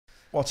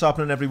What's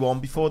happening, everyone?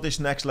 Before this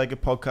next leg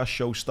of podcast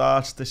show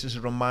starts, this is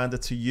a reminder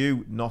to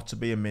you not to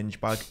be a minge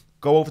bag.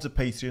 Go over to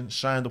Patreon,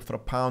 sign up for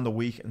 £1 a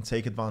week and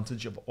take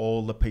advantage of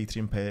all the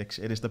Patreon perks.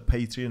 It is the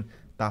Patreon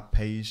that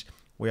pays.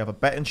 We have a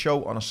betting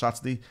show on a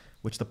Saturday,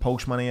 which the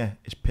postman here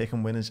is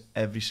picking winners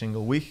every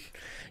single week.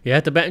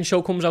 Yeah, the betting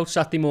show comes out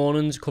Saturday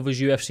mornings,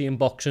 covers UFC and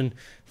boxing,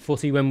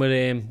 footy when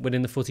we're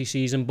in the footy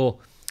season. But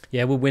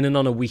yeah, we're winning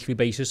on a weekly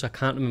basis. I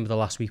can't remember the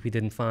last week we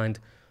didn't find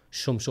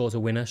some sort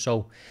of winner.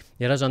 So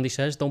yeah, as Andy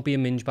says, don't be a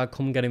minge bag,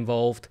 come and get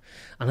involved.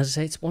 And as I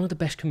say, it's one of the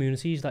best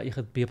communities that you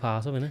could be a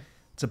part of, isn't it?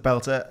 It's a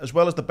belter. As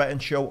well as the betting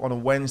show on a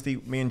Wednesday,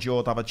 me and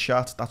Jord have a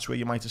chat. That's where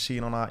you might have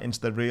seen on our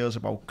Insta Reels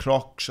about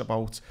crocs,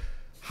 about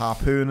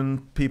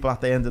harpooning people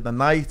at the end of the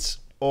night,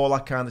 all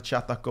that kind of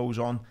chat that goes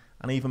on.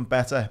 And even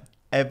better,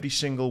 every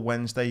single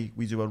Wednesday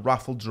we do a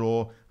raffle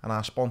draw, and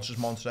our sponsors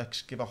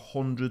Montrex give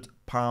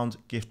 £100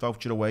 gift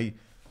voucher away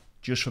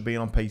just for being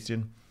on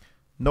Patreon.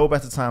 No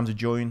better time to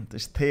join.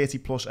 There's 30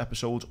 plus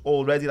episodes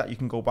already that you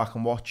can go back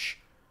and watch.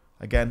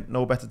 Again,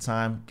 no better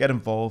time. Get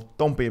involved.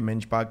 Don't be a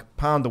minge bag.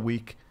 £1 a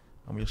week,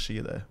 and we'll see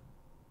you there.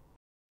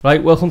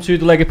 Right, welcome to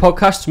the Leggy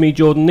Podcast. It's me,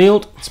 Jordan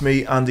Neild. It's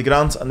me, Andy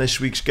Grant, and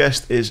this week's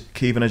guest is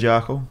CAOÍMHIN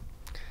Agyarko.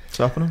 What's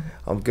happening?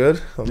 I'm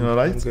good. You all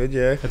right? I'm good,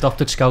 yeah.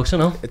 Adopted Scouser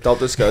now.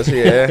 Adopted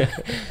Scouser,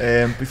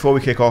 yeah. Before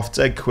we kick off,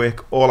 dead quick,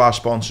 all our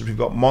sponsors, we've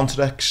got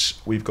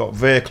Montrex, we've got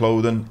Ver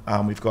Clothing,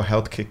 and we've got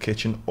Health Kit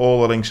Kitchen.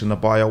 All the links in the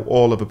bio,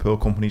 all Liverpool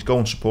companies. Go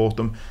and support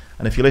them.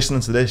 And if you're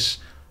listening to this,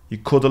 you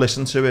could have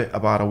listened to it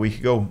about a week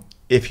ago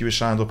if you were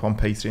signed up on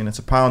Patreon. It's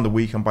 £1 a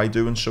week, and by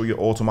doing so, you're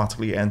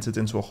automatically entered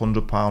into a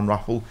 £100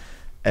 raffle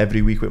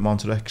every week with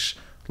Montrex.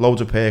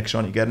 Loads of perks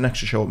on. You get an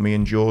extra show with me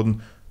and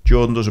Jordan.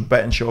 Jordan does a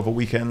betting show of a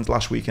weekend.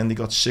 Last weekend he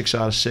got 6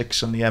 out of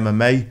 6 on the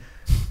MMA.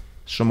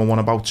 Someone won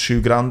about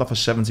 $2,000 off a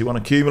 71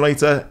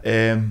 accumulator.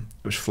 It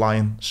was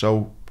flying.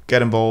 So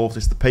get involved.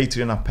 It's the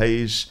Patreon that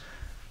pays,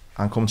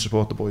 and come and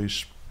support the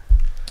boys.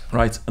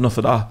 Right, enough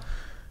of that,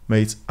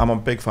 mate. I'm a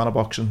big fan of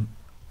boxing,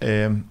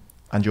 and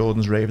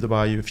Jordan's raved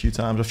about you a few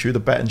times. A few of the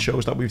betting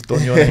shows that we've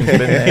done,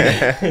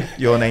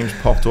 your name's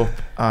popped up,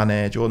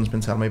 and Jordan's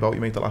been telling me about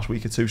you, mate, the last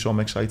week or two. So I'm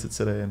excited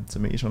to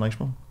meet you. So nice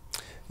one.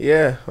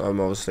 Yeah, I'm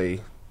obviously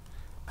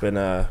been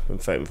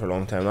fighting for a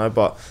long time now,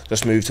 but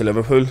just moved to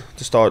Liverpool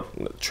to start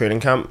training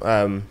camp.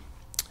 I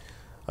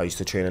used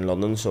to train in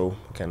London, so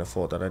I kind of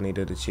thought that I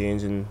needed a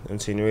change in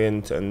scenery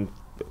and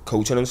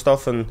coaching and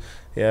stuff, and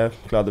yeah,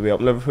 glad to be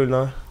up in Liverpool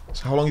now.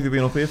 So how long have you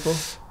been up here for?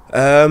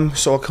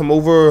 So I come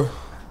over,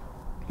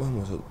 when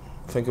was it?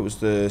 I think it was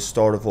the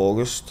start of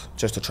August,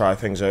 just to try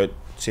things out,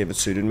 see if it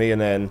suited me, and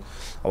then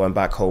I went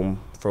back home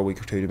for a week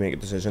or two to make a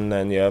decision.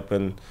 Then yeah, I've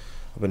been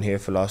here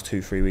for the last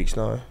 2-3 weeks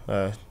now.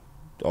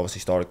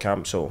 Obviously started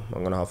camp, so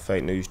I'm gonna have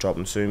fight news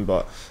dropping soon.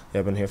 But yeah,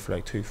 I've been here for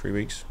like 2-3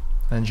 weeks.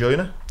 Enjoying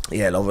it?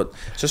 Yeah, I love it.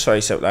 It's just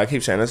very similar. I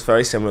keep saying it's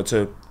very similar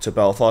to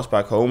Belfast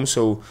back home.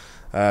 So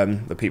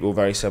the people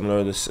very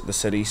similar, the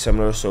city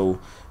similar. So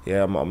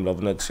yeah, I'm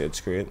loving it.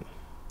 It's great.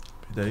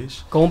 Happy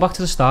days. Going back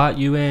to the start,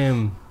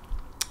 you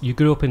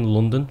grew up in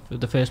London for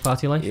the first part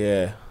of your life.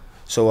 Yeah.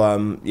 So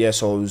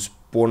so I was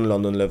born in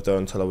London, lived there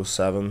until I was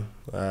 7,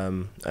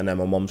 and then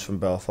my mum's from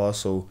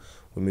Belfast, so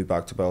we moved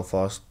back to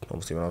Belfast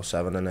obviously when I was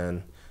 7, and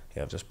then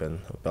yeah, I've just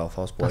been a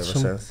Belfast boy ever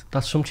since.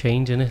 That's some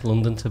change, isn't it?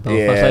 London to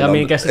Belfast. Yeah, like, I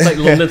mean, I guess it's like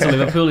London to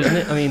Liverpool, isn't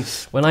it? I mean,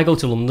 when I go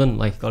to London,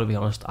 like, gotta be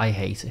honest, I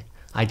hate it.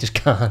 I just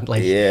can't.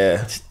 Like,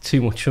 yeah, it's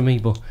too much for me.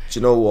 But do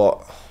you know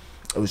what?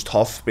 It was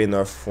tough being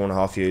there for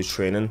 4.5 years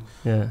training.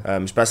 Yeah.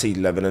 Especially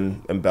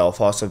living in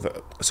Belfast.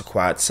 It's a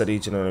quiet city.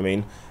 Do you know what I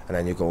mean? And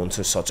then you're going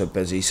to such a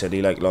busy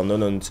city like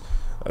London, and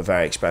a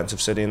very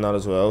expensive city in that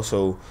as well.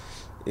 So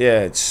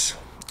yeah,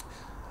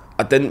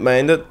 I didn't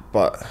mind it,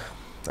 but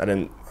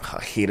I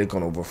hated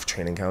going over for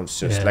training camps.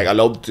 Just like, I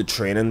loved the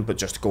training, but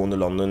just going to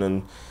London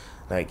and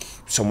like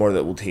somewhere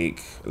that will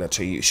take,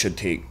 literally should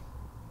take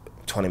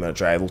 20-minute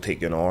drive will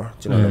take you an hour.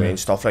 Do you know what I mean?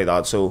 Stuff like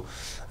that. So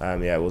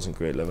yeah, it wasn't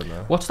great living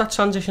there. What's that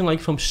transition like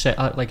from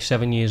like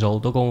 7 years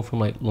old, or going from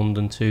like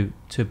London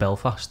to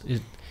Belfast?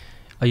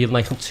 Are you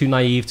like too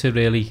naive to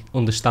really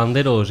understand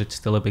it, or is it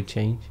still a big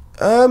change?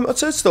 I'd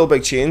say it's still a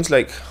big change.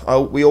 Like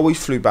we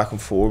always flew back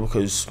and forth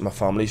because my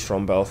family's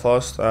from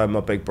Belfast. My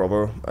big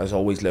brother has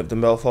always lived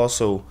in Belfast,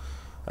 so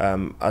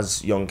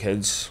as young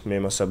kids, me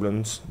and my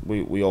siblings,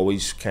 we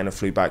always kind of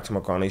flew back to my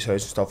granny's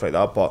house and stuff like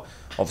that. But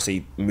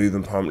obviously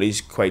moving permanently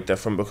is quite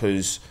different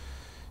because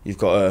you've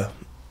got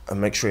a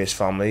mixed race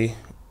family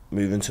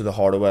moving to the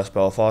heart of West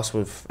Belfast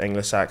with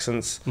English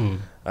accents.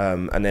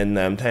 And then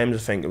them times, I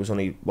think it was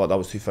only, that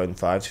was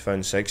 2005,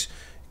 2006,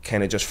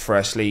 kind of just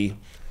freshly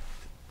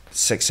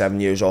 6-7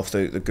 years off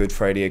the Good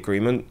Friday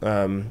Agreement.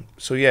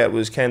 So yeah, it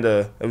was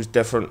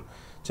different. Do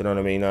you know what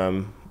I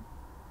mean?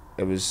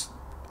 It was,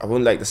 I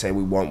wouldn't like to say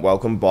we weren't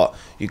welcome, but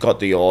you got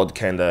the odd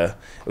kind of,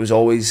 we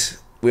always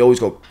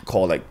got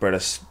called like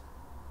British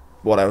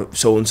whatever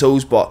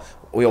so-and-sos, but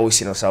we always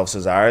seen ourselves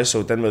as Irish,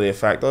 so it didn't really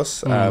affect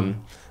us.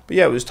 But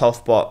yeah, it was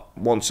tough, but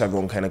once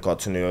everyone kind of got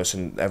to know us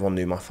and everyone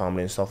knew my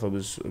family and stuff, it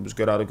was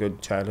good. I had a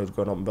good childhood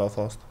growing up in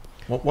Belfast.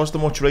 Was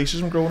there much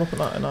racism growing up in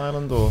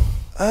Ireland, or?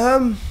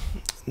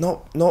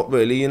 Not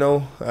really, you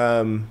know.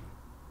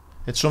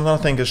 It's something I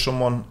think as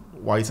someone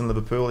white in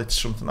Liverpool, it's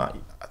something that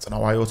I don't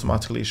know. I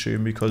automatically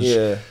assume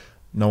because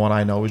no one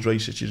I know is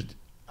racist.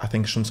 I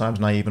think sometimes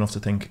naive enough to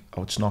think,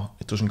 oh, it's not.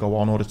 It doesn't go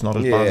on, or it's not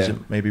as bad as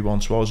it maybe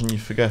once was, and you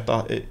forget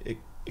that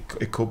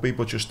it could be,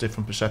 but just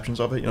different perceptions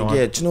of it. You know.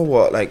 Yeah. Do you know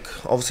what? Like,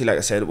 obviously, like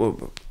I said, we're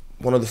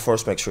one of the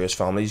first mixed race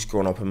families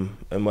growing up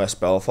in West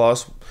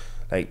Belfast.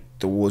 Like,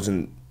 there was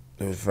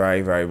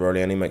very, very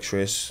rarely any mixed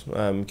race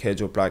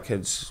kids or black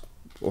kids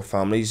or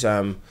families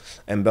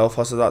in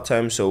Belfast at that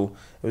time, so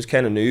it was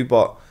kind of new.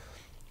 But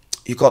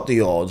you got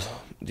the odd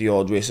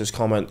racist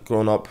comment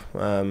growing up,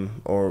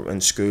 or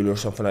in school or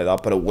something like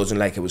that, but it wasn't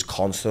like it was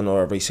constant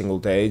or every single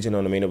day. Do you know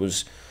what I mean? It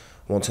was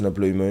once in a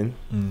blue moon.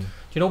 Do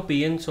you know,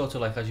 being sort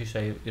of like, as you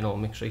say, you know, a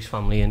mixed race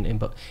family,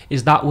 but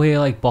is that where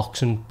like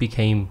boxing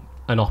became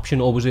an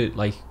option, or was it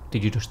like,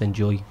 did you just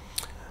enjoy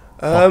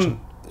boxing?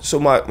 So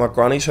my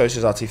granny's house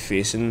is actually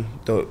facing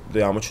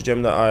the amateur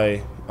gym that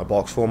I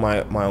boxed for.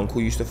 My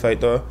uncle used to fight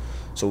there,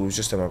 so it was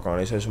just in my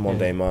granny's house, and one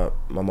day my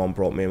mum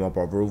brought me and my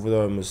brother over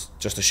there, and was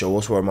just to show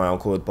us where my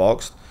uncle had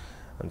boxed,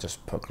 and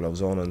just put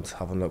gloves on and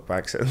haven't looked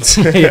back since.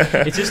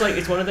 It's just like,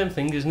 it's one of them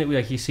things, isn't it?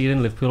 Like, you see it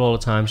in Liverpool all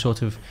the time,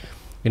 sort of,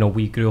 you know,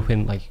 we grew up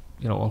in, like,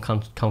 you know, on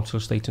council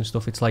estates and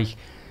stuff. It's like,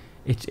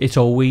 it's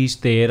always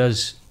there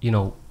as, you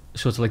know,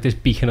 sort of like this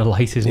beacon of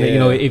light, isn't it? You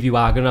know, if you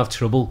are going to have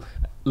trouble,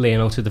 learn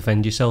how to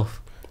defend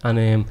yourself. And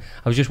I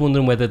was just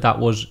wondering whether it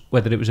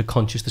was a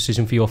conscious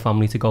decision for your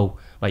family to go,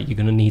 like, you're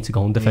going to need to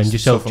go and defend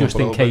yourself just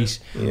in case,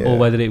 or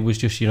whether it was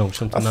just, you know,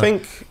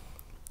 something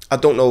I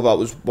don't know if that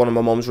was one of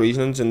my mum's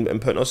reasons in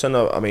putting us in.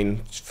 I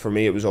mean, for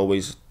me, it was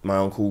always my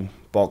uncle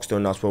boxed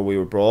and that's where we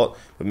were brought,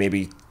 but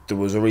maybe there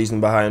was a reason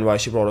behind why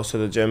she brought us to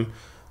the gym.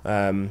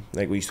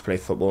 Like, we used to play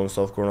football and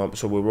stuff growing up,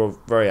 so we were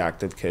very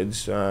active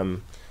kids.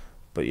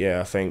 But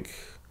yeah, I think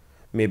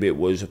maybe it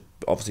was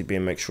obviously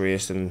being mixed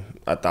race, and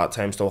at that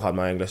time still had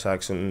my English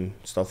accent and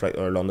stuff like,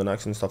 or London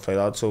accent and stuff like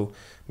that, so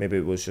maybe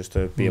it was just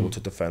to be able to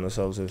defend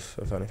ourselves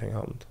if anything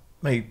happened.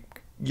 Mate,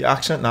 your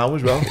accent now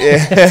as well.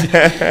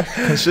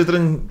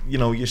 Considering, you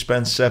know, you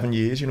spent 7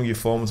 years, you know, your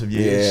formative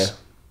years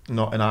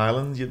not in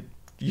Ireland,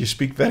 you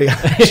speak very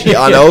Irish.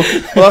 I know.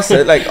 Well, that's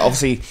it. Like,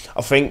 obviously,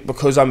 I think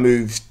because I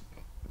moved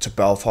to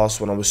Belfast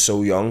when I was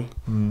so young,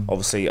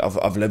 obviously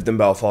I've lived in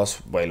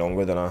Belfast way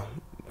longer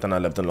than I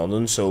lived in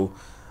London, so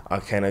I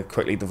kind of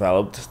quickly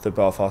developed the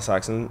Belfast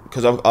accent,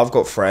 because I've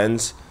got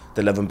friends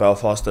that live in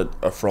Belfast that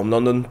are from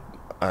London,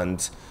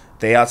 and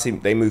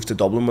they moved to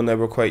Dublin when they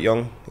were quite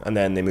young, and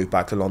then they moved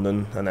back to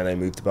London, and then they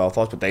moved to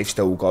Belfast, but they've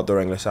still got their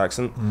English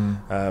accent.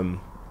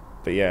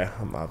 But yeah,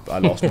 I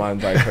lost mine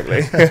very quickly.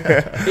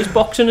 Is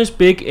boxing as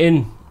big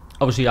in,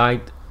 obviously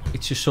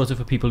it's just sort of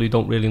for people who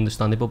don't really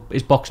understand it, but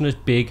is boxing as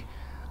big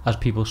as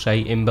people say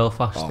in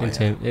Belfast?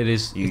 It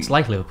is. It's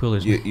like Liverpool,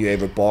 isn't it? You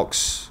either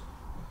box,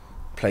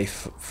 play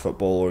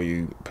football, or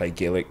you play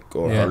Gaelic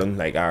or hurling,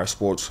 like our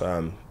sports.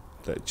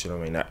 That, you know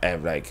what I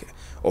mean? Like,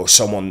 or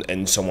someone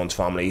in someone's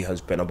family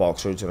has been a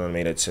boxer. Do you know what I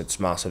mean? It's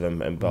massive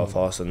in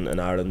Belfast and in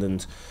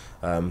Ireland,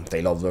 and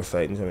they love their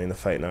fighting. I mean, they're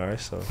fighting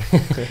Irish. So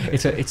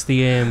it's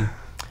the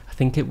I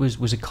think it was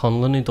it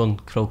Conlon who done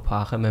Croke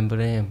Park. I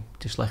remember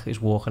just like he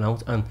was walking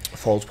out, and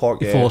Falls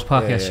Park.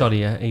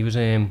 Sorry, he was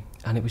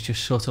and it was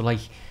just sort of like,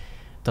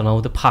 don't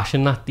know, the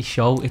passion that they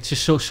show. It's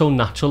just so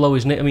natural though,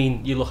 isn't it? I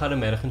mean, you look at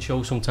American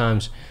shows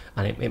sometimes,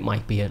 and it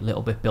might be a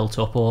little bit built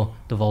up, or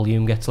the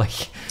volume gets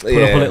like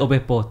put up a little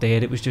bit, but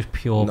there it was just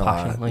pure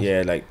passion. Like.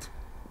 Yeah, like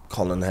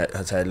Colin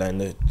has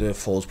headlined the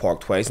Falls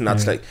Park twice, and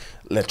that's like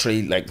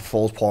literally like the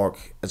Falls Park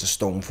is a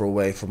stone throw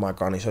away from my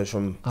granny's house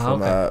from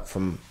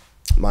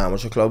my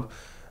amateur club.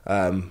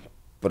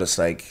 But it's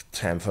like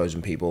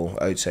 10,000 people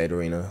outside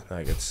arena.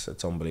 Like, it's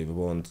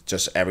unbelievable, and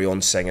just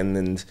everyone singing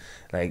and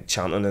like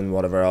chanting and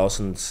whatever else.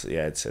 And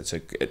yeah, it's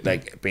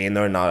like being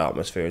there in that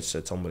atmosphere. It's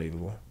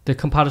unbelievable. The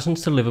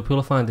comparisons to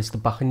Liverpool, I find it's the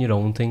backing your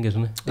own thing,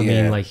 isn't it? I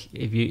mean, like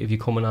if you're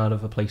coming out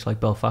of a place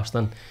like Belfast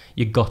and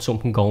you got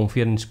something going for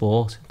you in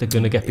sport, they're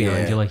gonna get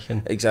behind you. Like,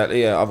 and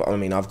exactly. Yeah,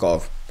 I've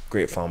got a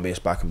great fan base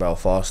back in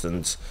Belfast,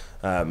 and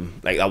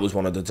like that was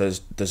one of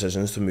the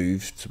decisions to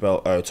move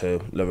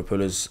to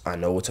Liverpool. Is I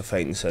know it's a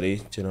fighting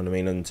city, do you know what I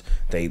mean? And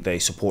they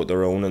support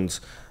their own, and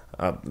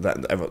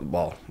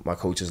my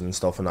coaches and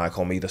stuff and I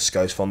call me the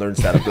Scouse Thunder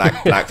instead of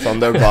Black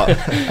Thunder, but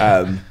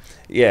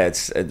yeah,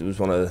 it was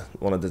one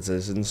of the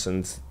decisions,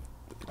 and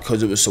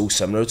because it was so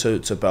similar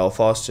to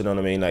Belfast, you know what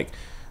I mean? Like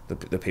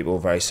the people are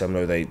very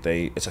similar.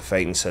 They it's a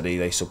fighting city.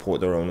 They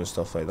support their own and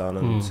stuff like that,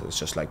 and it's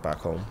just like back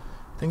home.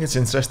 I think it's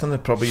interesting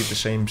that probably the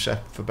same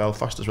set for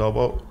Belfast as well.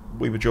 But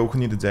we were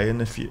joking the other day,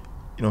 and if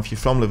you're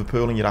from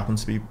Liverpool and you happen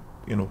to be,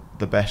 you know,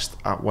 the best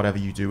at whatever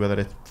you do, whether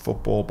it's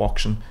football,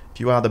 boxing,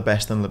 if you are the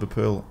best in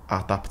Liverpool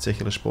at that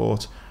particular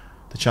sport,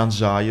 the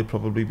chances are you'll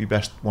probably be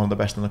one of the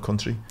best in the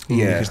country.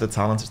 Yeah, because the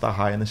talent is that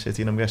high in the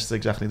city, and I'm guessing it's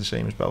exactly the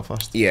same as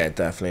Belfast. Yeah,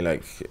 definitely.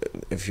 Like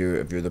if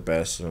you're the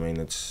best, I mean,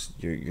 it's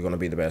you're going to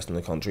be the best in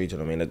the country. Do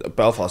you know what I mean?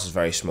 Belfast is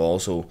very small,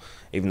 so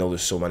even though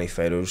there's so many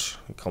fighters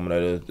coming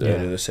out of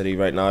the city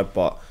right now,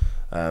 but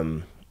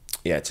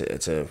yeah,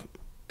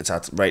 it's it's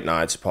at right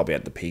now. It's probably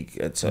at the peak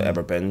it's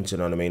ever been. Do you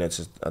know what I mean?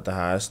 It's at the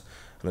highest,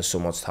 and there's so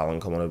much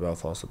talent coming out of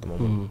Belfast at the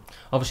moment.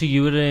 Obviously,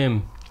 you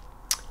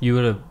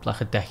were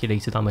like a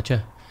decorated amateur.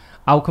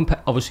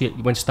 Obviously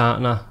when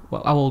starting at,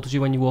 how old was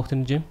you when you walked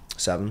in the gym?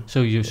 7.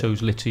 So it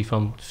was literally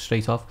from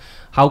straight off.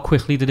 How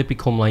quickly did it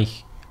become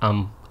like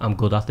I'm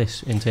good at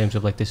this, in terms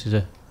of like this is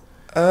a...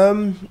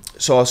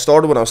 So I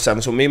started when I was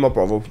 7. So me and my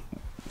brother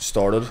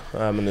started,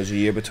 and there's a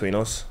year between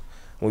us.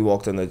 We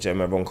walked in the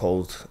gym, everyone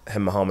called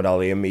him Muhammad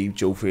Ali and me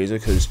Joe Fraser,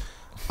 because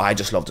I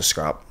just loved to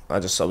scrap. I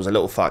was a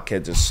little fat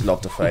kid, just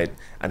loved to fight,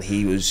 and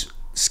he was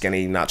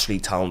skinny, naturally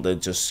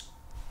talented, just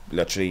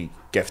literally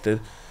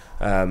gifted.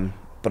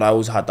 But I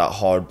always had that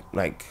hard,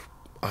 like,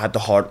 I had the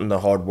heart and the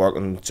hard work,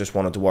 and just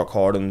wanted to work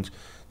hard and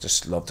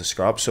just loved to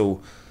scrap.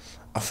 So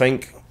I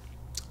think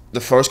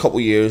the first couple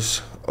of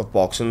years of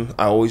boxing,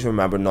 I always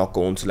remember not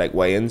going to like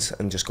weigh-ins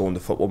and just going to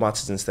football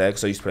matches instead,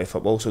 because I used to play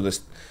football. So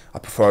I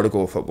prefer to go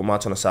to a football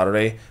match on a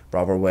Saturday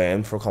rather weigh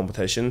in for a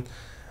competition.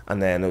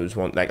 And then it was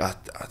one, like,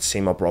 I'd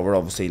seen my brother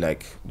obviously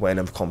like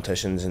winning for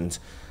competitions and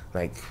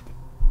like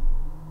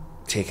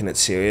taking it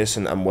serious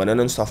and winning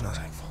and stuff, and I was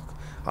like, fuck,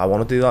 I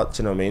want to do that.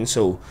 Do you know what I mean?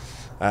 So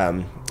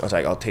I was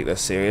like, I'll take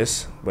this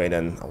serious. Weighed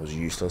in, I was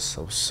useless.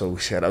 I was so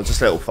shit. I was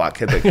just a little fat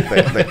kid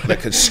that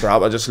could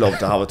scrap. I just loved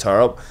to have a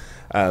tear up.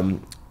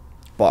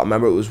 But I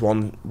remember it was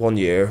one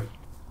year,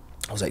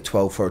 I was like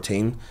 12,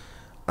 13,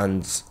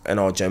 and in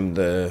our gym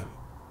the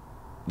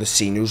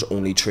seniors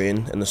only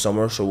train in the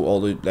summer, so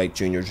all the like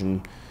juniors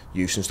and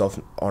youths and stuff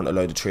aren't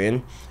allowed to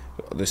train.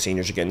 The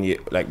seniors are getting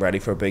like ready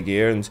for a big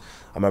year, and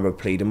I remember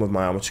pleading with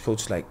my amateur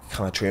coach, like,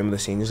 can I train with the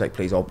seniors? Like,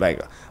 please,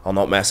 I'll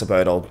not mess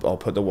about. I'll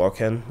put the work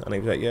in. And he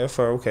was like, yeah,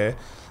 fair, okay.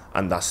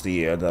 And that's the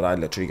year that I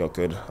literally got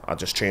good. I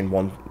just trained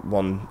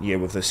one year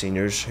with the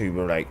seniors who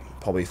were like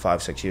probably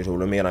 5, 6 years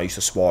older than me, and I used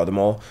to spar them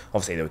all.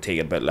 Obviously they would take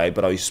it a bit light,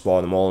 but I used to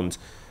spar them all, and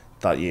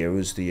that year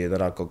was the year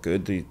that I got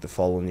good. The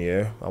following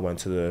year I went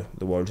to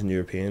the Worlds and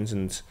Europeans,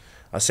 and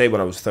I say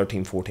when I was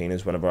 13, 14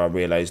 is whenever I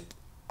realised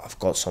I've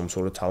got some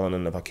sort of talent,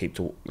 and if I keep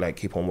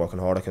on working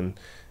hard, I can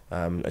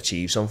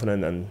achieve something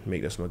and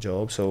make this my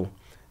job. So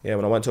yeah,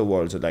 when I went to the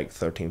Worlds at like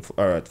 13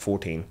 or at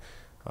 14,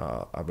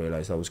 I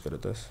realised I was good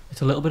at this.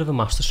 It's a little bit of a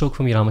masterstroke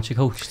from your amateur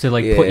coach to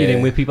like put you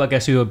in with people, I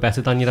guess, who are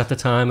better than you at the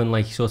time, and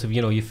like sort of,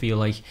 you know, you feel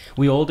like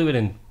we all do it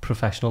in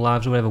professional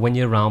lives or whatever. When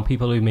you're around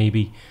people who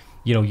maybe,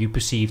 you know, you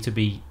perceive to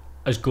be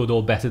as good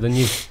or better than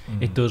you,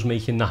 it does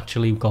make you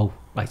naturally go,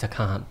 right, I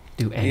can't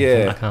do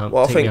anything. I can't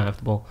take my eye off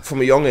the ball.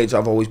 From a young age,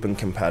 I've always been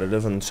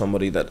competitive, and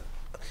somebody that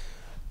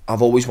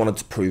I've always wanted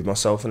to prove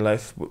myself in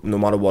life, no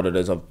matter what it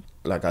is. I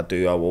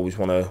always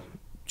want to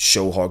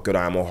show how good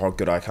I am or how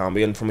good I can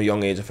be. And from a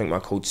young age, I think my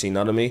coach seen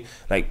that in me.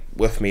 Like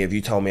with me, if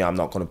you tell me I'm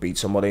not going to beat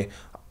somebody,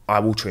 I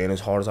will train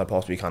as hard as I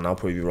possibly can. I'll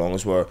prove you wrong.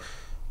 As where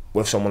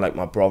with someone like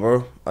my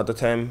brother at the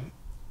time,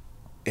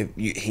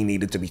 he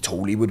needed to be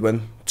told he would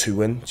win to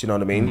win. Do you know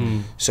what I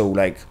mean? So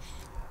like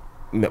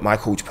my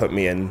coach put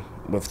me in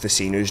with the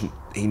seniors.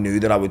 He knew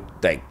that I would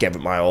like give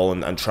it my all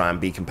and try and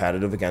be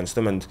competitive against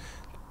them, and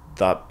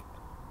that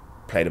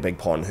played a big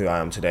part in who I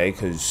am today,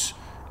 because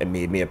it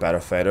made me a better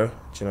fighter.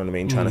 Do you know what I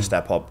mean? Trying to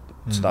step up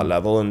to that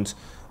level, and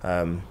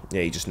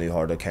he just knew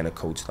how to kind of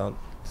coach that.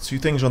 2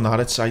 things on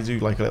that. I do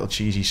like a little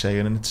cheesy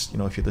saying, and it's, you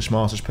know, if you're the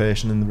smartest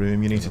person in the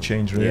room, you need to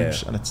change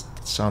rooms, and it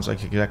sounds like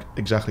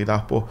exactly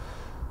that. But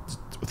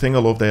the thing I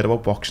love there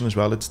about boxing as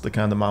well, it's the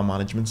kind of man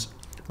management.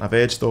 I've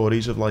heard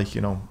stories of like,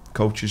 you know,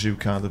 coaches who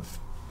kind of,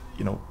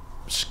 you know,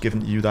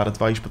 giving you that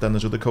advice, but then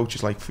there's other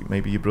coaches like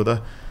maybe your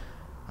brother,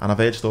 and I've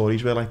heard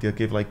stories where like they'll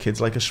give like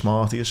kids like a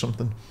Smartie or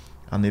something,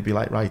 and they'd be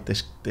like, right,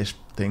 this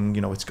thing,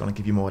 you know, it's going to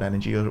give you more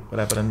energy or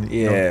whatever, and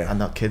you know,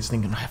 and that kid's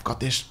thinking, I've got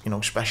this, you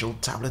know, special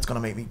tablet's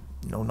going to make me,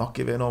 you know, not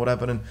give in or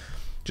whatever, and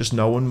just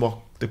knowing what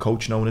the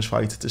coach knowing his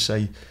fighter to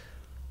say,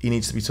 he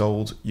needs to be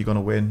told you're going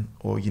to win,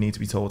 or you need to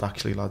be told,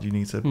 actually lad, you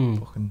need to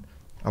fucking...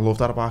 I love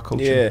that about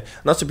coaching. Yeah,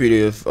 and that's the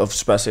beauty of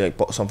especially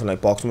like something like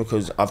boxing,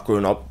 because I've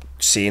grown up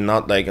seeing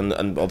that, like, and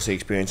obviously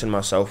experiencing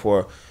myself,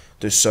 where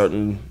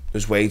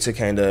there's ways to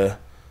kind of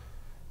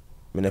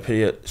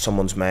manipulate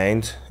someone's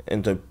mind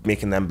into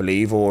making them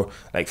believe. Or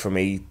like for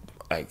me,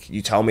 like,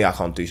 you tell me I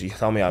can't do so, you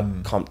tell me I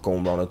can't go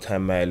and run a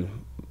 10-mile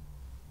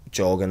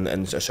jog in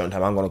a certain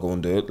time, I'm going to go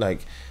and do it.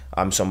 Like,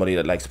 I'm somebody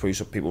that likes to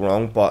prove people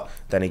wrong, but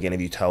then again,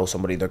 if you tell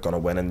somebody they're going to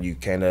win and you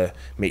kind of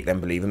make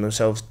them believe in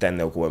themselves, then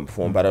they'll go out and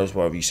perform better. As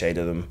well, if you say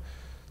to them,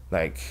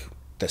 like,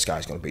 this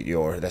guy's going to beat you,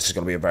 or this is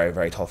going to be a very,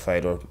 very tough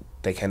fight, or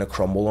they kind of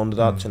crumble under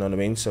that, do you know what I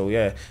mean? So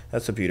yeah,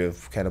 that's the beauty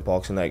of kind of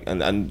boxing. Like,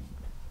 and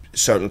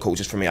certain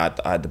coaches, for me, I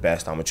had the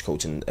best amateur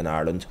coach in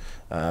Ireland,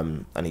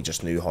 and he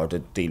just knew how to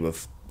deal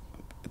with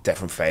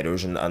different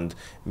fighters and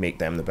make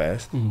them the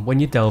best. When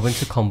you delve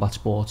into combat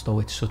sports though,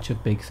 it's such a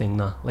big thing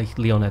that, like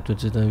Leon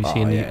Edwards,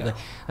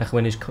 like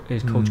when his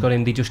coach got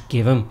in, they just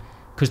give him,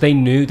 because they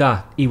knew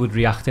that he would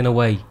react in a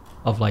way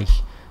of like,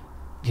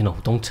 you know,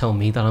 don't tell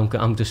me that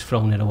I'm just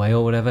throwing it away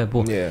or whatever.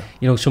 But you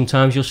know,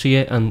 sometimes you'll see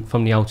it and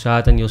from the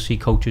outside, and you'll see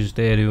coaches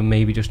there who are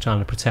maybe just trying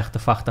to protect the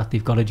fact that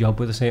they've got a job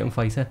with a certain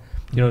fighter.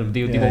 You know,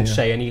 they won't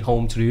say any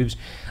home truths,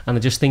 and I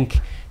just think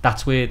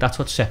that's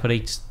what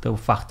separates the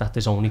fact that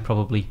there's only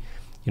probably,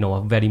 you know,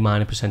 a very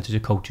minor percentage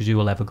of coaches who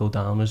will ever go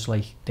down as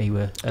like they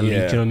were elite. Do you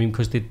know what I mean?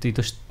 Because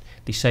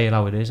they say it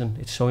how it is, and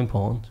it's so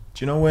important.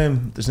 Do you know,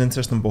 there's an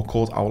interesting book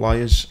called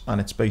Outliers,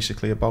 and it's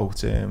basically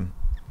about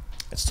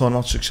it's talking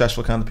about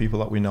successful kind of people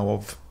that we know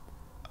of,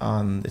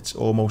 and it's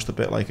almost a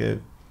bit like a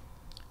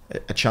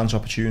chance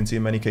opportunity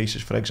in many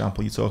cases. For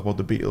example, you talk about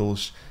the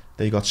Beatles.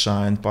 They got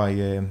signed by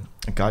a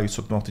guy who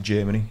took them out to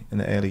Germany in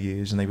the early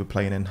years, and they were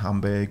playing in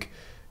Hamburg,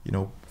 you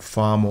know,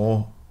 far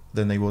more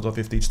than they would have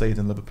if they'd stayed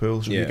in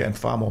Liverpool. So you're getting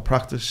far more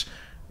practice.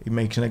 He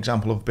makes an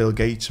example of Bill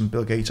Gates, and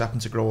Bill Gates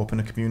happened to grow up in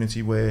a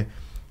community where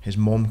his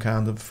mum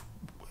kind of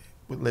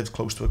lived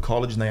close to a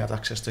college, and they had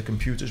access to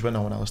computers when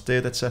no one else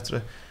did,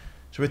 etc.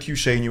 So with you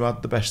saying you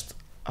had the best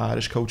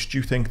Irish coach, do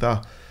you think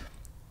that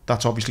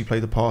that's obviously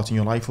played a part in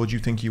your life, or do you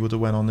think you would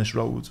have went on this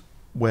road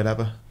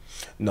wherever?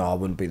 No, I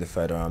wouldn't be the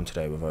fighter I am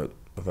today without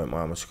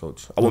my amateur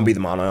coach. I wouldn't be the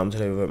man I am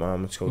today without my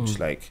amateur coach.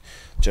 Like,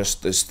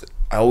 just this,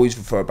 I always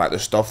refer back to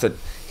stuff that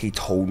he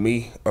told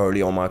me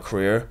early on in my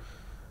career,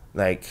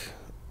 like,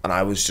 and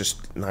I was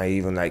just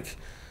naive and like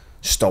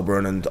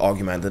stubborn and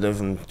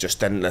argumentative and just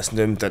didn't listen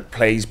to him. That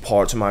plays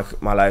parts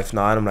of my life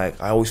now, and I'm like,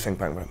 I always think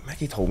back, like,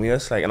 Mickey told me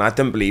this, like, and I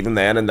didn't believe him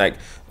then, and like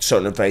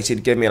certain advice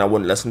he'd give me and I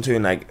wouldn't listen to,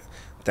 and like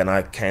then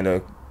I kind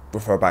of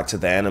refer back to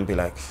then and be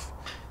like,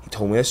 he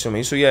told me this, you know what I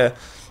mean? So yeah,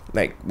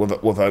 like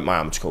without my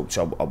amateur coach,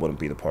 I wouldn't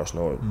be the person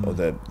or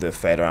the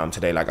fighter I am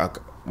today. Like,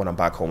 when I'm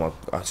back home,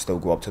 I still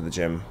go up to the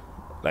gym,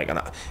 like, and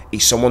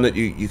he's someone that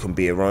you can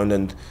be around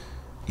and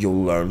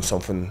you'll learn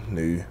something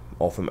new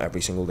off him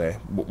every single day,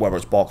 whether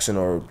it's boxing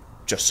or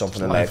just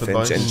something in life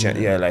advice.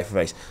 Life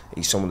advice.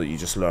 He's someone that you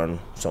just learn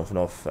something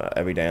off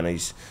every day, and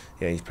he's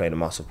played a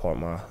massive part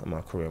in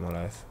my career, my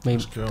life.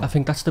 Maybe, cool. I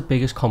think that's the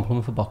biggest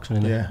compliment for boxing,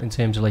 isn't it? In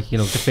terms of, like, you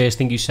know, the first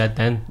thing you said,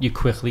 then you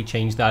quickly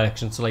changed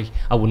direction to like,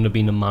 I wouldn't have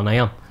been the man I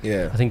am.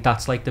 I think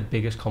that's like the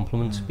biggest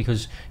compliment,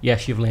 because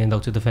yes, you've learned how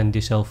to defend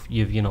yourself,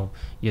 you're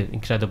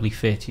incredibly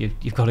fit,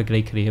 you've got a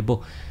great career,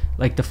 but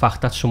like the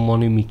fact that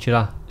someone who meets you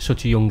at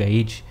such a young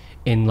age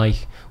in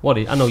like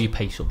I know you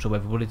pay subs or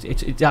whatever, but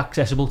it's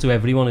accessible to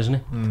everyone, isn't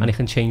it? And it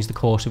can change the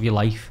course of your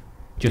life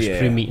just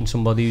through meeting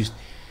somebody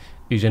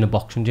who's in a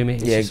boxing gym.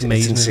 It's amazing.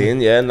 It's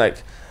insane, and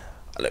like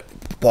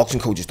boxing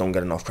coaches don't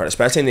get enough credit,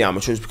 especially in the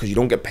amateurs, because you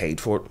don't get paid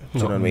for it. Do you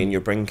know what I mean?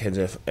 You're bringing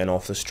kids in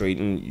off the street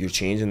and you're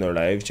changing their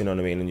lives. Do you know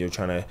what I mean? And you're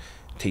trying to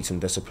teach them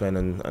discipline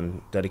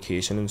and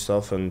dedication and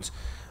stuff, and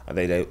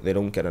they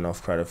don't get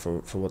enough credit for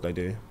what they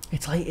do.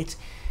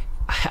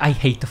 I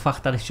hate the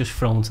fact that it's just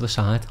thrown to the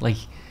side. Like,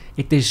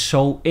 it is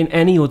so, in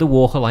any other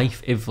walk of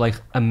life, if like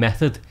a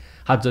method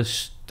had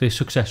the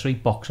success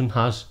rate boxing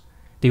has,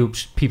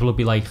 people would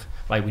be like,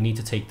 right, we need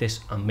to take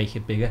this and make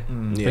it bigger.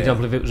 For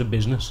example, if it was a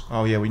business,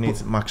 we need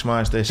to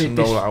maximise this and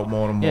roll it out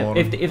more and more.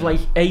 If like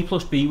A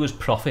plus B was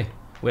profit,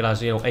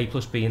 whereas, you know, A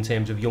plus B in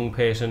terms of young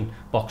person,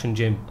 boxing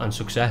gym and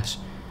success,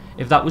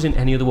 if that was in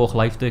any other walk of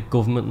life, the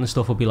government and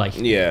stuff would be like,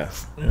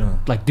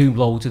 like, do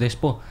loads of this,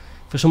 but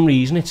for some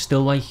reason it's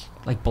still like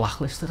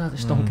blacklisted. I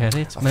just don't get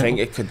it. I think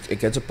it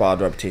gets a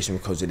bad reputation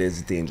because it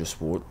is a dangerous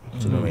sport.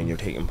 Do you know what I mean? You're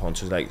taking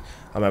punches. Like,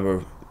 I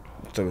remember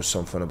there was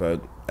something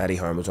about Eddie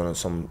Hearne was on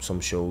some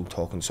show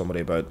talking to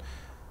somebody about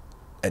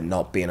it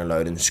not being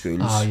allowed in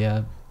schools.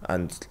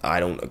 And I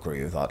don't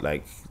agree with that.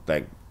 Like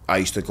I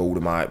used to go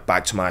to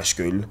back to my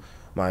school,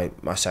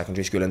 my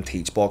secondary school, and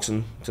teach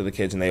boxing to the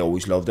kids, and they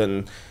always loved it.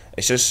 And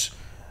it's just,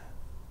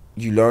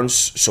 you learn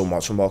so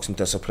much from boxing: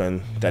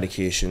 discipline,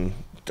 dedication,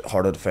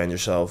 how to defend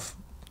yourself,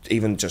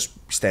 even just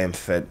staying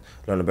fit,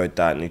 learn about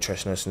that,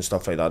 nutritionists and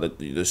stuff like that.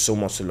 There's so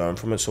much to learn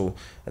from it, so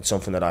it's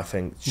something that I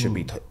think should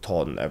be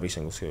taught in every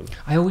single school.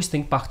 I always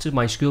think back to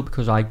my school,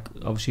 because I,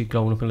 obviously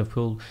growing up in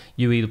Liverpool,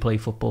 you either play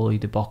football or you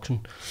did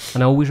boxing,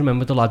 and I always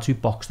remember the lads who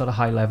boxed at a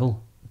high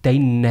level, they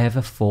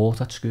never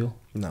fought at school.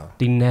 No.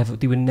 They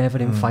were never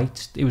in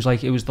fights. It was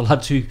the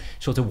lads who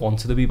sort of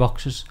wanted to be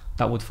boxers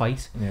that would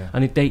fight.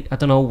 And I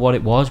don't know what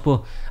it was,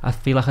 but I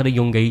feel like at a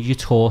young age you're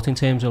taught in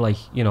terms of, like,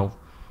 you know,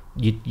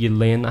 you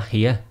learn that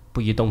here,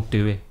 but you don't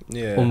do it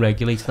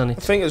unregulated. And I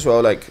think as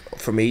well, like,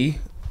 for me,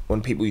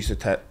 when people used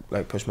to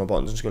push my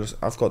buttons in school,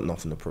 I've got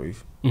nothing to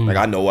prove. Like,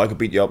 I know I could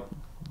beat you up,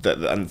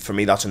 and for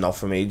me that's enough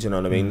for me. Do you know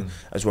what I mean?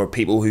 As where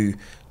people who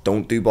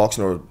don't do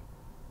boxing, or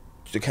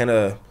they're kind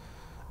of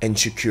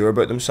insecure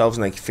about themselves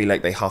and they feel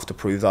like they have to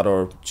prove that,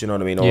 or do you know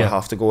what I mean, or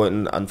have to go out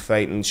and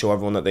fight and show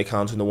everyone that they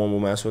can't, so no one will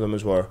mess with them.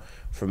 As where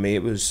for me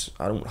it was,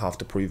 I don't have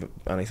to prove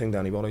anything to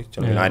anybody.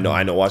 Do you know what I mean?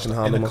 I know I can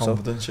handle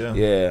myself. Confidence,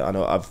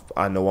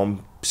 I know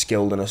I'm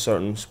skilled in a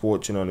certain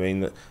sport. Do you know what I mean?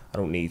 That I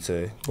don't need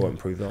to go out and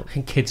prove that. I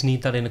think kids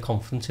need that inner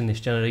confidence in this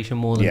generation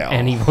more than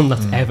anyone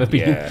that's ever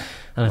been.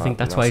 And I think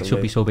that's why it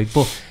should be so big.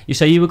 But you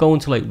say you were going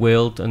to like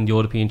world and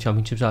European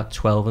championships at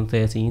 12 and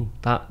 13.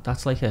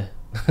 That's like a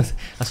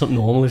That's not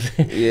normal, is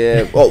it?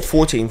 Yeah, well,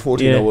 14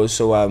 Yeah. hours.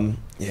 So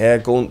yeah,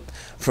 going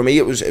for me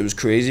it was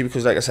crazy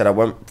because, like I said, I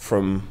went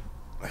from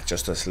like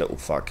just this little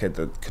fat kid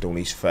that could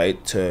only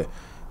fight to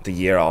the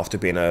year after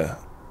being a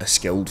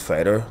skilled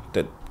fighter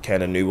that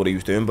kind of knew what he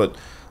was doing. But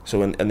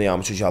so in the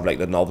amateurs you have like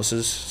the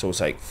novices, so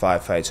it's like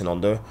 5 fights and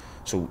under.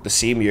 So the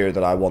same year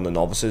that I won the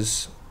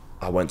novices,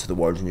 I went to the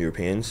Worlds and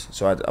Europeans.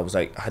 So I was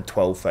like, I had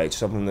 12 fights or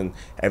something, and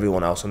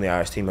everyone else on the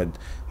Irish team had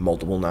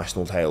multiple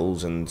national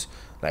titles and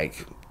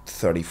like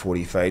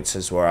 30-40 fights.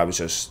 Is where I was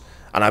just,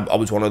 and I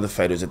was one of the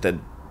fighters that did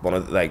one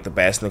of like the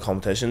best in the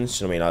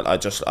competitions. You know what I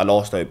mean, I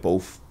lost out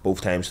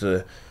both times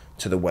to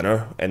the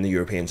winner in the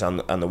Europeans and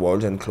the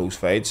Worlds in close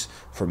fights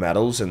for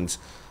medals, and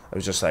it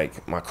was just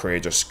like my career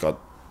just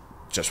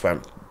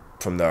went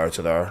from there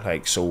to there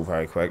like so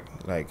very quick.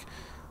 Like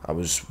I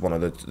was one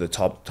of the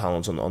top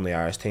talents on the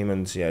Irish team,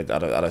 and yeah,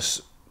 at a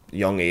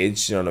young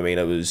age, you know what I mean,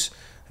 it was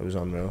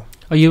unreal.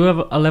 Are you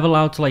ever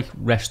allowed to like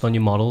rest on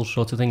your models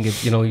sort of thing?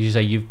 If, you know, you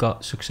say you've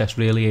got success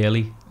really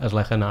early as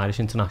like an Irish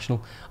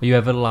international, are you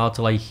ever allowed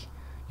to like,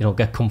 you know,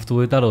 get comfortable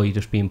with that, or are you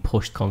just being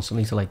pushed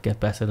constantly to like get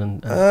better?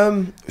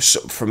 And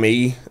so for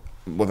me,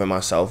 within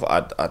myself,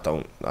 I'd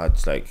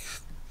like,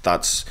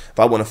 that's, if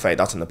I want to fight,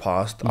 that's in the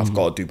past. I've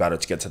got to do better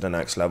to get to the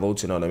next level.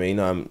 Do you know what I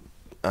mean?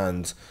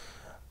 And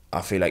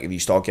I feel like if you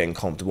start getting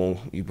comfortable,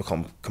 you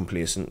become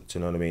complacent. Do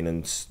you know what I mean?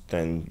 And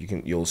then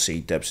you'll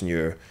see dips in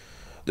your.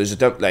 There's a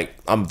dip. Like,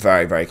 I'm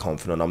very, very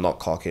confident. I'm not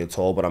cocky at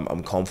all, but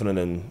I'm confident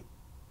in,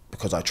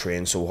 because I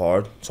train so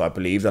hard. So I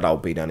believe that I'll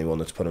beat anyone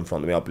that's put in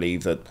front of me. I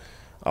believe that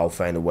I'll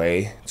find a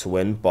way to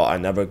win, but I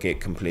never get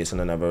complacent.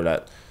 I never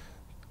let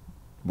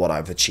what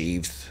I've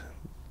achieved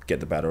get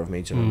the better of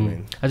me. Do you know what I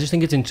mean? I just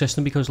think it's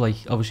interesting because, like,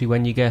 obviously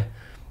when you get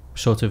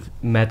sort of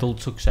medal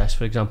success,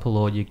 for example,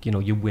 or you know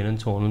you're winning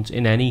tournaments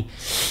in any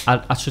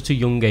at such a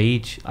young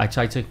age, I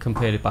try to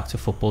compare it back to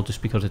football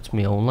just because it's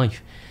my own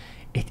life.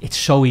 It's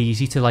so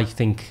easy to like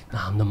think,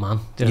 I'm the man.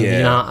 Do you know what I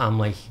mean? I'm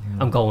like,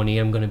 I'm going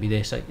here, I'm going to be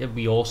this. Like,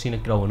 we all seen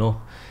it growing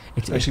up.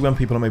 Especially when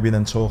people are maybe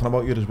then talking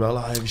about you as well.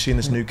 Have you seen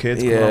this new kid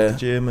coming off the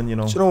gym? And you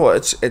know. Do you know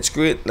what? It's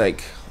great.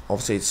 Like,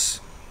 obviously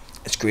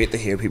it's great to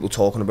hear people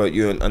talking about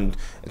you, and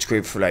it's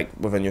great for like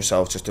within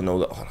yourself just to know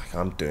that, oh, like,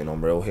 I'm doing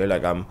unreal here.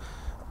 Like I'm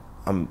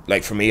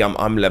like, for me,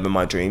 I'm living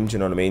my dreams. You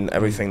know what I mean?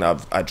 Everything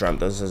that I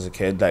dreamt as a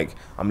kid, like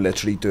I'm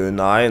literally doing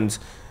now, and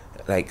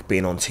like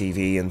being on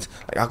TV, and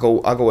like I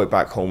go out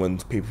back home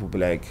and people will be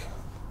like,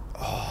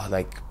 oh,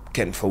 like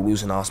getting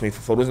photos and ask me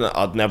for photos, and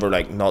I'd never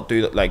like not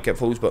do that, like get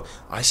photos, but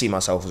I see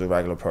myself as a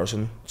regular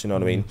person. Do you know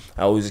what I mean?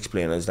 I always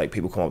explain it as like,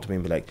 people come up to me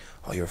and be like,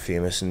 oh, you're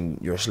famous and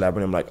you're a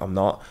celebrity. I'm like, I'm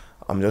not.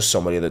 I'm just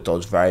somebody that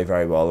does very,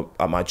 very well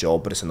at my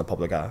job, but it's in the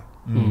public eye.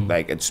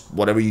 Like, it's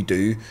whatever you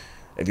do.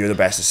 If you're the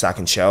best at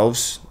stacking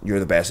shelves, you're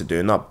the best at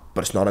doing that,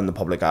 but it's not in the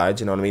public eye.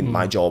 Do you know what I mean?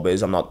 My job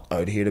is, I'm not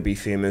out here to be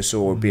famous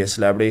or be a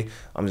celebrity.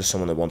 I'm just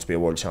someone that wants to be a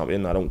world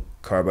champion. I don't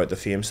care about the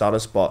fame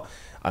status, but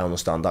I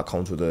understand that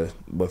comes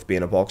with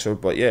being a boxer.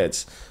 But yeah,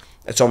 it's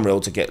unreal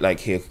to get like,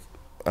 hear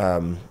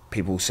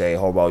people say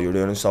how well you're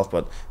doing and stuff.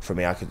 But for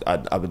me,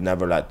 I would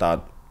never let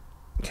that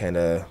kind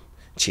of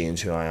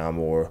change who I am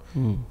or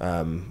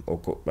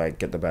go, like,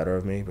 get the better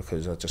of me,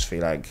 because I just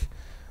feel like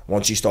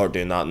once you start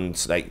doing that, and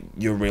it's like,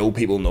 your real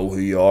people know who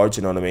you are. Do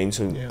you know what I mean?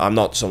 So I'm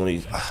not someone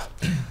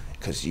who,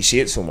 because you see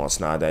it so much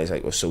nowadays,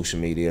 like with social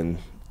media,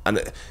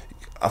 and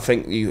I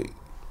think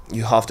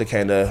you have to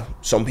kind of,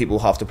 some people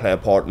have to play a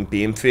part in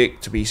being fake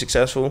to be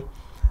successful,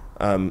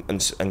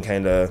 and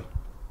kind of,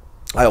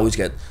 I always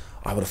get,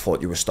 I would have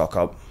thought you were stuck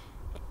up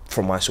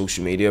from my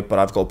social media, but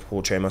I've got to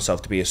portray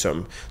myself to be a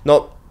certain,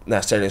 not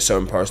necessarily a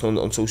certain person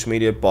on social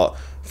media, but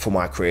for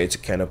my career to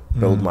kind of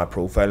build my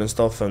profile and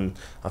stuff. And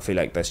I feel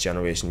like this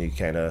generation, you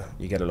get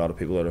a lot of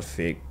people that are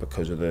fake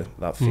because of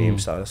that fame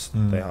status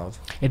they have.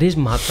 It is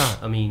mad that,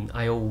 I mean,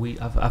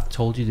 I've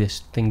told you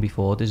this thing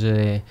before.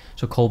 There's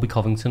so Colby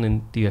Covington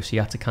in the UFC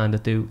had to kind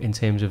of do, in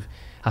terms of,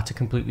 had to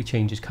completely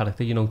change his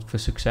character, you know, for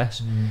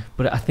success.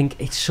 But I think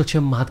it's such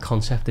a mad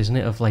concept, isn't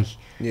it? Of like,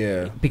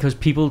 yeah, because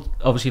people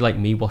obviously like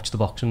me watch the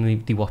boxing,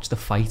 and they watch the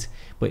fight,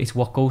 but it's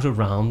what goes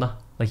around that.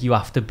 Like, you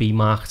have to be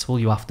marketable,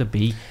 you have to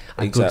be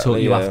a good talk,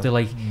 you have to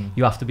like,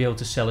 you have to be able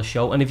to sell a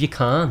show, and if you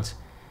can't,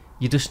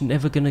 you're just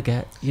never gonna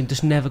get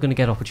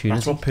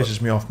opportunities. That's what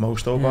pisses me off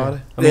most though about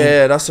it. I mean,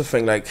 that's the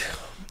thing. Like,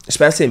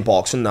 especially in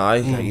boxing now,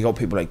 like, you got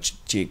people like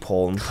Jake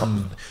Paul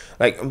and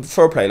like,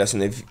 fair play.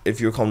 Listen, if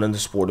you're coming into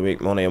sport to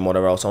make money and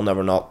whatever else, I'll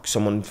never knock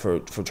someone for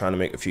trying to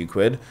make a few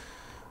quid,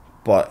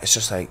 but it's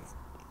just like,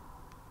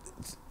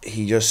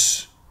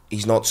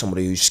 he's not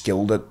somebody who's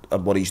skilled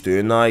at what he's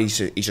doing now. He's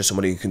just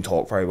somebody who can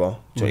talk very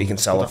well. So he can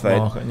sell a fight.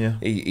 Marketing,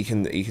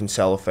 he can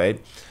sell a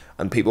fight.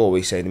 And people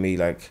always say to me,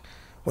 like,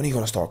 when are you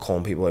going to start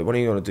calling people out? When are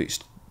you going to do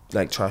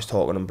like trash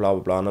talking and blah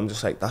blah blah? And I'm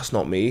just like, that's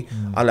not me.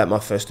 I let my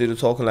fist do the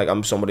talking. Like,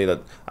 I'm somebody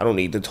that I don't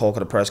need to talk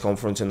at a press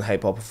conference and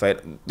hype up a fight.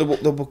 There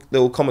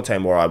will come a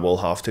time where I will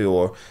have to,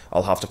 or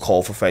I'll have to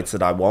call for fights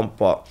that I want.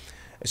 But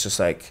it's just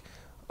like,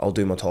 I'll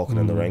do my talking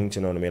in the ring. Do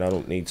you know what I mean? I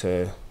don't need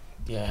to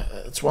Yeah,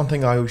 it's one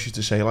thing I always used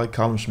to say, like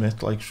Callum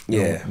Smith, like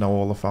know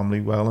all the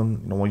family well,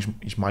 and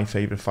he's my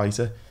favourite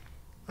fighter.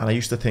 And I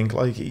used to think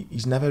like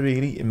he's never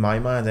really, in my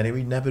mind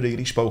anyway, never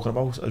really spoken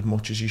about as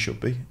much as he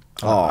should be.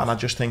 And I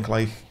just think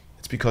like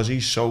it's because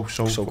he's so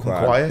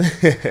quiet.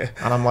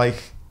 And I'm like,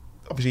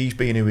 obviously he's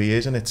being who he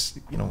is, and it's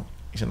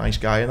he's a nice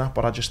guy and that,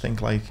 but I just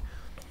think like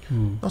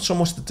not so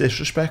much the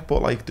disrespect,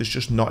 but like there's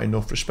just not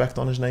enough respect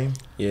on his name.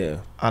 Yeah.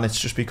 And it's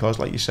just because,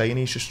 like you're saying,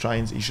 he's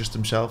just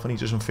himself, and he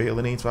doesn't feel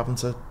the need to having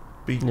to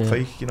be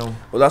fake,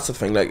 Well, that's the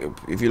thing. Like,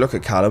 if you look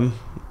at Callum,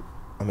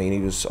 I mean, he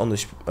was on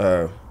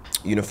the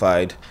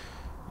unified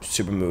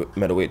super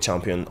middleweight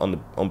champion, on the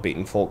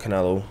unbeaten, fought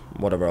Canelo,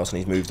 whatever else, and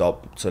he's moved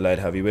up to light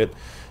heavyweight.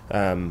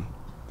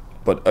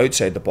 But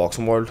outside the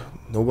boxing world,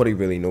 nobody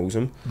really knows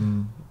him.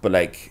 But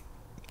like,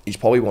 he's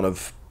probably one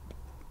of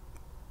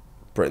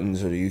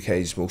Britain's or the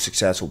UK's most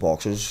successful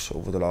boxers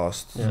over the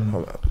last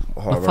however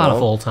long.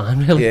 Of all time,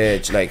 really. Yeah,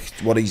 it's like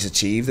what he's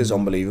achieved is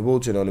unbelievable.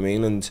 Do you know what I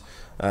mean?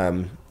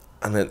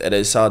 And it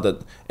is sad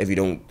that if you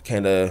don't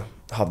kind of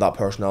have that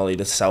personality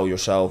to sell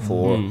yourself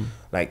or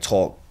like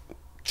talk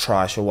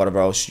trash or whatever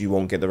else, you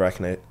won't get the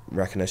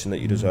recognition that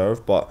you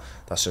deserve. But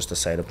that's just the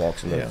side of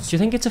boxing. Do you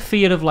think it's a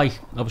fear of, like,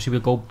 obviously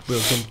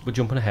we're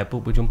jumping ahead, but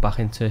we'll jump back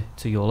into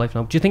your life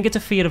now. Do you think it's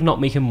a fear of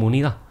not making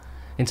money, that,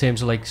 in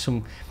terms of like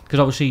some, because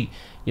obviously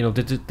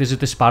there's a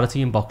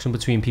disparity in boxing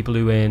between people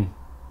who earn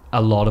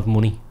a lot of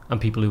money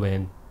and people who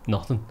earn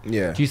nothing.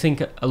 Yeah. Do you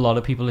think a lot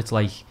of people, it's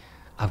like,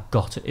 I've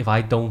got to, if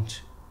I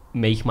don't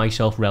make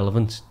myself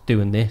relevant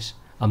doing this,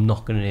 I'm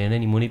not going to earn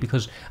any money?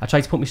 Because I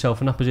try to put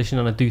myself in that position,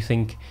 and I do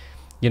think,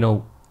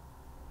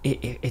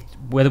 it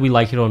whether we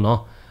like it or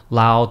not,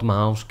 loud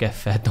mouths get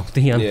fed, don't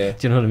they? And do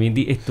you know what I mean?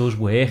 It does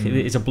work.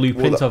 It's a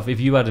blueprint of, if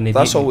you had an idiot.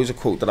 That's always a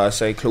quote that I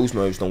say: closed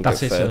mouths don't get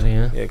fed.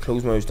 Yeah,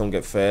 closed mouths don't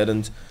get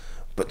fed.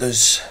 But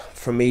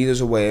for me,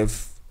 there's a way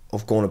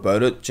of going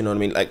about it. Do you know what I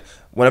mean? Like,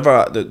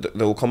 whenever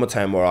there will come a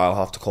time where I'll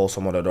have to call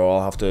someone out, or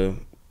I'll have to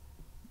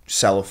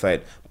sell a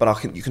fight,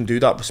 but you can do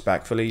that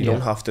respectfully. You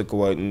don't have to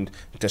go out and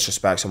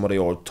disrespect somebody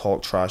or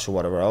talk trash or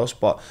whatever else.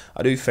 But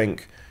I do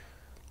think,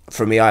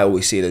 for me, I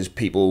always see it as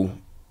people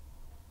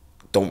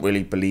don't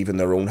really believe in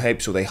their own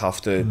hype, so they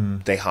have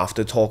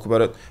to talk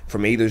about it. For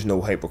me, there's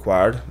no hype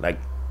required. Like,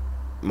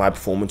 my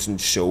performance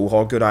and show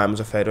how good I am as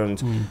a fighter,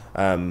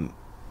 and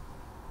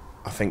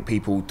I think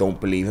people don't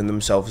believe in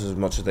themselves as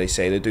much as they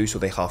say they do, so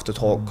they have to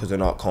talk because they're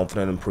not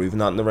confident in proving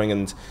that in the ring.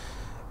 And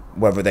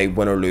whether they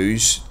win or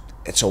lose,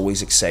 it's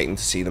always exciting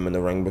to see them in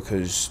the ring,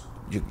 because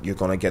you're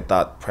gonna get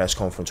that press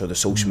conference or the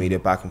social media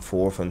back and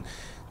forth, and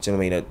do you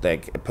know what I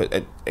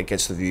mean? It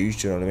gets the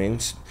views. Do you know what I mean?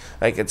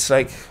 It's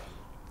like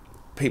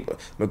people.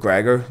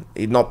 McGregor,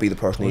 he'd not be the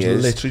person he is. I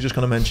was literally just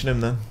gonna mention him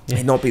then.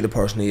 He'd not be the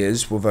person he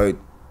is without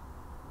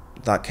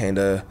that kind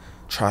of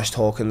trash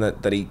talking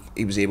that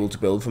he was able to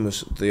build from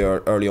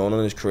early on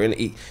in his career,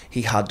 and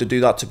he had to do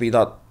that to be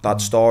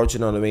that star. Do you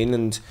know what I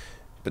mean?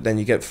 But then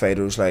you get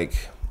fighters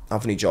like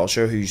Anthony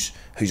Joshua, who's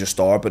a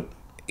star, but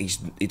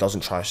he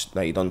doesn't trash,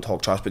 like, he doesn't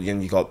talk trash. But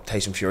then you got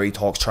Tyson Fury, he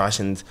talks trash,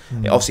 and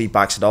obviously he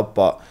backs it up,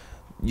 but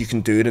you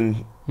can do it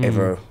in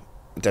either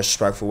a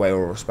disrespectful way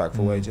or a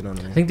respectful way. Do you know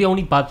what I mean? I think the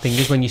only bad thing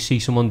is when you see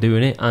someone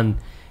doing it and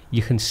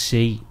you can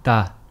see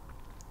that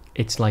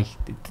it's like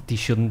they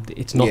shouldn't.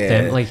 It's not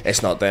them. Like,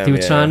 it's not them. They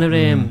were trying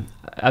to.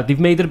 They've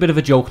made it a bit of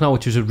a joke now,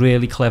 which was a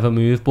really clever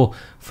move. But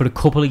for a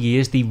couple of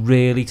years, they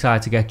really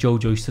tried to get Joe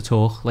Joyce to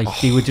talk. Like,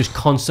 they were just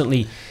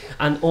constantly.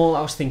 And all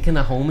I was thinking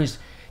at home is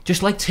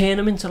just like turn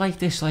him into like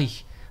this,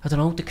 like, I don't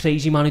know, the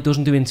crazy man who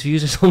doesn't do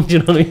interviews or something. Do you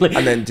know what I mean? Like,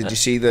 and then did you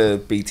see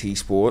the BT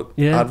Sport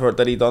advert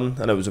that he done?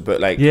 And it was a bit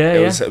like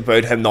it was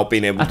about him not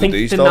being able to do stuff.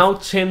 I think they're now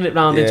turning it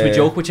round into a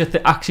joke, which I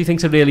actually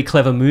think's a really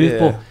clever move.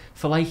 But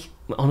for, like,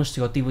 honest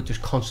to God, they would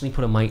just constantly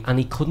put a mic, and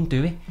he couldn't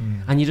do it.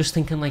 And you're just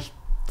thinking, like,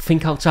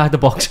 think outside the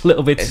box a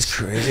little bit. It's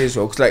crazy as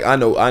well, because like I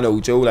know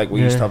Joe. Like,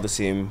 we used to have the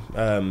same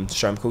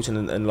strength coach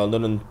in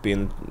London and be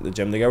in the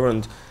gym together,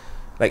 and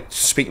like,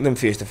 speaking to him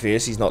face to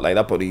face, he's not like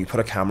that. But you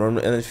put a camera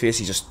in his face,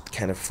 he just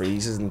kind of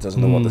freezes and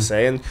doesn't know what to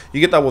say. And you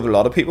get that with a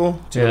lot of people.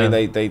 Do you know what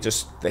I mean?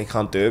 They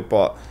can't do it,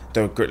 but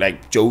they're great.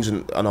 Like, Joe's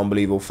an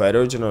unbelievable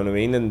fighter. Do you know what I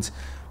mean?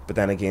 But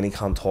then again, he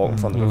can't talk in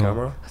front of a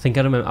camera. I think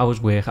I remember I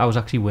was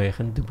actually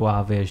working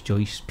Dubois versus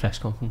Joyce press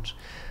conference,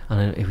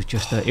 and it was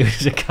just it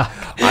was a cat.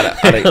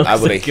 I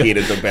would have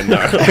hated to have been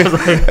there.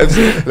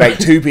 It's like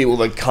two people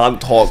that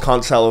can't talk,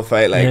 can't sell a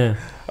fight. Like,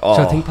 So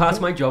I think part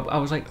of my job, I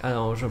was like, I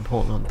was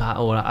reporting on that,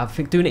 or I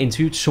think doing an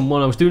interview to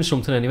someone. I was doing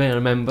something anyway, and I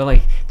remember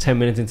like 10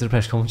 minutes into the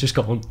press conference, just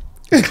going.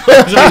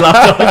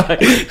 Like,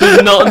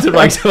 there's nothing to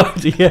write about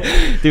here.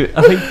 Dude,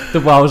 I think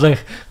the wow was like,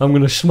 I'm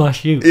gonna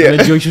smash you, and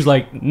then Joyce was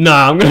like,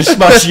 nah, I'm gonna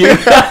smash you.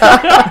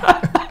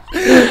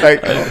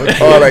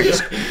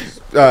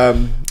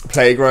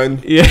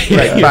 Playground,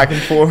 back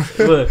and forth.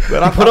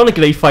 But I put on a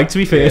great fight, to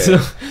be fair. So.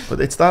 But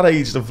it's that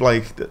age of,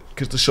 like,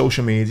 because the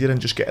social media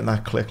and just getting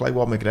that click, like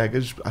what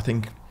McGregor's, I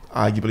think,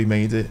 arguably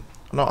made it.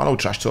 I know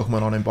trash talking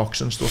went on in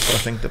boxing and stuff, but I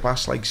think the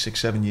past like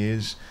 6-7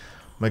 years,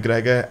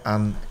 McGregor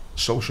and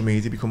social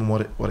media becoming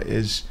what it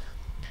is,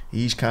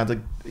 he's kind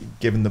of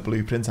given the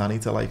blueprint, and he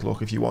to like,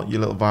 look, if you want your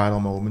little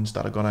viral moments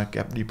that are gonna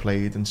get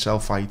replayed and sell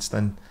fights,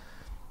 then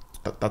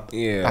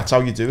that's how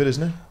you do it,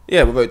 isn't it?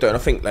 Yeah, without doubt. I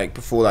think like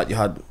before that you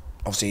had,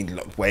 obviously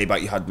way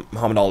back, you had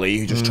Muhammad Ali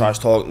who just trash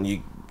talked, and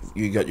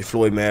you got your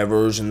Floyd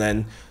Mayweathers, and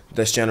then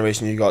this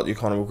generation you got your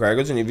Conor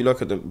McGregors. And if you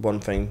look at the one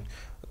thing,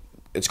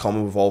 it's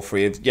common with all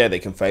three. Yeah, they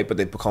can fight, but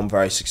they've become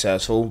very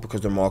successful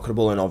because they're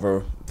marketable in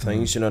other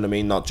things. You know what I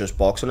mean? Not just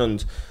boxing.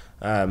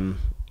 And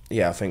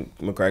yeah, I think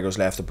McGregor's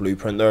left a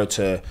blueprint there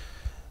to,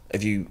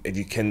 if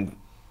you can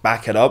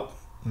back it up,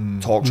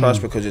 talk trash,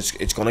 because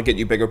it's gonna get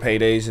you bigger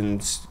paydays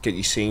and get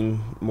you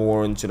seen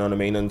more. And do you know what I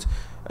mean? And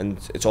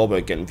it's all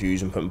about getting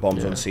views and putting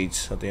bombs on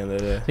seats at the end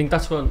of the day. I think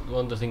that's one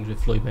of the things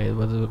with Floyd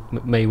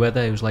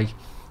Mayweather. It was like,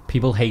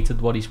 people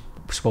hated what he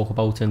spoke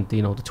about in,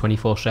 you know, the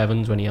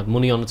 24/7s when he had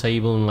money on the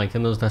table and like,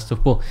 and those that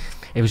stuff, but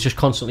it was just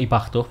constantly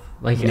backed up.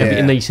 Like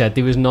everything they said,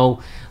 there was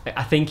no.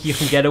 I think you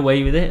can get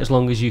away with it as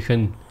long as you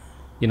can,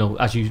 you know,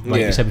 as you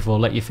you said before,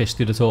 let your fist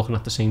do the talking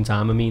at the same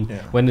time. I mean,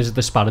 when there's a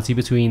disparity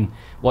between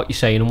what you're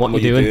saying and what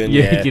you're doing,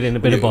 you're in a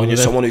bit of bond. When you're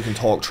someone who can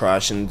talk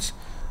trash and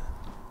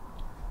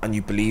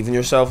you believe in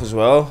yourself as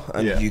well,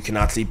 and you can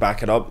actually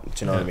back it up,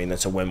 do you know what I mean?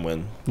 It's a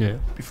win-win. Yeah.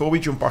 Before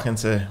we jump back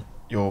into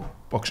your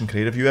boxing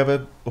career, have you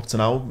ever, up to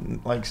now,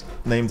 like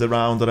named a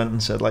round or anything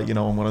and said, like, you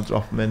know, I'm going to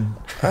drop him in?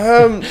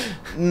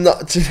 No.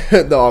 Do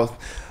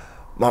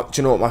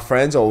you know what, my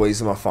friends always,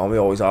 and my family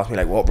always ask me,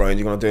 like, what round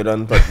you going to do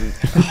then? But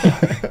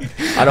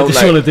I don't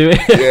just want to do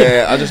it.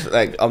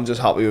 Yeah, I'm just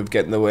happy with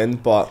getting the win.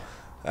 But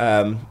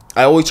I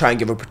always try and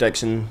give a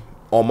prediction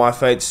on my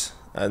fights,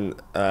 and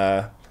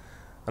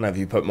if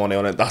you put money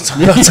on it, that's on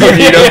you.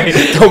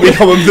 Don't be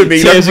coming to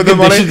me for the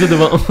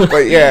money.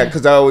 But yeah,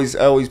 because I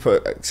always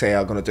say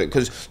I'm gonna do it,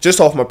 because just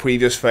off my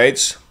previous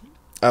fights,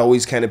 I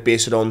always kind of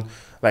base it on,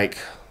 like,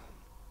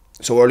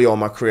 so early on in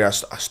my career, I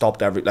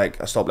stopped like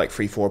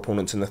 3-4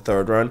 opponents in the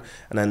third round,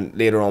 and then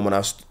later on when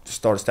I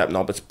started stepping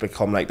up, it's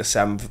become like the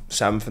seventh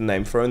and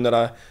 9th round that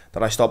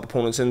I stop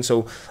opponents in.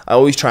 So I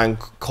always try and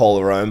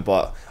call around,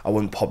 but I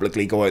wouldn't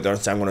publicly go out there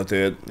and say I'm going to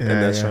do it in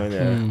this round.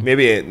 Yeah,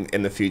 maybe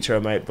in the future I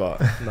might, but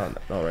not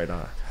right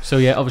now. So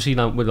yeah, obviously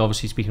now we're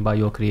obviously speaking about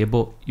your career,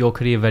 but your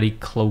career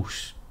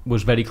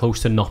was very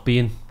close to not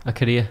being a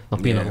career,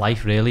 not being a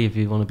life, really, if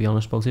you want to be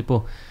honest about it.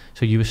 But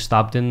so you were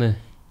stabbed in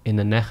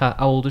the neck. How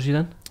old was you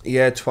then?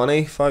 Yeah,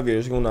 25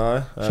 years ago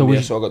now. So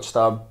I got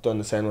stabbed down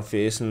the side of my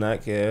face and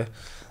neck. Yeah,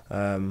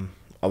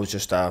 I was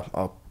just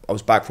I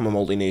was back from a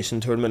multi-nation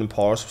tournament in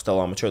Paris. I was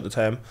still amateur at the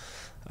time,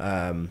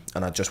 and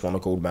I just won a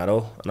gold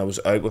medal. And I was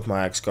out with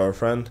my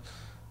ex-girlfriend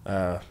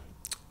at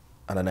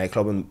a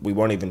nightclub, and we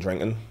weren't even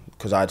drinking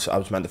because I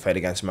was meant to fight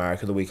against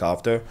America the week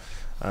after,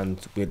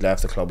 and we had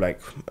left the club like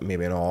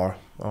maybe an hour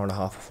and a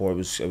half before it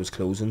was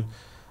closing,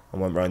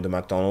 and went round to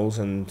McDonald's,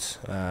 and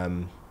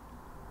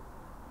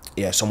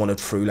yeah, someone had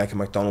threw like a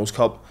McDonald's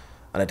cup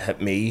and it hit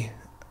me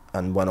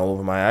and went all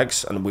over my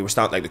eggs, and we were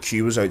standing, like, the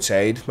queue was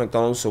outside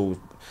McDonald's, so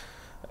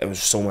it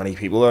was so many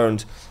people there,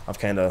 and I've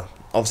kind of,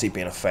 obviously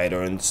being a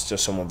fighter and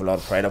just someone with a lot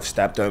of pride, I've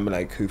stepped down and been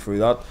like, who threw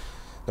that?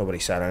 Nobody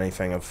said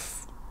anything.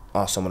 I've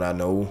asked someone I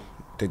know,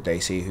 did they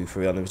see who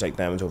threw that? And it was like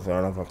diamonds over there,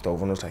 and I've looked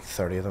over and there's like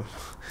 30 of them.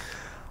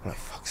 I'm like,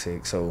 fuck's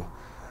sake. So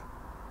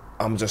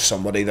I'm just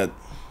somebody that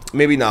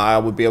maybe now I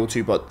would be able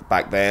to, but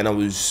back then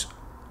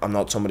I'm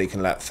not somebody who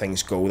can let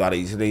things go that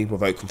easily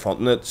without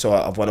confronting it. So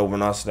I've went over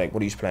and asked, like,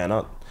 what are you playing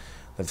at?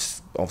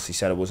 They've obviously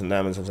said it wasn't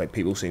them, and so I was like,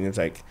 people seen it, was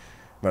like,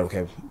 right,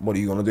 okay, what are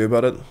you going to do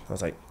about it? I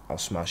was like, I'll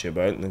smash you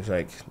about. And it was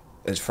like,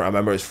 I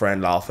remember his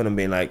friend laughing and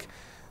being like,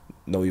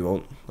 no, you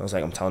won't. I was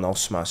like, I'm telling you, I'll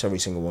smash every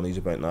single one he's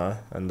about now.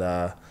 And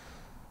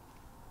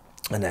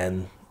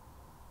then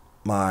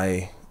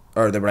they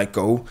were like,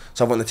 go.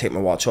 So I went to take my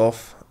watch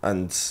off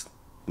and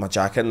my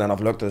jacket, and then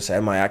I've looked at the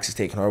side, my ex is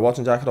taking her watch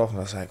and jacket off, and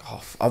I was like,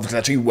 oh, I was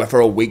literally with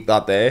her a week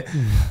that day.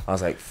 I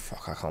was like,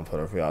 fuck, I can't put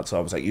her through that. So I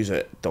was like, use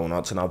it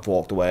donuts, and I've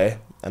walked away,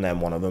 and then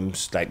one of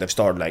them's like, they've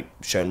started like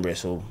shouting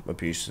racial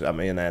abuse at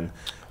me, and then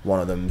one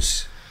of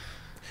them's,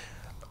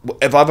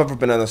 if I've ever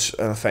been in a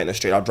fight in the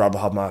street, I'd rather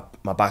have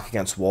my back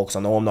against the wall, because I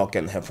know I'm not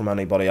getting hit from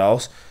anybody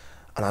else.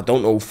 And I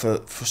don't know,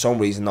 for some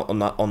reason on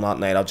that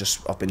night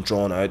I've been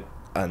drawn out,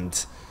 and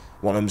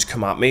one of them's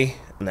come at me,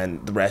 and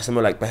then the rest of them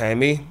are like behind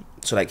me.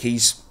 So like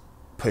he's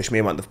pushed me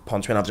and went to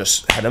punch me, and I've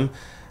just hit him,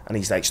 and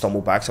he's like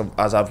stumbled back. So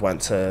as I've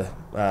went to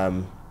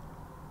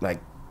like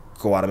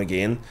go at him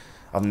again,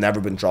 I've never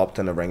been dropped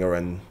in a ring or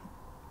out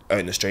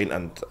in the street,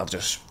 and I've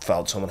just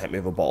felt someone hit me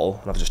with a bottle,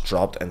 and I've just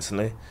dropped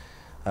instantly.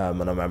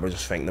 And I remember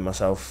just thinking to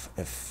myself,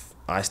 if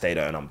I stay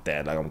down, I'm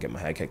dead, like I'm getting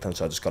my head kicked in.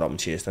 So I just got up and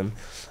chased him,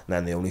 and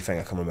then the only thing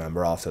I can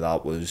remember after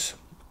that was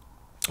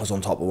I was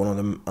on top of one of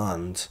them,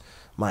 and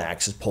my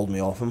ex has pulled me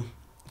off him.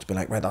 It's been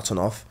like, right, that's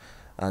enough.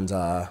 And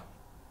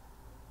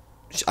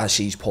as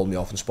she's pulled me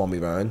off and spun me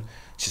around,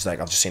 she's like,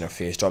 I've just seen her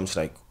face drop. She's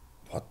like,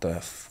 what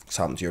the fuck's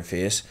happened to your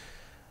face?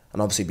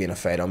 And obviously being a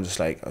fighter, I'm just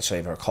like, I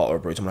say her cut or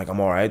bruise, I'm like, I'm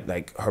alright.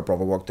 Like, her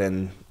brother worked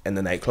in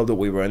the nightclub that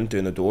we were in,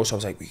 doing the door, so I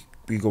was like,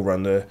 we go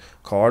round the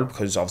card,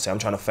 because obviously I'm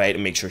trying to fight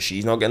and make sure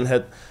she's not getting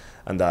hit.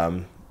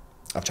 And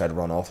I've tried to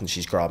run off and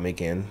she's grabbed me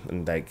again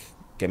and like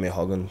gave me a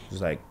hug and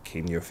was like,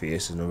 keeping your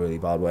face in a really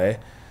bad way.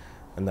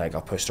 And like I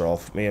pushed her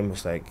off me and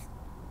was like,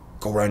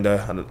 go round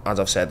her. And as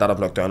I've said that, I've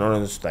looked down on her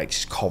and it's like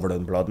she's covered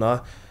in blood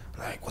now. I'm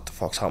like, what the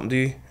fuck's happened to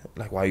you?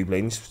 Like, why are you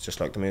bleeding? She's just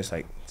looked at me, it's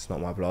like, it's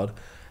not my blood.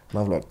 And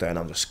I've looked down,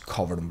 I'm just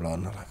covered in blood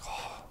and I'm like,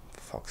 oh,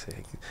 for fuck's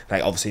sake.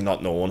 Like obviously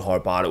not knowing how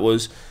bad it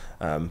was.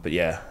 But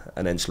yeah,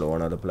 an inch lower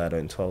and I'd have bled out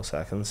in 12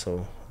 seconds,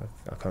 so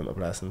I count my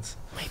blessings.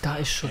 Mate, that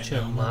is such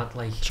a mad,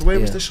 like... So where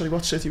was this? Sorry,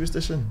 what city was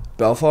this in?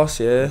 Belfast,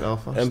 yeah.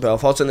 Belfast. In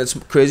Belfast, and it's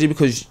crazy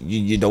because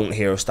you don't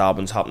hear of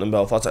stabbings happening in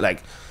Belfast.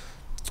 Like,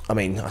 I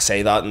mean, I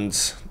say that and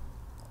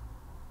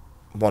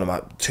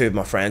two of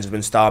my friends have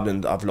been stabbed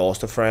and I've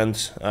lost a friend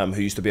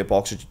who used to be a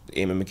boxer,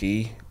 Eamon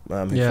McGee,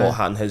 who fought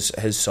Hearne.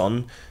 His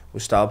son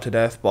was stabbed to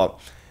death, but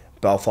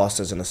Belfast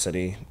isn't a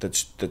city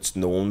that's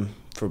known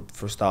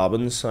for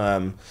stabbings.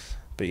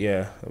 But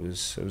yeah, it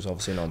was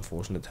obviously an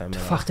unfortunate time. The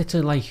fact it's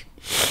like,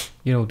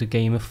 you know, the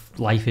game of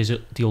life is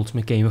the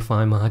ultimate game of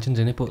fine margins,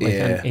 isn't it? But like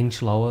an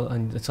inch lower,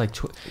 and it's like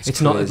it's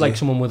not like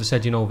someone would have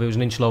said, you know, if it was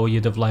an inch lower,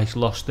 you'd have like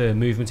lost the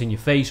movement in your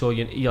face, or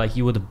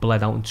you would have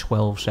bled out in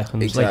 12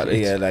 seconds.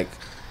 Exactly. Like, like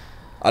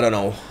I don't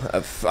know.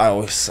 I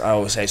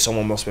always say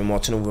someone must have been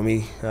watching over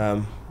me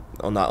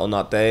on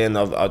that day, and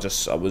I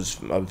was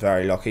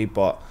very lucky.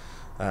 But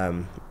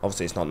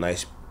obviously it's not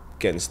nice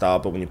getting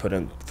stabbed, but when you put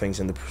in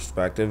things into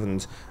perspective,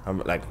 and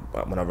like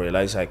when I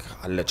realised like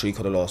I literally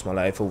could have lost my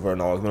life over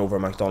an argument over a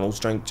McDonald's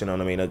drink, do you know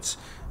what I mean? It's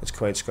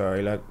quite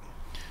scary. Like,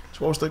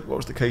 so what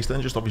was the case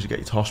then? Just obviously get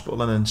you to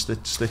hospital and then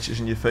stitches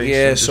in your face.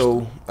 Yeah,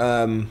 so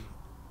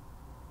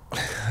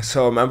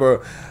so I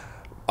remember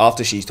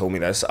after she's told me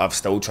this, I've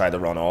still tried to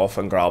run off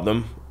and grab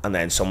them, and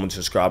then someone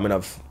just grabbed me and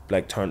I've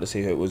like turned to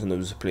see who it was, and it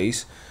was the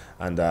police.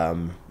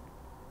 And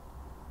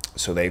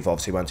so they've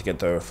obviously went to get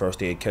their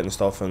first aid kit and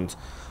stuff, and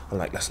I'm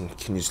like, listen,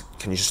 can you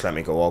just let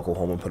me go? I'll go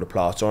home and put a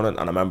plaster on it. And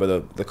I remember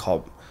the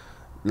cop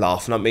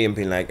laughing at me and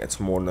being like, it's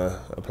more than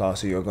a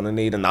plaster you're going to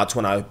need. And that's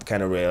when I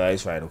kind of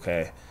realised, right,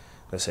 okay,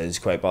 this is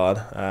quite bad.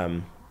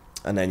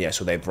 And then, yeah,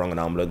 so they've rung an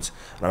ambulance.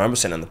 And I remember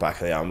sitting in the back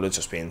of the ambulance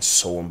just being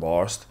so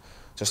embarrassed.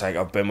 Just like,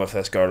 I've been with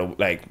this girl,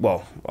 like,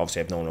 well,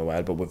 obviously I've known her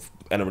well, but we've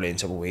in a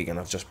relationship a week,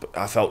 and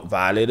I felt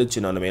violated, do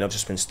you know what I mean? I've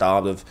just been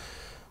stabbed, I've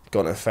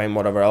gone to find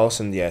whatever else.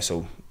 And yeah,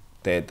 so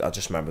I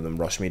just remember them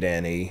rushing me to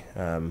A&E.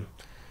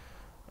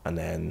 And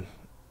then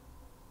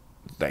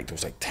like there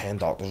was like 10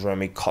 doctors around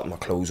me, cutting my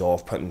clothes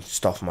off, putting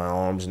stuff in my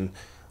arms, and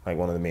like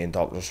one of the main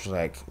doctors was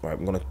like, right,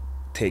 I'm gonna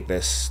take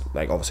this,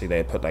 like obviously they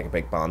had put like a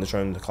big bandage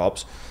around the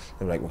cops.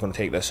 They were like, we're gonna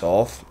take this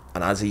off,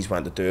 and as he's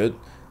went to do it,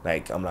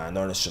 like I'm lying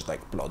there and it's just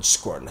like blood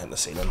squirting in the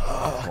ceiling.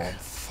 Oh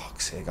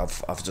fuck's sake,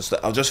 I've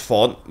just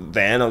fought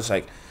then. I was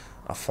like,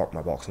 I fucked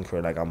my boxing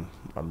career, like I'm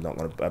not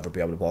gonna ever be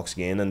able to box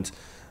again. And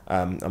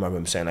I remember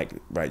him saying like,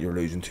 right, you're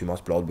losing too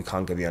much blood, we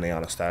can't give you any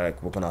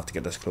anaesthetic, we're gonna have to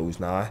get this closed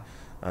now.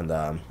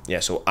 And yeah,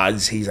 so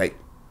as he's got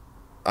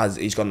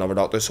another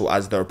doctor, so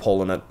as they're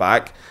pulling it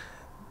back,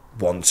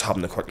 one's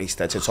having to quickly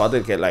stitch it, so I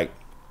did get like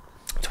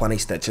 20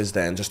 stitches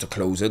then just to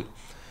close it.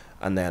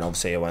 And then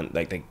obviously I went,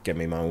 like they give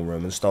me my own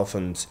room and stuff,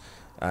 and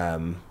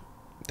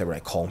they were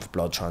like calling for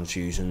blood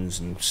transfusions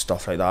and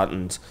stuff like that.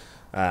 And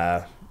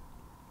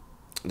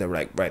they were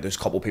like, right, there's a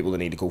couple of people that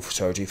need to go for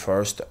surgery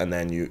first, and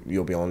then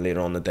you'll be on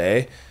later on the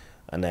day.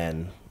 And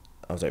then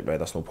I was like, right,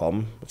 that's no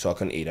problem. So I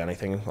couldn't eat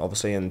anything,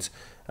 obviously. And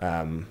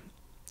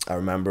I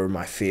remember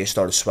my face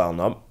started swelling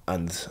up,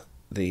 and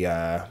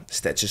the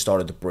stitches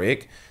started to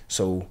break,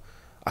 so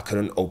I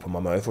couldn't open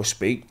my mouth or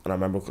speak. And I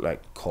remember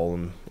like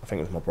calling, I think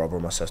it was my brother or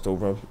my sister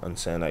over, and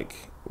saying like,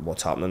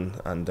 what's happening?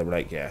 And they were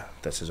like, yeah,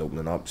 this is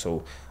opening up.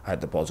 So I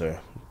had the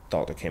buzzer,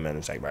 doctor came in and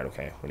was like, right,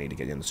 okay, we need to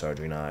get you into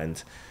surgery now.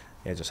 And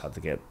yeah, just had to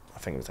get, I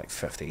think it was like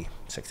 50,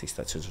 60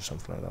 stitches or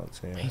something like that.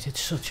 So, yeah. Mate,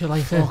 it's such a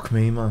like... Fuck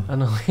me, man. I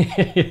know.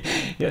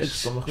 Yeah,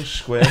 stomach was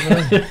square,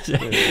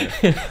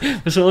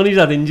 For someone who's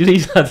had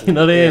injuries, you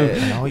know what I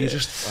mean? No, you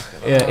just...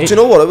 Do you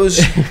know what,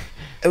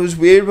 it was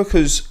weird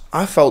because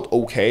I felt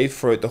okay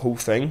throughout the whole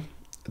thing.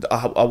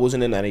 I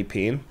wasn't in any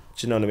pain,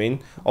 do you know what I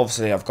mean?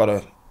 Obviously, I've got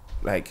a,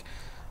 like,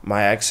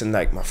 my ex and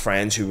like my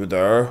friends who were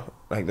there,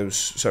 like there was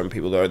certain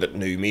people there that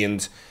knew me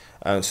and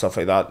stuff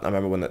like that. I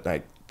remember when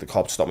the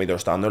cops stopped me, they were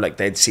standing there, like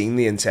they'd seen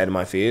the inside of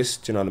my face,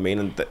 do you know what I mean?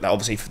 And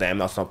obviously for them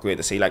that's not great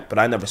to see, like, but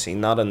I never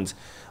seen that, and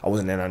I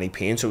wasn't in any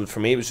pain, so for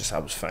me it was just, I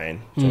was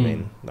fine, do you know what I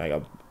mean? Like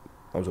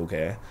I was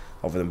okay,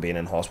 other than being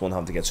in hospital and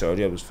having to get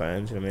surgery, I was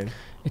fine, do you know what I mean?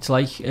 It's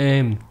like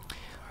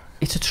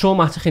it's a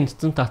traumatic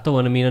incident, that though,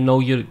 and I mean, I know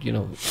you're, you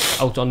know,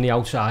 out on the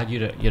outside,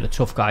 you're a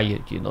tough guy,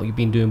 you know, you've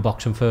been doing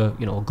boxing for,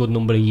 you know, a good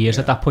number of years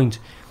at that point,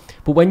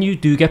 but when you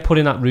do get put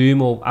in that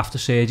room or after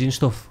surgery and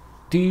stuff,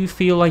 do you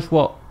feel like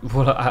what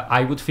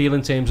I would feel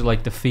in terms of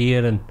like the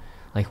fear and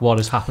like what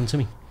has happened to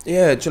me?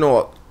 Yeah, do you know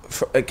what?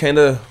 It kind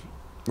of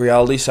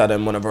reality set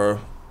in whenever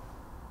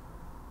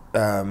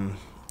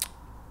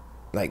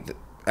like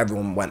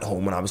everyone went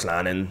home and I was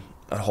lying in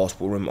a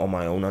hospital room on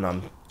my own,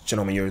 and do you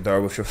know what I mean? You're there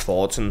with your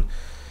thoughts, and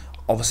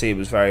obviously it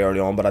was very early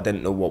on, but I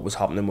didn't know what was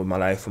happening with my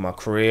life, with my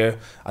career.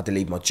 I had to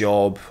leave my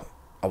job.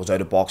 I was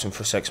out of boxing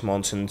for 6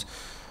 months, and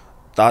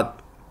that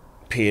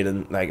period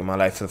in my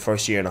life for the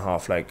first year and a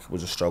half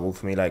was a struggle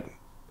for me. Like,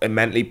 it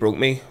mentally broke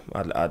me.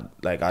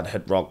 I'd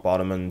hit rock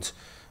bottom, and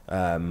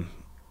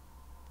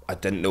I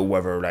didn't know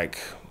whether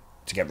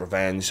to get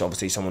revenge.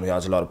 Obviously, someone who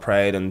has a lot of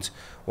pride and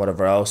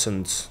whatever else,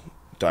 and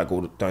do I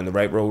go down the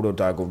right road or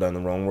do I go down the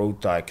wrong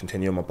road? Do I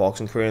continue my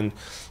boxing career? And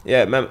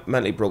yeah, it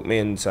mentally broke me,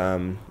 and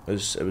it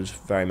was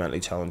very mentally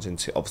challenging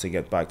to obviously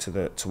get back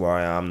to where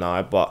I am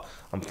now. But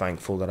I'm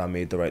thankful that I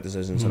made the right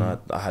decisions, and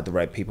I had the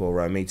right people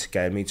around me to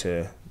guide me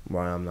to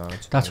where I am now.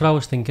 That's what I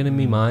was thinking in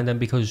my mind, and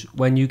because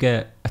when you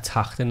get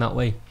attacked in that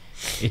way,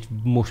 it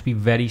must be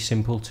very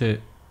simple to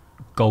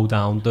go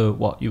down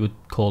what you would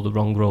call the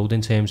wrong road,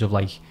 in terms of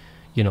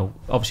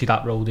obviously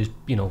that road is,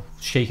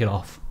 shake it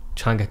off,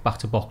 try and get back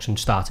to boxing,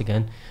 start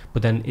again.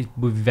 But then it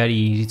would be very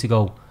easy to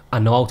go, I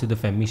know how to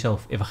defend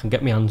myself. If I can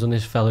get my hands on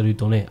this fella who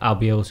done it, I'll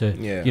be able to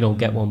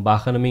get one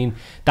back. And I mean,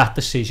 that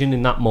decision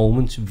in that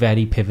moment's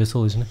very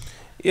pivotal, isn't it?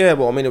 Yeah,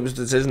 well, I mean, it was a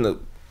decision that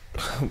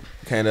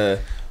kind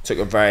of took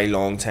a very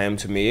long time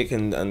to make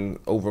and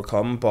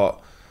overcome. But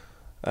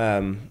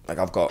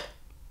I've got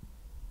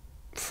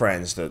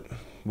friends that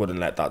wouldn't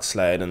let that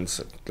slide, and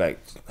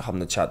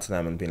having to chat to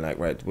them and being like,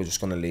 right, we're just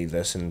going to leave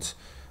this, and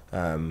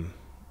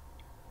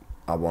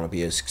I want to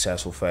be a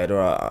successful fighter.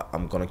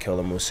 I'm going to kill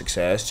them with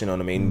success. Do you know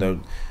what I mean?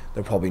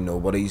 They're probably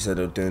nobodies that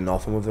are doing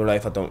nothing with their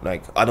life. I don't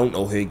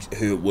know who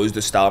it was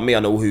that stabbed me. I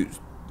know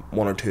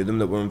one or two of them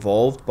that were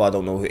involved, but I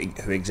don't know who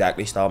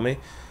exactly stabbed me.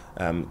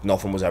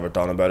 Nothing was ever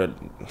done about it.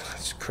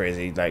 It's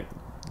crazy. The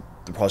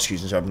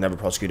prosecution service never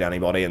prosecuted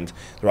anybody, and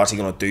they're actually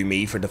going to do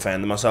me for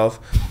defending myself,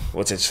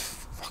 which is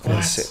fucking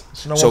insane.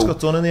 So no one's got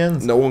done in the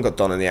end? No one got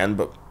done in the end,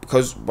 but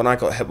because when I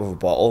got hit with a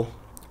bottle,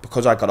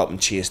 because I got up and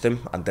chased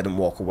him and didn't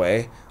walk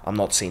away, I'm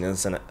not seen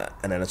as an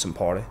innocent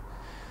party.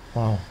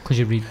 Wow. Because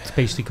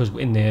basically, because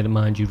in their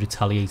mind you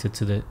retaliated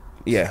to the...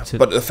 Yeah,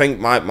 but the thing,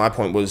 my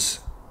point was,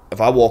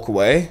 if I walk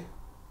away,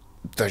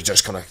 they're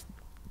just going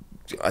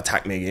to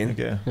attack me again.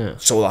 Okay. Yeah.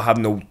 So I have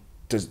no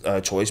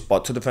choice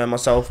but to defend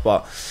myself.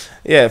 But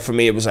yeah, for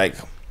me it was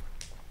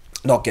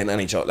not getting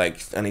any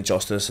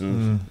justice,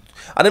 and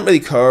I didn't really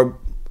care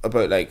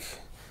about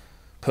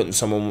putting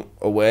someone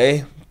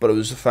away, but it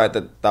was the fact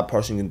that that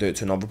person can do it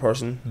to another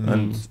person,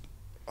 and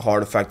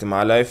hard effect in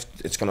my life,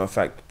 it's going to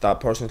affect that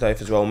person's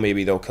life as well.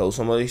 Maybe they'll kill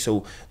somebody.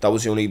 So that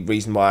was the only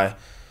reason why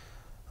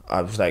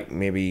I was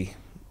maybe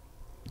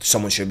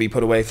someone should be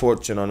put away for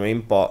it. Do you know what I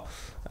mean? But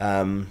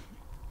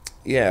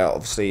yeah,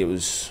 obviously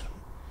it's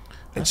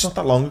not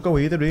that long ago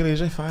either, really,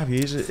 is it? 5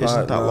 years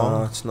isn't that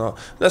long. It's not.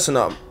 Listen,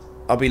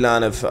 I'll be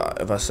lying if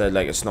I said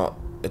it's not.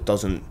 It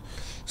doesn't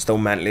still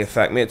mentally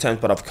affect me at times,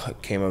 but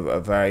I've came a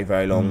very,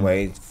 very long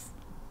way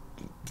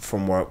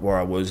from where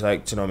I was. Do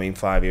you know what I mean?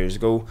 5 years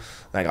ago,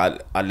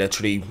 I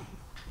literally,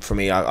 for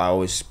me, I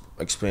always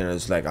explain it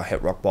as I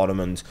hit rock bottom,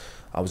 and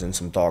I was in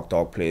some dark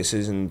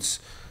places, and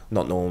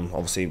not knowing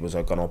obviously was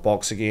I gonna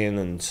box again,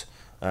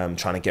 and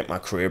trying to get my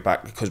career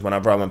back, because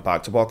whenever I went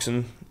back to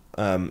boxing,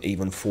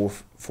 even 4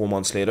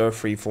 months later,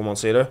 3-4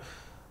 months later,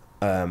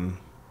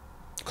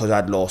 because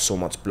I'd lost so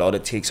much blood,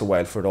 it takes a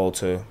while for it all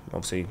to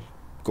obviously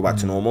go back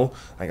to normal.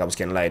 I was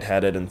getting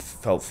lightheaded and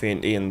felt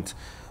fainty, and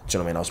do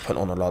you know what I mean? I was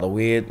putting on a lot of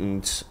weight,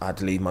 and I had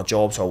to leave my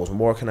job, so I wasn't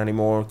working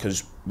anymore,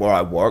 because where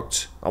I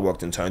worked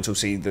in town. So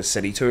see the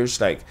city tours,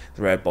 the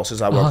red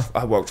buses, I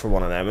worked for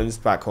one of them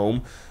and back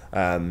home.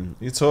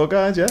 You tour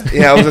guide, yeah?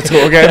 Yeah, I was a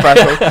tour guide back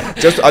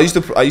home. I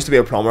used to be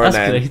a plumber. That's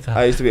and then great,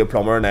 I used to be a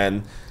plumber, and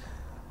then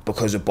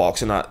because of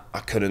boxing, I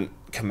couldn't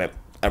commit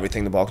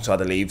everything to boxing, so I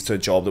had to leave to a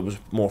job that was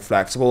more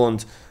flexible.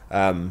 And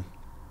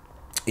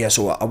yeah,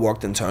 so I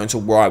worked in town. So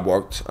where I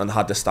worked and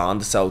had to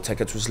stand to sell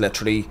tickets was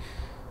literally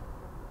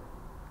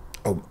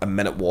a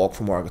minute walk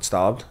from where I got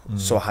stabbed.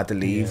 So I had to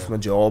leave my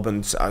job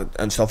and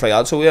stuff like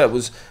that. So yeah, it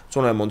was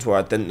one of the months where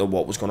I didn't know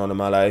what was going on in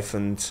my life,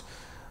 and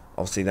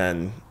obviously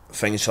then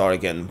things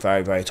started getting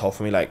very, very tough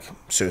for me,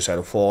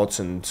 suicidal thoughts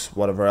and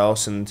whatever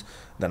else, and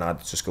then I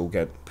had to just go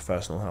get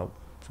professional help.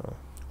 So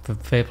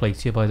fair play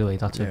to you, by the way.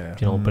 That's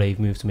a brave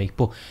move to make.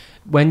 But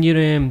when you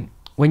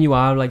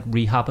are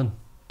rehabbing,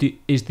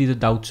 is there the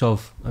doubts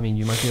of, I mean,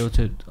 you might be able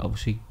to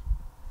obviously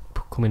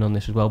come in on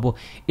this as well, but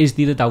is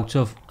there the doubts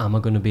of, am I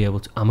going to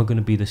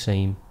be the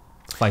same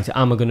fighter?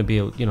 Am I going to be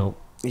able,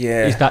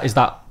 yeah, is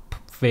that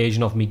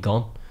version of me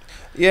gone?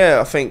 Yeah,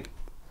 I think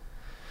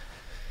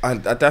I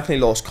definitely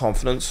lost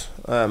confidence,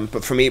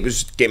 but for me it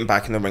was getting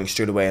back in the ring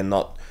straight away, and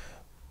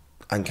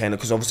kind of,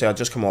 because obviously I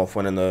just come off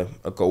winning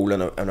a goal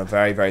in a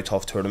very, very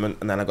tough tournament,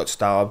 and then I got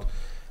stabbed,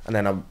 and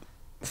then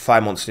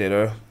 5 months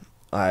later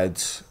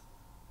I'd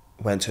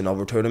went to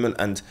another tournament,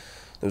 and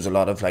there was a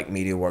lot of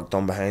media work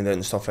done behind it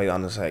and stuff like that,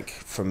 and it's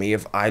for me,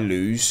 if I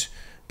lose,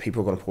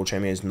 people are going to portray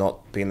me as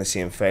not being the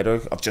same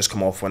fighter. I've just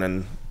come off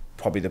winning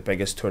probably the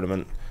biggest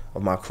tournament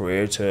of my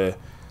career, to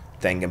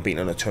then get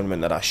beaten in a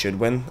tournament that I should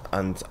win,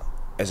 and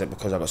is it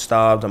because I got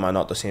stabbed? Am I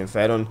not the same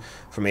fighter? And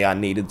for me, I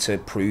needed to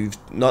prove,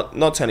 not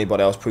to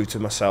anybody else, prove to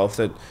myself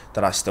that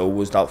I still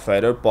was that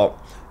fighter. But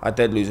I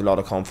did lose a lot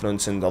of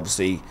confidence, and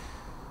obviously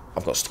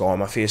I've got a scar on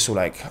my face, so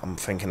I'm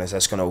thinking, is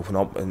this going to open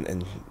up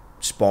and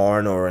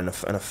sparring or in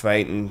a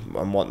fight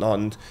and whatnot,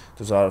 and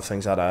there's a lot of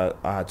things that I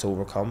had to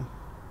overcome.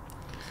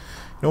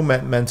 You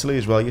know, mentally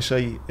as well, you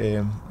say,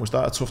 was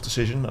that a tough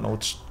decision? I know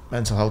it's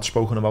mental health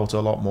spoken about a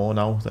lot more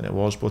now than it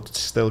was, but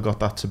it's still got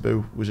that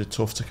taboo. Was it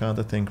tough to kind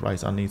of think,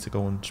 right, I need to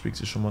go and speak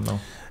to someone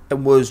now? It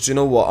was. Do you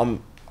know what?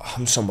 I'm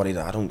somebody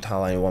that I don't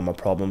tell anyone my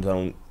problems.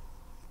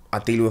 I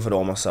deal with it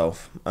all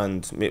myself,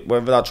 and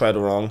whether that's right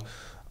or wrong,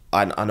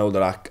 I know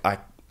that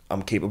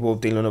I'm capable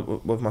of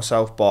dealing with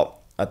myself. But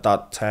at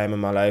that time in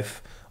my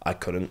life, I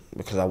couldn't,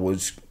 because I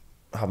was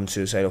having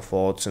suicidal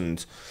thoughts,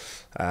 and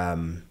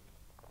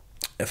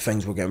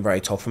things were getting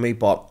very tough for me.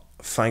 But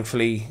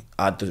thankfully,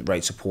 I had the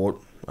right support.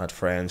 I had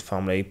friends,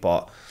 family,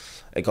 but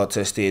it got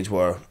to a stage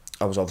where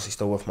I was obviously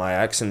still with my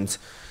ex, and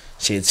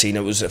she had seen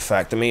it was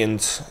affecting me,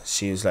 and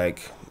she was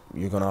like,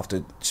 you're going to have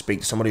to speak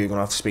to somebody, you're going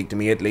to have to speak to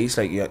me at least,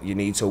 like you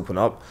need to open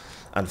up.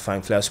 And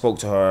thankfully I spoke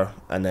to her,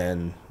 and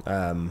then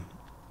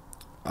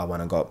I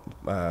went and got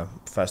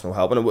professional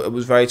help, and it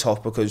was very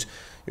tough, because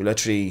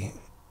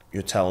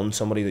you're telling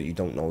somebody that you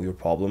don't know your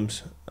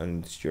problems,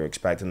 and you're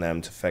expecting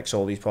them to fix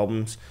all these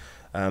problems.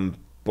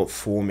 But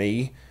for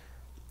me,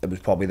 it was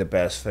probably the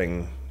best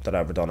thing that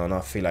I've ever done, and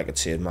I feel like it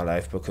saved my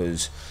life,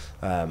 because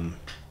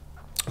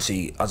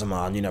see, as a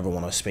man, you never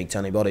want to speak to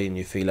anybody, and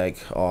you feel like,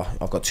 oh,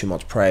 I've got too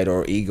much pride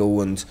or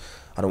ego and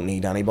I don't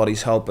need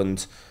anybody's help.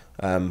 And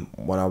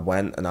when I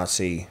went and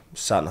actually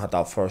sat and had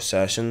that first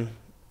session,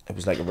 it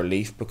was like a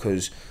relief,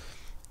 because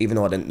even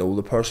though I didn't know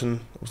the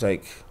person, it was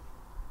like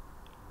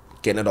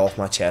getting it off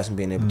my chest and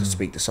being able to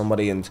speak to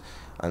somebody, and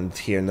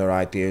hearing their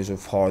ideas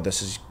of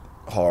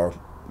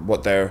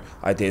what their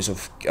ideas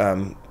of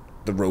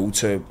the road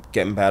to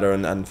getting better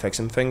and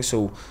fixing things.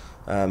 So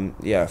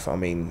yeah, I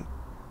mean,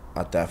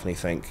 I definitely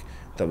think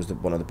that was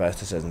one of the best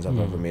decisions I've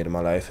ever made in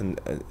my life, and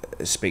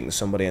speaking to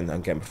somebody and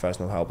getting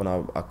professional help. And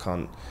I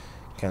can't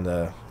kind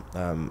of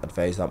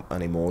advise that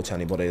anymore to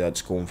anybody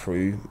that's going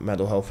through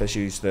mental health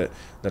issues, that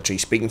literally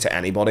speaking to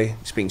anybody,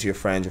 speaking to your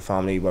friends, your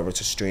family, whether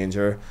it's a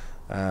stranger,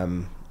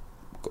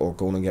 or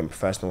going and getting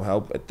professional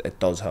help, it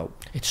does help.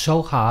 It's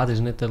so hard,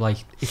 isn't it, that like,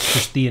 it's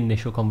just the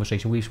initial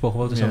conversation. We've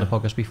spoken about this on the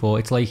podcast before.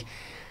 It's like,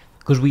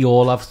 because we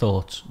all have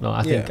thoughts. No,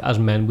 I think as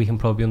men we can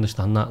probably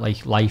understand that,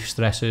 like life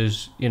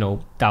stresses, you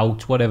know,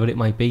 doubt, whatever it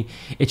might be.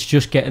 It's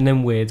just getting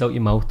them words out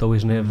your mouth, though,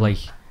 isn't it? Of like,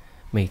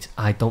 mate,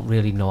 I don't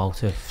really know how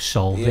to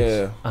solve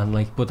this. And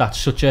like, but that's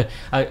such a,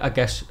 I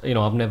guess, you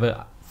know, I've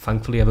never,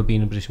 thankfully, ever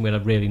been in a position where I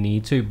really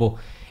need to. But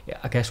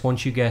I guess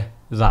once you get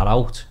that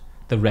out,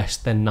 the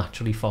rest then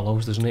naturally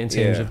follows, doesn't it? In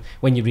terms of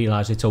when you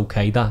realise it's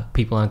okay that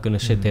people aren't going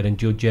to sit there and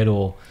judge it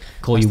or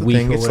call you weak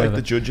or whatever. It's like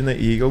the judging the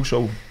ego.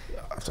 So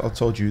I've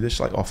told you this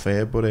like off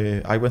air, but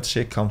I went to see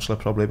a counsellor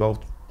probably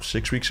about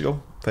 6 weeks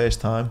ago,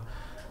 first time.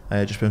 I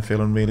had just been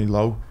feeling really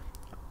low,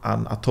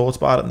 and I thought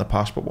about it in the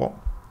past, but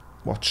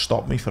what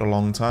stopped me for a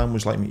long time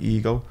was like my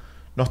ego.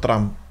 Not that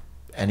I'm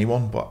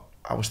anyone, but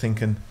I was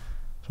thinking,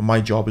 so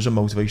my job as a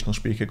motivational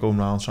speaker, going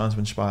around trying to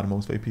inspire and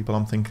motivate people,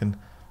 I'm thinking,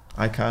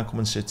 I can't come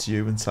and sit to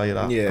you and tell you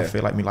that I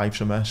feel like my life's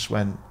a mess,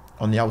 when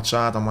on the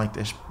outside I'm like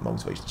this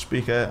motivational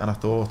speaker. And I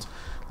thought,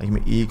 like,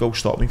 my ego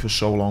stopped me for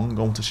so long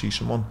going to see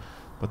someone.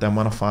 But then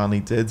when I finally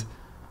did,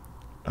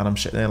 and I'm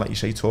sitting there, like you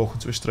say, talking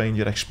to a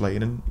stranger,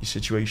 explaining your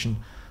situation,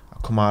 I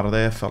come out of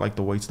there, felt like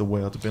the weight of the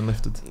world had been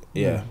lifted.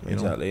 Yeah,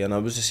 exactly. Know? And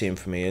it was the same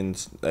for me.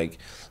 And like,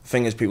 the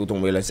thing is, people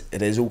don't realise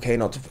it is okay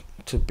not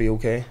to be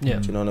okay. Do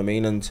you know what I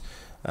mean?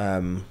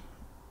 And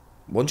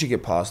once you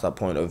get past that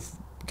point of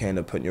kind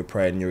of putting your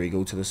pride and your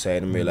ego to the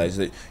side and realise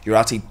that you're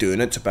actually doing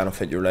it to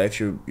benefit your life,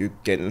 you're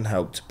getting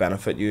help to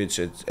benefit you. It's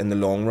in the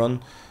long run.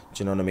 Do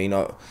you know what I mean?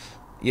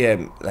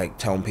 Like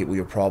telling people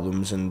your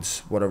problems and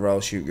whatever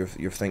else, you're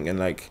thinking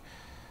like,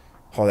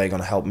 how are they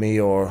going to help me,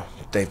 or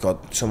they've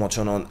got so much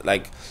on.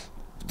 Like,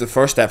 the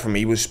first step for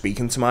me was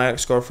speaking to my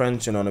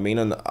ex-girlfriend, do you know what I mean?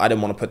 And I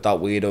didn't want to put that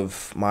weight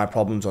of my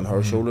problems on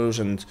her shoulders,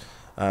 and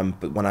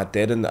but when I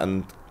did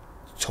and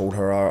told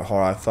her how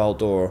I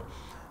felt, or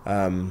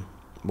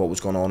what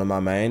was going on in my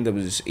mind, it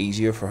was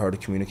easier for her to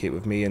communicate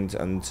with me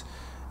and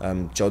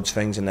judge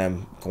things, and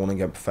then going and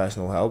get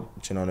professional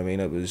help. Do you know what I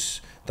mean?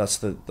 That's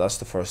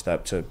the first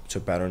step to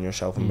bettering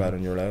yourself and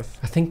bettering your life.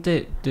 I think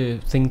the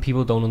thing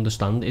people don't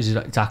understand is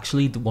that it's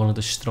actually one of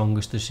the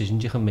strongest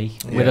decisions you can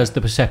make. Whereas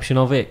the perception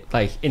of it,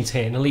 like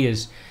internally,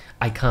 is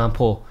I can't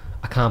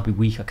be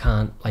weak. I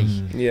can't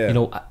you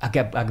know. I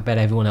bet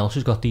everyone else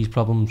has got these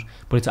problems,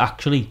 but it's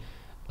actually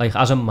like,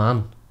 as a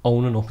man,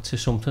 owning up to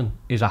something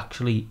is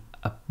actually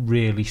a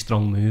really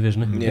strong move,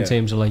 isn't it? In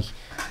terms of like,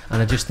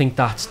 and I just think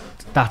that's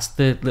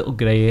the little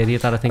grey area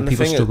that I think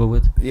people struggle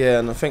with. Yeah,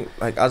 and I think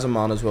like as a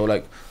man as well,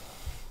 like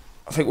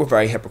I think we're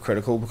very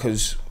hypocritical,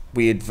 because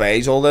we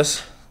advise all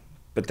this,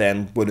 but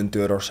then wouldn't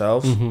do it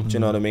ourselves. Do you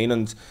know what I mean?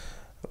 And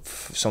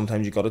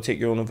sometimes you got to take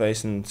your own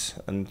advice and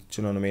do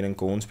you know what I mean, and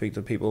go and speak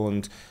to people.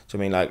 And do you know what I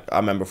mean? Like, I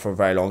remember for a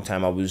very long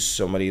time I was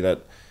somebody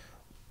that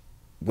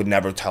would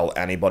never tell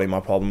anybody my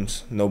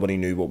problems. Nobody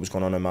knew what was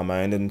going on in my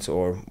mind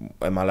or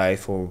in my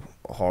life, or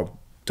how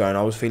down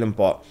I was feeling,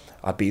 but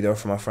I'd be there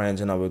for my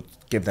friends and I would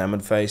give them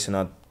advice, and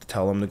I'd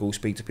tell them to go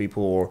speak to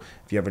people, or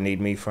if you ever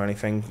need me for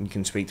anything, you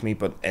can speak to me.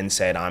 But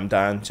inside, I'm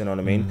down. Do you know what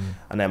I mean?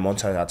 And then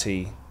once I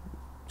actually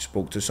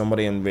spoke to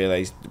somebody and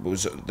realised it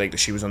was like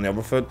she was on the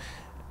other foot,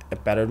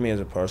 it bettered me as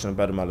a person, it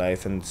bettered my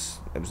life, and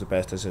it was the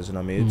best decision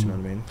I made. Do you know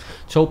what I mean?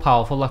 So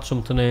powerful that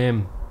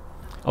something,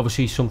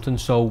 obviously something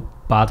so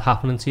bad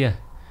happening to you,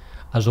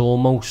 as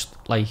almost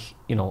like,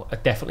 you know,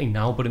 definitely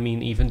now, but I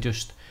mean even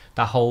just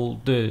that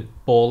whole, the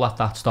ball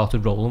that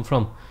started rolling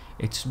from,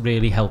 it's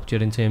really helped you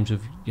in terms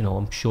of, you know,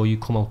 I'm sure you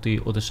come out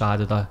the other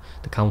side of the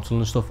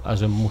counselling and stuff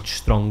as a much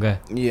stronger,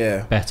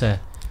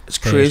 better It's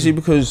person. crazy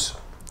because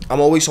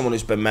I'm always someone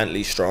who's been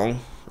mentally strong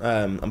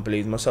and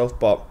believed in myself,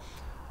 but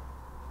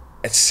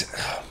it's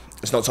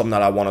not something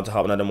that I wanted to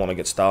happen. I didn't want to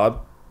get stabbed,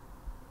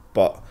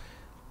 but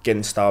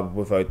getting stabbed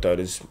without doubt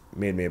has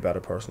made me a better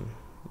person.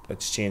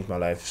 It's changed my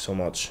life so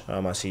much.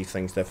 I see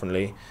things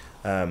differently.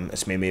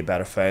 It's made me a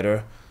better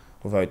fighter,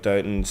 without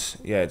doubt. And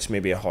yeah, it's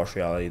maybe a harsh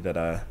reality that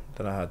I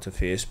had to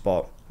face,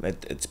 but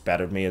it's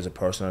bettered me as a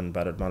person and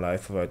bettered my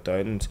life without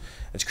doubt. And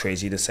it's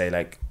crazy to say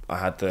like I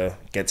had to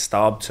get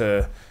stabbed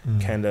to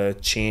kind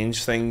of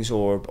change things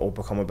or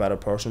become a better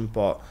person.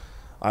 But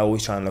I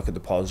always try and look at the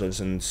positives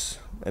in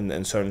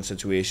certain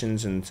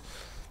situations, and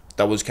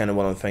that was kind of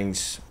one of the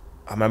things.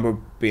 I remember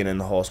being in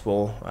the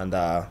hospital, and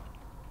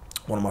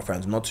one of my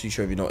friends, I'm not too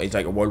sure if you know, he's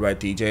like a worldwide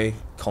DJ,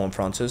 Colin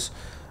Francis,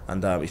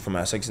 and he's from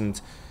Essex, and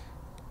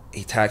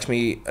he texted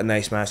me a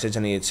nice message,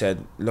 and he had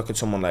said, look at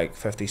someone like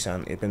 50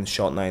 Cent, he'd been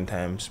shot 9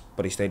 times,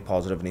 but he stayed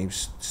positive and he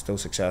was still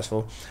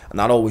successful. And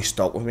that always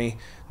stuck with me,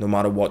 no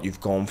matter what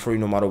you've gone through,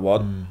 no matter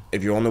what,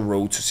 if you're on the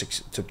road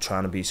to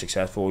trying to be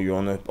successful, you're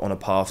on a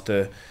path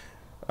to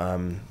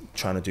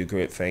trying to do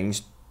great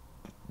things,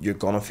 you're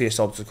going to face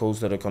obstacles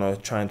that are going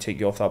to try and take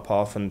you off that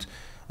path, and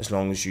as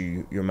long as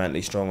you're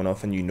mentally strong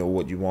enough and you know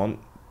what you want,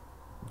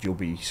 you'll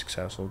be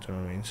successful. Do you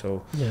know what I mean?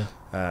 So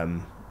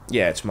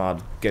yeah, it's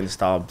mad. Getting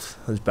stabbed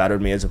has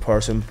bettered me as a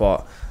person,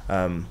 but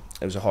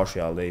it was a harsh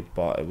reality,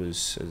 but it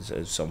was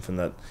something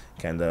that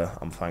kind of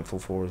I'm thankful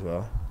for as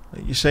well.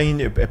 You're saying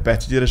it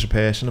bettered you as a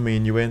person. I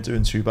mean, you weren't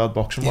doing too bad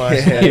boxing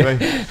wise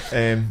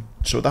anyway.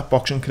 So that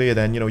boxing career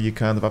then, you know, you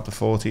kind of up to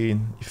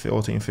 14,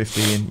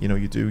 15, you know,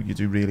 you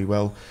do really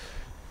well.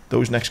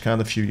 Those next kind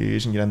of few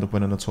years and you end up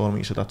winning a tournament,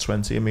 you said at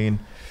 20, I mean,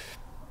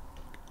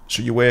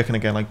 so you're working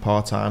again like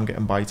part-time,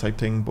 getting by type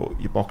thing, but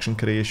your boxing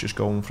career is just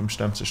going from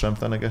strength to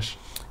strength then, I guess?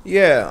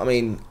 Yeah, I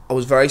mean, I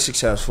was very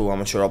successful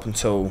amateur up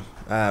until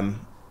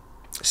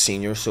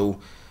senior, so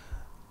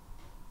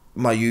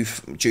my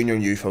junior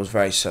and youth, I was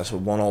very successful,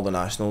 won all the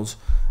nationals,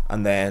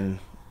 and then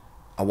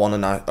I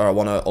won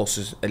a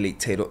Ulster elite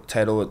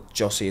title at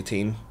just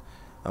 18,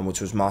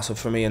 which was massive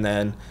for me, and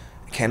then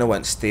it kind of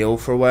went stale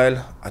for a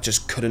while. I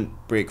just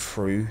couldn't break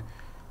through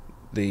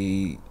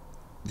the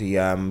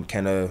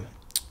kind of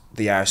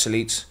the Irish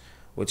elites,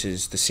 which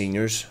is the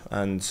seniors,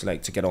 and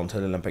like to get onto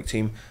the Olympic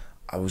team.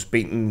 I was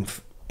beaten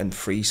in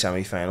 3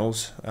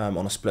 semi-finals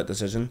on a split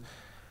decision.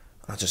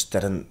 I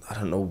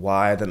don't know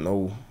why, I didn't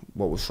know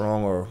what was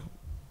wrong, or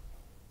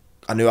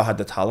I knew I had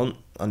the talent,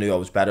 I knew I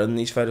was better than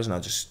these fighters, and I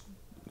just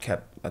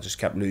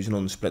kept losing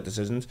on the split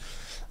decisions.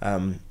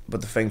 But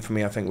the thing for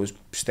me, I think, was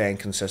staying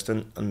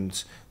consistent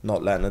and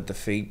not letting a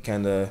defeat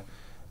kind of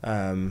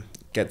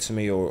get to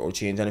me or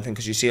change anything,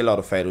 because you see a lot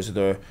of fighters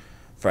that are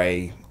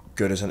very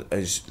good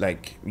as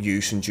like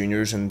youth and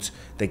juniors, and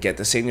they get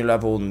to senior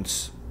level,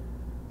 and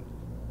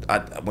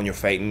when you're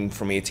fighting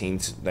from 18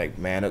 to like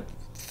men at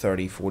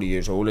 30, 40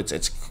 years old,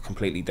 it's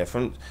completely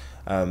different,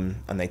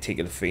 and they take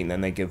a defeat and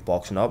then they give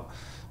boxing up.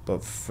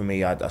 But for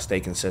me, I stay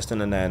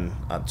consistent, and then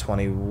at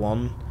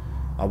 21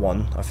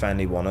 I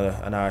finally won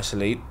an Irish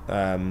elite,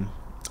 and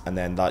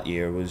then that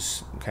year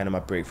was kind of my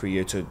breakthrough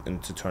year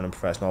into turning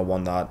professional. I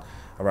won that.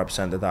 I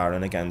represented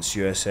Ireland against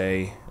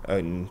USA out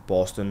in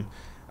Boston,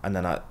 and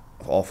then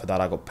off of that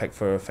I got picked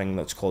for a thing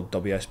that's called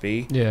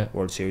WSB,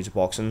 World Series of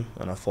Boxing,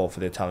 and I fought for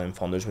the Italian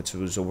Funders, which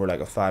was over like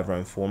a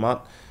 5-round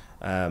format,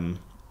 and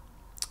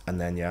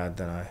then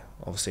I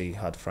obviously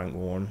had Frank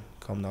Warren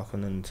come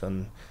knocking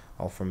and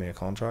offer me a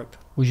contract.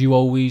 Was you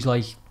always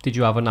like, did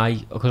you have an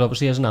eye, because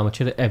obviously as an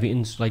amateur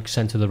everything's like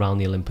centred around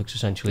the Olympics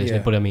essentially, isn't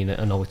it? But I mean,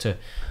 I know it's a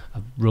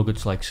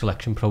rugged like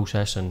selection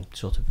process and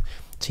sort of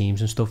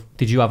teams and stuff.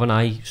 Did you have an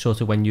eye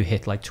sort of when you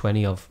hit like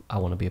 20 of I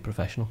want to be a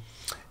professional?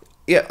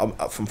 Yeah,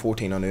 from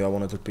 14 I knew I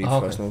wanted to be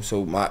professional. Okay.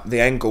 So the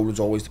end goal was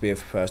always to be a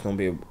professional and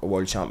be a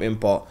world champion,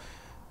 but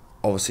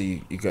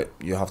obviously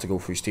you have to go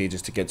through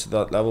stages to get to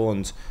that level,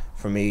 and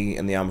for me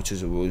in the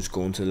amateurs it was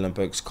going to the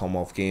Olympics,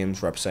 Commonwealth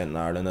Games, representing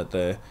Ireland at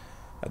the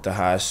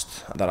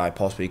highest that I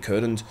possibly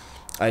could, and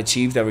I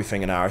achieved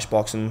everything in Irish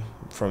boxing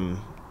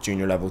from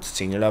junior level to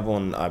senior level,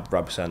 and I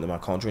represented my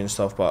country and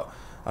stuff, but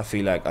I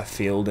feel like I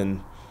failed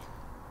in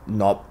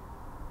not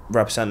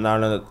representing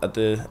Ireland at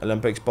the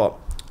Olympics. But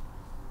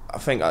I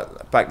think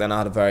back then I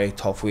had a very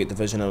tough weight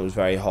division, and it was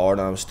very hard,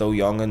 and I was still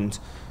young, and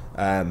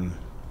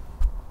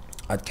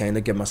I'd kind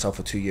of give myself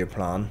a 2-year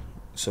plan.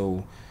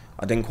 So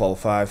I didn't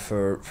qualify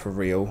for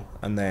Rio,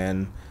 and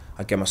then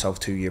I gave myself a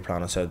 2-year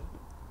plan. I said,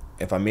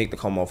 if I make the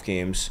Commonwealth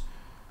Games,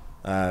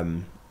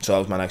 So that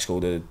was my next goal,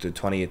 the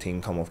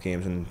 2018 Commonwealth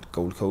Games in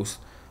Gold Coast.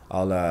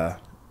 I'll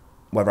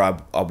whether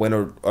I win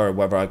or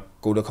whether I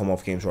go to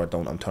Commonwealth Games or I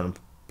don't, I'm turning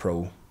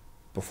pro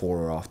before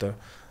or after.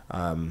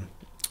 And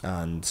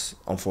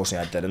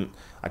unfortunately I didn't.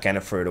 I kind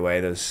of threw it away.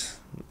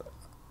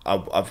 I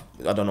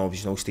don't know if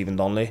you know Stephen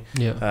Donnelly.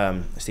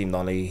 Yeah. Stephen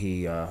Donnelly,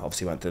 he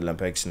obviously went to the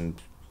Olympics and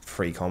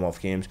 3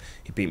 Commonwealth Games.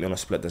 He beat me on a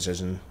split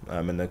decision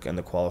in the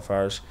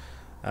qualifiers.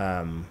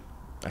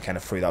 I kind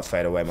of threw that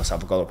fight away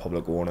myself. I got a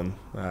public warning.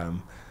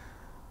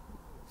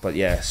 But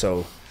yeah,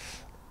 so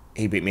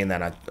he beat me, and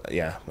then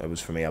it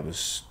was for me. I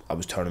was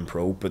turning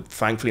pro, but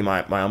thankfully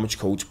my amateur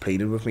coach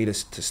pleaded with me to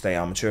stay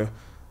amateur,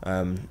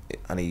 and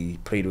he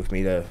pleaded with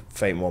me to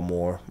fight one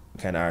more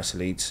kind of Irish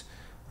elites,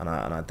 and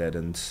I did,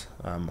 and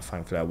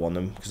thankfully I won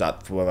them, because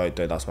that, without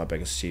doubt, that's my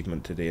biggest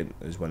achievement to date,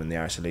 is winning the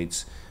Irish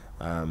elites,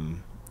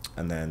 and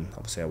then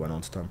obviously I went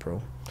on to turn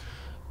pro.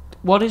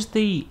 What is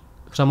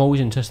because I'm always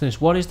interested in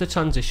this, what is the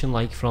transition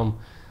like from,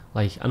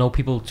 like, I know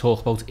people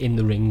talk about in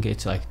the ring,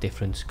 it's like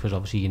different because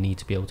obviously you need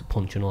to be able to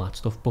punch and all that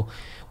stuff, but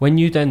when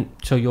you then,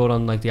 so you're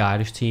on like the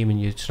Irish team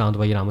and you're surrounded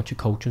by your amateur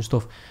coach and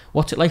stuff,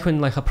 what's it like when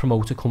like a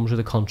promoter comes with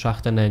a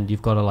contract and then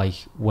you've got to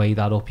like weigh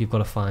that up, you've got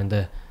to find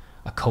a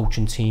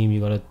coaching team,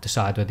 you've got to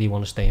decide whether you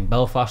want to stay in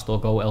Belfast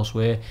or go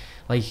elsewhere,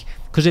 like,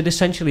 because it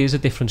essentially is a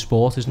different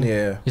sport, isn't it?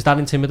 Yeah. Is that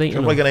intimidating? Do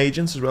you have like an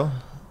agent as well?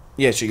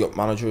 Yeah, so you got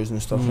managers and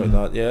stuff like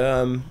that.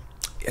 Yeah,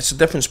 it's a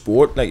different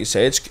sport, like you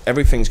say.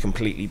 Everything's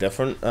completely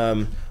different.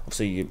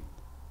 Obviously,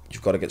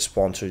 you've got to get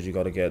sponsors. You've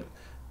got to get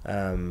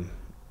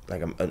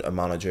like a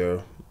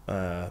manager,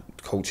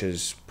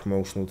 coaches,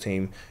 promotional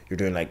team. You're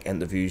doing like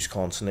interviews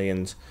constantly,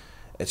 and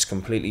it's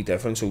completely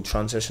different. So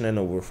transitioning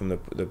over from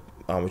the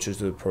amateurs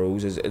to the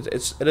pros it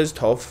is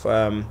tough.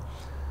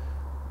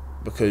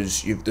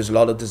 Because there's a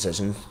lot of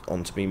decisions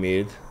on to be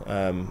made.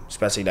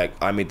 Especially like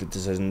I made the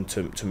decision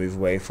to move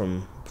away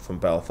from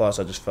Belfast.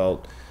 I just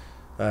felt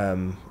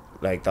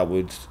like that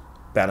would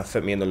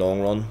benefit me in the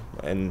long run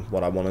in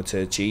what I wanted to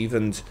achieve,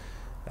 and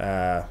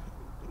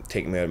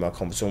taking me out of my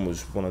comfort zone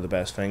was one of the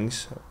best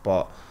things.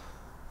 But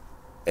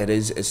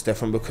it's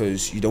different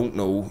because you don't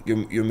know,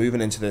 you're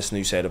moving into this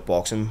new side of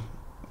boxing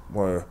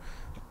where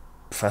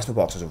professional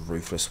boxing is a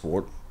ruthless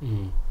sport.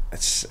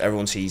 It's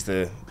everyone sees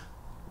the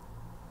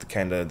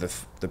kind of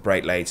the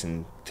bright lights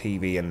and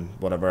TV and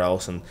whatever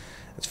else, and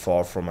it's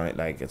far from it.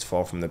 Like, it's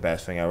far from the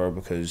best thing ever,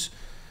 because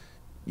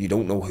you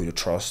don't know who to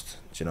trust.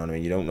 Do you know what I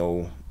mean? You don't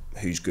know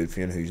who's good for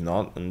you and who's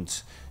not,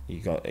 and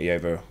you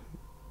either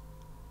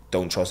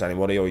don't trust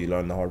anybody or you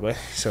learn the hard way.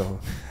 So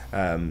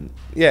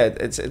yeah,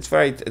 it's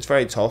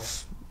very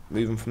tough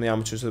moving from the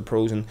amateurs to the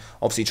pros, and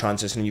obviously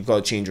transitioning, you've got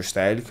to change your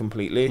style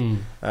completely.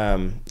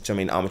 So I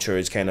mean, amateur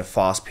is kind of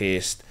fast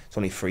paced. It's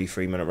only 3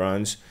 minute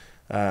rounds.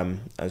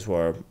 As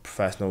where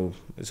professional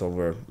is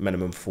over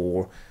minimum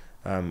 4,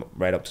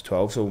 right up to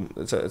 12, so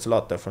it's a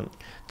lot different.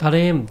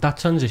 That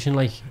transition,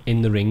 like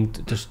in the ring,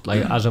 just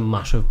like as a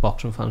massive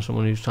boxing fan,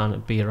 someone who's trying to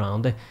be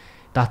around it,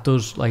 that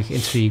does like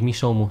intrigue me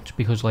so much,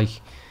 because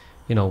like,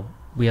 you know,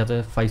 we had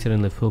a fighter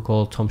in Liverpool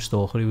called Tom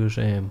Stalker, who was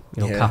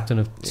captain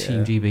of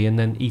Team GB, and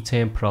then he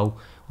turned pro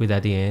with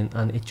Eddie Hearne,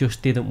 and it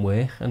just didn't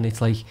work. And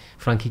it's like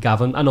Frankie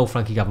Gavin, I know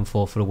Frankie Gavin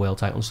fought for a world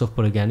title and stuff,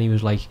 but again, he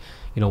was like,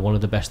 you know, one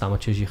of the best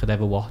amateurs you could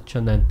ever watch,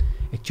 and then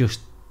it just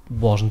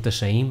wasn't the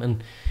same.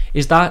 And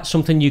is that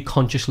something you're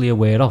consciously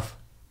aware of,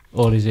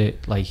 or is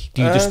it like,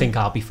 do you just think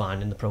I'll be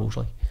fine in the pros?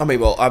 Like, I mean,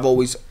 well, I've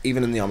always,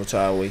 even in the amateur,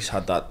 I always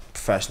had that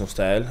professional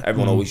style.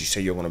 Everyone always used to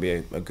say you're going to be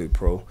a good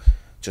pro,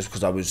 just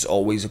because I was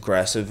always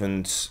aggressive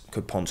and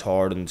could punch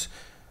hard, and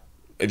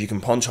if you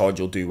can punch hard,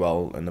 you'll do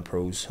well in the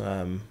pros.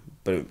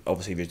 But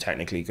obviously, if you're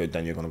technically good,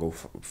 then you're going to go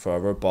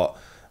further. But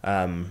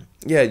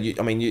yeah,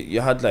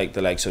 you had like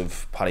the likes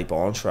of Paddy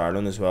Barnes for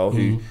Ireland as well,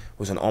 who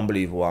was an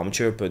unbelievable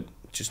amateur, but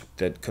just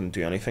couldn't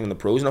do anything in the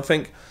pros. And I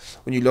think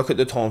when you look at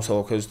the Tom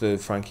Stalkers, the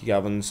Frankie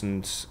Gavins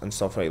and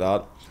stuff like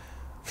that,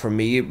 for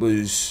me it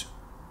was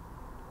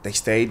they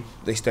stayed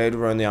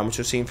around the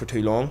amateur scene for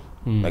too long.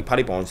 Like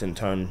Paddy Barnes didn't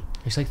turn.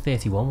 He's like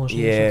 31,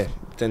 wasn't he? Yeah,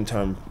 didn't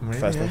turn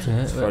professional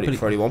until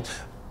 31.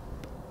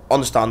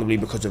 Understandably,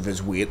 because of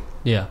his weight.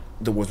 Yeah,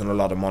 there wasn't a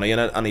lot of money in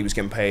it, and he was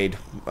getting paid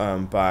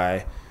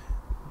by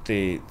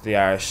the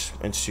Irish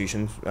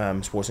institution,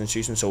 sports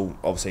institution. So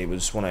obviously it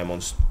was one of the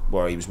months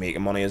where he was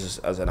making money as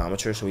an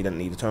amateur, so he didn't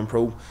need to turn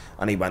pro,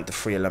 and he went to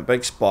 3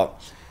 Olympics. But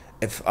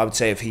if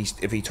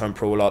he turned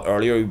pro a lot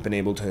earlier, he'd been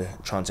able to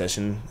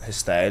transition his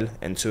style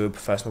into a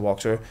professional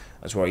boxer.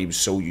 That's where he was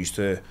so used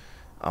to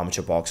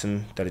amateur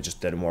boxing that it just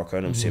didn't work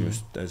out. And same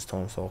as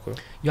Tom Stalker.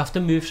 You have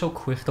to move so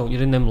quick, don't you,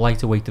 in them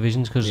lighter weight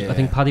divisions? Because I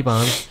think Paddy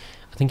Barnes,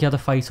 I think he had a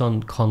fight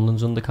on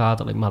Conlon's undercard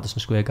at like Madison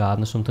Square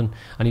Garden or something,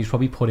 and he was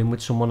probably put in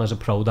with someone as a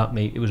pro that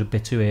it was a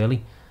bit too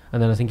early,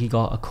 and then I think he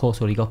got a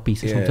cut or he got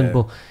beat or something.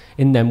 But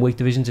in them weight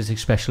divisions, it's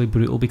especially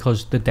brutal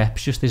because the depth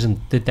just isn't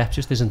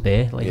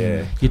there. Like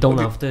you don't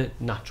have the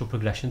natural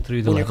progression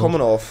through the levels. You're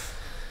coming off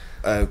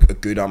a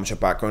good amateur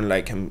background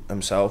like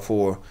himself,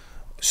 or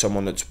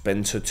someone that's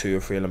been to 2 or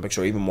 3 Olympics,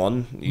 or even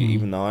one,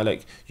 even now,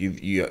 like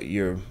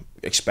you're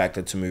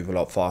expected to move a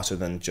lot faster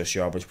than just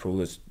your average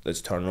pro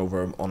that's turning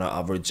over on an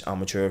average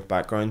amateur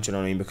background. Do you know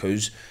what I mean?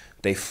 Because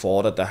they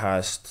fought at the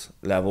highest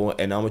level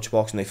in amateur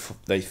boxing.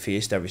 They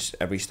faced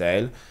every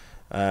style.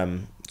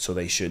 So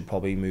they should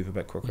probably move a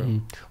bit quicker.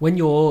 When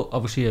you're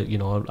obviously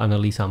an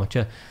elite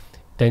amateur,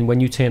 then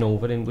when you turn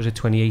over in, was it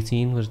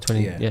 2018? Was it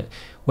 20? Yeah.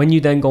 When you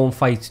then go and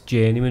fight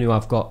journeymen who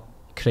I've got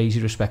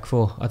crazy respect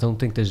for, I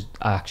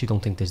actually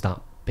don't think there's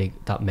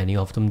that many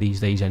of them these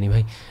days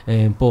anyway.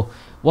 But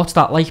what's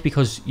that like?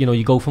 Because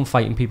you go from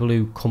fighting people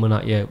who coming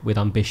at you with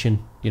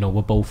ambition,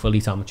 we're both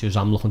elite amateurs,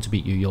 I'm looking to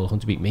beat you, you're looking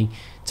to beat me,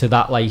 to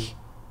that like,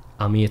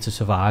 I'm here to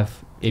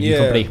survive. If you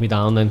can break me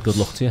down, then good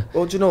luck to you.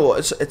 Well, do you know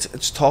what?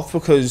 It's tough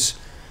because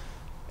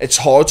it's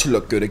hard to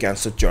look good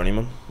against a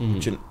journeyman,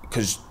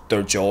 because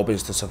their job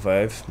is to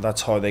survive.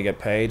 That's how they get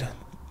paid.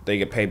 They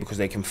get paid because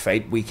they can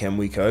fight week in,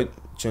 week out.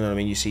 Do you know what I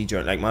mean? You see,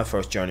 like my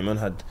first journeyman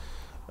had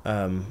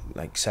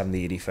like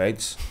 70, 80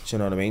 fights. Do you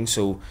know what I mean?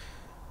 So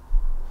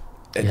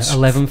it's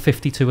 11,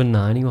 52 and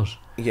 9 he was.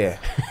 Yeah.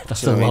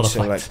 That's a lot of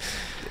fights.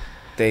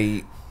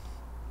 Like,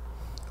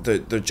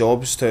 their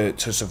job's to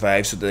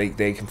survive, so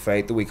they can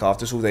fight the week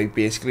after. So they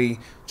basically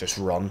just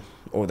run,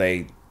 or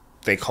they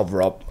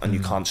cover up, and you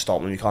can't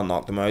stop them, you can't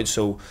knock them out.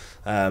 So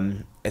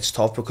it's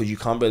tough because you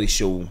can't really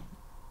show.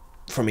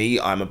 For me,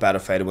 I'm a better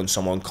fighter when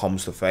someone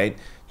comes to fight,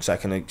 because I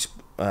can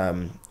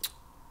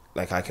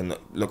I can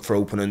look for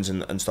openings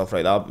and stuff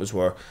like that. Is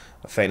where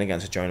fighting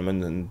against a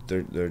journeyman and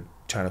they're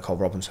trying to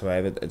cover up and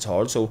survive it's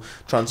hard. So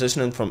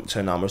transitioning to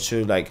an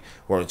amateur, like,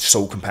 where it's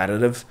so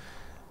competitive,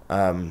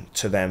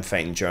 to them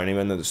fighting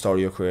journeyman at the start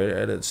of your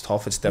career, it's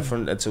tough. It's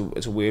different. It's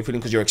a weird feeling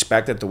because you're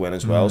expected to win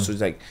as well. So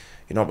it's like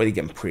you're not really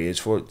getting praised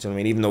for it. Do you know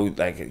what I mean? Even though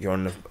like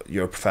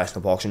you're a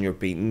professional boxer and you're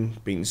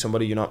beating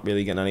somebody, you're not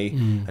really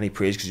getting any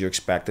praise because you're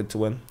expected to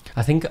win.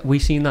 I think we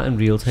seen that in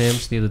real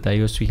terms the other day.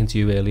 I was speaking to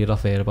you earlier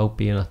off air about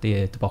being at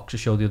the boxer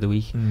show the other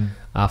week.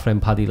 Our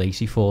friend Paddy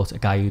Lacey fought a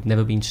guy who'd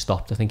never been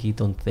stopped. I think he'd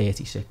done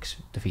 36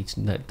 defeats.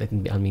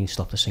 Didn't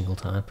stopped a single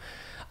time.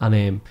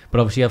 And but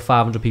obviously you have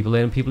 500 people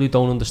there, and people who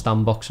don't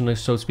understand boxing,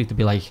 so to speak, to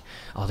be like,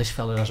 oh, this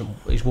fella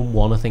he's won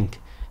one, I think.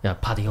 Yeah,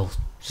 Paddy will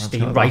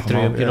steam right through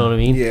him, you know what I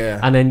mean? Yeah.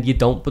 And then you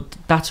don't, but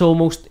that's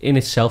almost in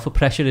itself a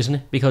pressure, isn't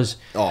it? Because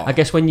I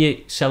guess when you're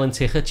selling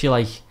tickets, you're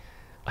like,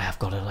 I have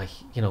got to, like,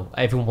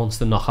 everyone wants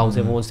the knockout,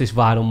 everyone wants this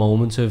viral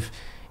moment of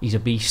he's a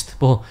beast,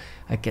 but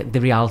again,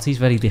 the reality is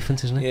very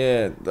different, isn't it?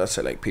 Yeah, that's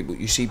it. Like,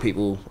 you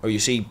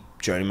see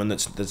journeyman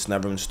that's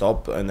never been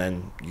stopped, and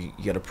then you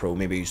get a pro,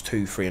 maybe he's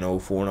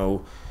 2-3-0, 4-0,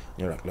 and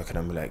you're like looking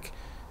at him like,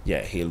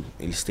 yeah, he'll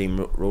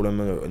steamroll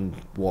him and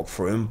walk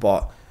through him,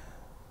 but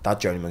that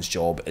journeyman's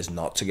job is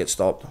not to get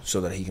stopped so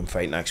that he can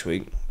fight next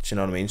week. Do you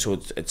know what I mean? So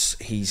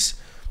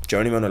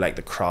journeymen are like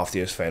the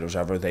craftiest fighters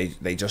ever.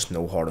 They just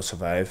know how to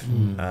survive.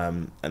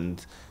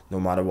 And no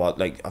matter what,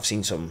 like, I've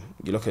seen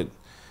you look at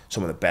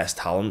some of the best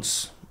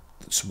talents,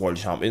 world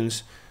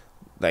champions,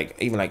 like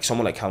even like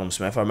someone like Callum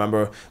Smith. I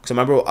remember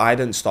I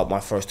didn't stop my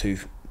first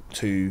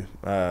two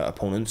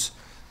opponents,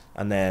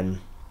 and then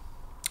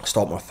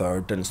stopped my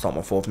third, didn't stop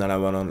my fourth, and then I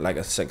went on like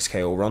a 6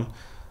 KO run,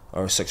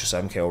 or 6 or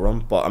 7 KO run.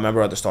 But I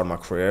remember at the start of my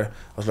career,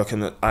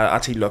 I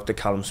actually looked at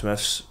Callum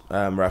Smith's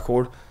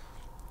record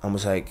and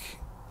was like,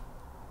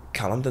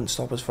 Callum didn't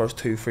stop his first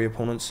 2-3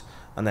 opponents,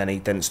 and then he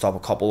didn't stop a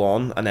couple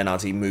on, and then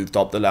as he moved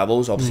up the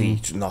levels, obviously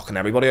he's knocking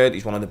everybody out.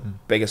 He's one of the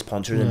biggest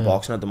punchers in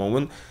boxing at the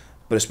moment,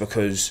 but it's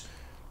because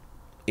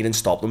he didn't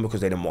stop them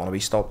because they didn't want to be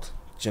stopped.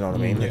 Do you know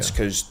what I mean? Yeah. It's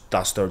because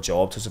that's their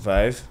job to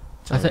survive.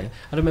 I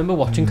remember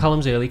watching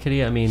Callum's early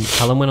career. I mean,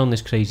 Callum went on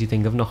this crazy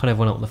thing of knocking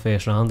everyone out in the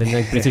first round in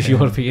like British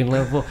European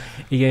level.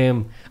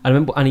 I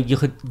remember, and you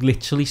could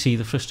literally see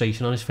the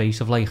frustration on his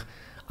face of like,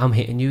 I'm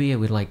hitting you here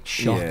with like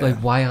shot. Like,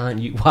 why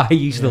are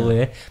you still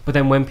there? But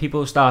then when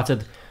people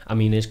started, I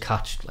mean, his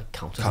catch like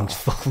counted things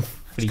fucking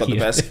freaky. He's got the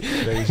best.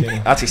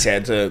 I actually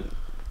said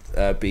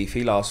to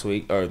Beefy last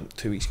week or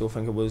 2 weeks ago, I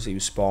think it was, he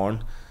was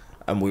sparring,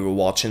 and we were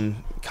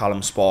watching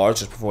Callum spar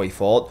just before he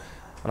fought.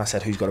 And I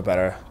said, who's got a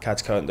better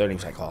catch count there? And he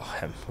was like, oh,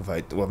 him,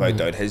 without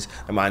doubt.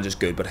 Mine's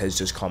just good, but his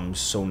just comes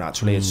so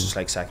naturally. It's just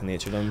like second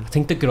nature to him. I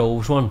think the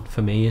Groves one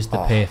for me is the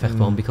perfect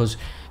one, because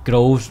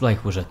Groves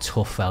like was a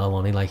tough fella,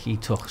 wasn't he? Like, he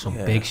took some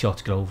big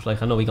shots, Groves.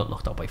 Like, I know he got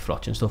knocked out by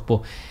Frotch and stuff,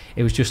 but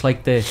it was just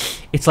like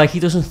it's like he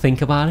doesn't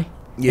think about it.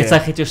 Yeah. It's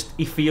like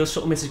he feels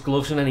something with his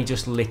gloves, and then he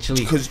just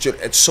literally, because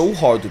it's so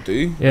hard to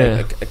do. Yeah.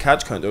 Like, a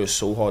catch counter is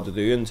so hard to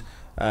do,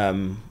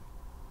 and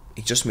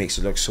he just makes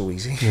it look so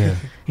easy. Yeah.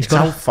 He's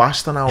got how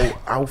fast and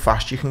how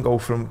fast you can go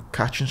from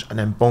catching and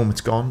then boom,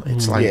 it's gone.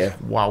 It's like,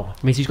 wow.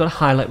 I mean, he's got a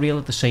highlight reel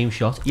at the same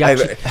shot. He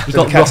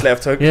got catch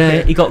left hook.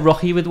 Yeah, he got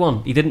Rocky with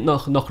one. He didn't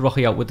knock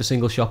Rocky out with the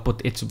single shot,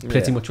 but it's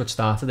pretty much what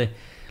started it.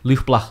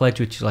 Luke Blackledge,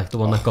 which is like the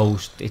one that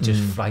goes, it's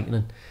just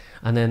frightening.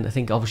 And then I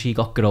think obviously he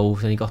got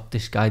Groves, and he got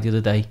this guy the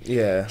other day.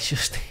 Yeah. It's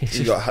just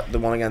got the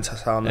one against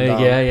Hassan.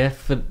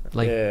 For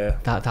like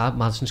that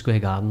Madison Square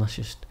Garden, that's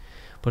just.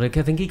 But I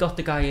think he got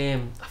the guy,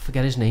 I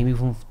forget his name, he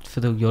won for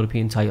the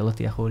European title at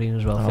the Echo Arena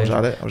as well. Was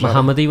that it?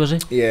 Mohammedi, was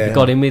it? Yeah. He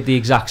got him with the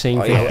exact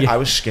same thing. I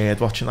was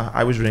scared watching that.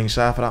 I was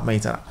ringside for that,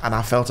 mate, and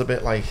I felt a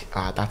bit like,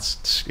 that's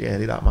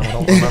scary, that, man. I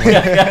don't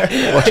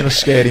remember watching a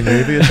scary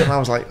movie or something. I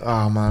was like,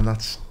 oh man,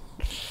 that's...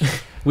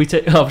 We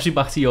obviously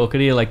back to your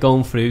career, like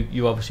going through,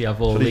 you obviously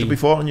have all the...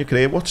 Before in your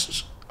career,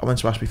 I went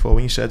to ask before,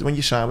 when you signed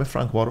with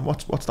Frank Warren,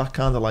 what's that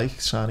kind of like,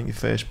 signing your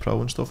first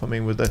pro and stuff? I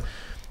mean, with the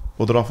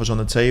other offers on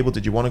the table,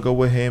 did you want to go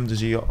with him?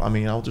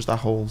 How does that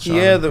whole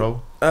signing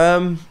pro?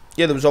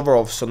 Yeah, there was other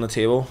offers on the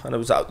table, and it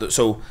was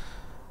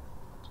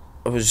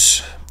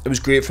it was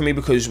great for me,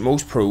 because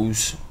most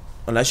pros,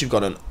 unless you've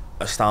got a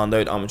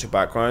standout amateur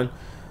background,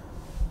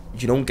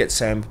 you don't get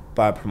signed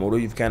by a promoter.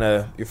 You've kind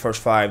of, your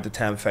first 5 to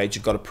 10 fights,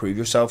 you've got to prove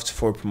yourself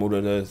for a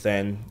promoter to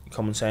then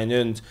come and sign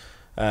you.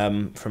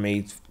 And for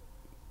me,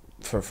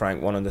 for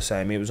Frank wanting to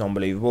sign me, it was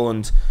unbelievable.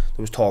 And there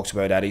was talks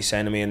about Eddie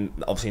signing me, and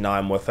obviously now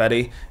I'm with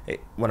Eddie.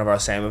 Whenever I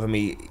sign with him,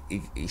 he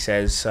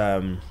says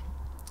that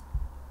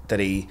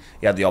he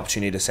had the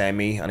opportunity to sign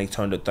me, and he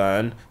turned it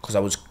down because I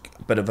was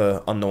a bit of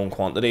an unknown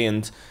quantity,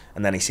 and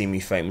then he seen me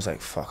fight and was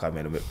like, fuck, I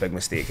made a big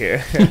mistake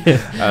here.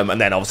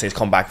 And then obviously it's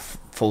come back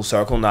full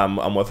circle, and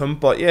now I'm with him.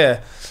 But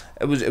yeah,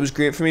 it was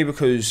great for me,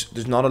 because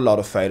there's not a lot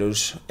of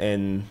fighters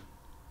in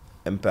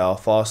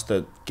Belfast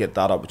that get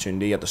that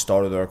opportunity at the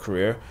start of their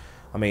career.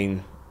 I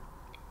mean,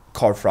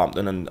 Carl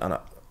Frampton and I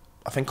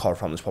think Carl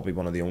Frampton's probably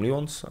one of the only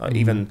ones.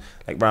 Even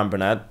like Ryan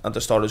Burnett at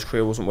the start of his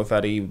career wasn't with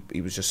Eddie.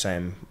 He was just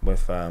saying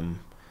with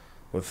Hearne.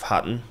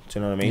 Do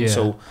you know what I mean? Yeah.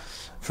 So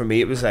for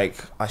me, it was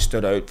like I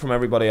stood out from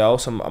everybody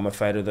else. I'm a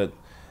fighter that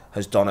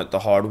has done it the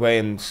hard way,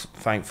 and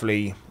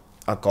thankfully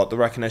I got the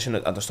recognition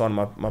at the start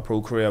of my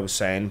pro career. I was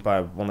signed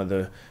by one of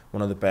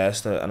the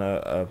best, and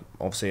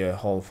obviously a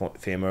Hall of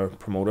Famer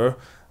promoter.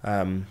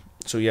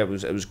 So yeah, it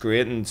was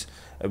great, and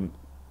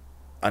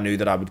I knew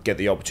that I would get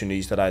the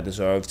opportunities that I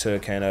deserved to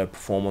kind of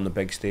perform on the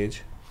big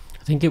stage.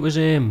 I think it was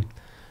the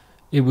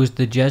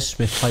Jez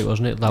Smith fight,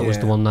 wasn't it? That was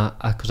the one that,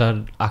 because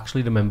I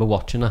actually remember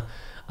watching it,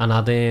 and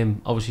I'd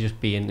obviously just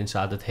being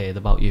inside, I'd heard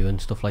about you and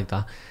stuff like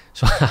that,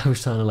 so I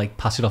was trying to like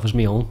pass it off as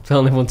my own,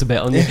 telling everyone to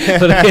bet on you.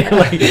 But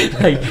like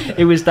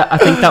it was that, I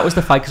think that was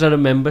the fight, because I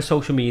remember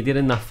social media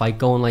in that fight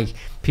going like,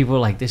 people were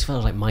like, this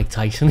feels like Mike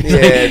Tyson.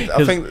 Yeah,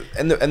 I think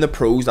in the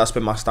pros, that's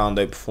been my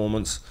standout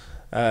performance.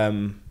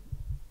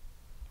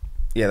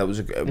 Yeah, it was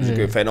a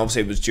great fight. And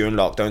obviously it was during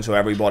lockdown, so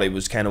everybody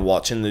was kind of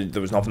watching.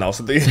 There was nothing else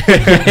to do.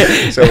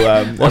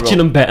 So watching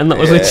and betting, that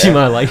was literally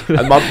my life.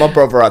 And my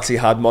brother actually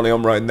had money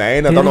on round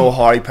 9. I don't know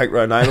how he picked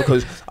round 9,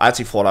 because I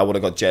actually thought I would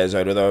have got Jez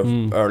out of there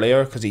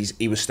earlier, because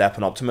he was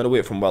stepping up to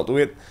middleweight from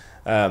welterweight.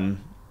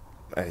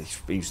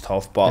 He was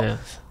tough, but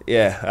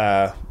it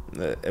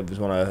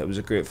was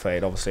a great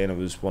fight, obviously, and it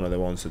was one of the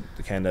ones that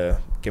kind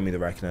of give me the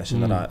recognition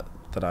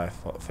that I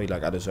feel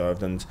like I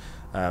deserved, and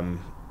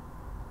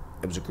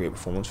it was a great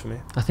performance for me.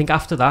 I think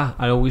after that,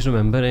 I always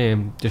remember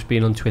just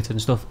being on Twitter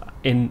and stuff,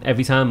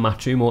 every time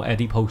Matchroom or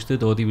Eddie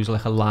posted, or there was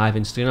like a live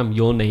Instagram,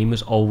 your name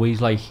was always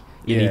like,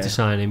 you need to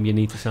sign him, you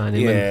need to sign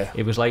him. And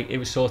it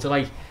was sort of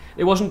like,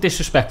 it wasn't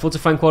disrespectful to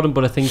Frank Warren,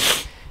 but I think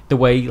the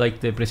way like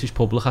the British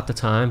public at the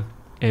time,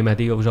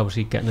 Eddie was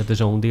obviously getting a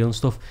DAZN deal and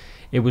stuff,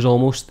 it was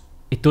almost,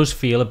 it does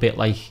feel a bit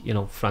like, you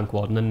know, Frank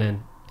Warren, and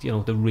then, you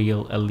know, the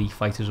real elite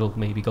fighters will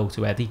maybe go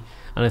to Eddie.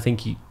 And I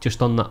think you,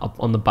 just on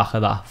the back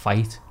of that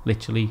fight,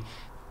 literally,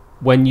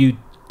 when you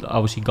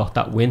obviously got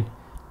that win,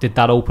 did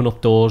that open up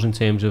doors in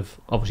terms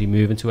of obviously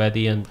moving to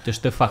Eddie, and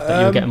just the fact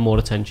that you were getting more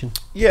attention?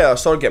 Yeah, I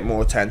started getting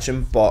more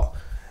attention, but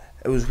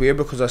it was weird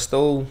because I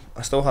still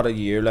had a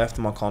year left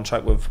in my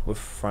contract with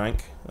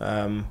Frank,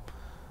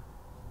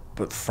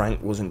 but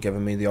Frank wasn't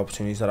giving me the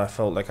opportunities that I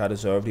felt like I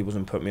deserved. He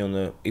wasn't putting me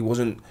on he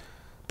wasn't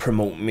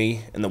promoting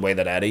me in the way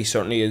that Eddie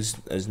certainly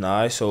is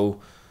now. So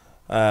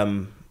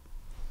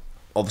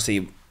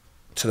obviously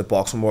to the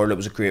boxing world, it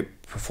was a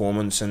great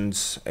performance, and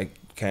it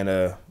kind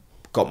of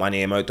got my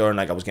name out there, and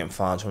like I was getting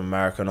fans from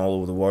America and all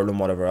over the world and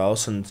whatever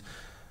else.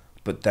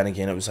 But then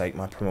again, it was like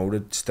my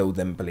promoter still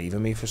didn't believe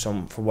in me for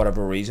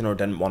whatever reason, or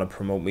didn't want to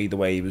promote me the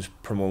way he was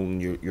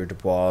promoting your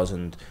Dubois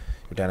and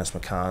your Dennis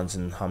McCann's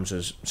and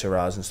Hamza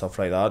Shiraz and stuff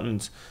like that.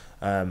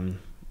 And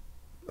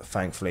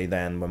thankfully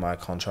then when my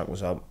contract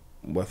was up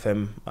with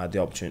him, I had the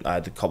opportunity, I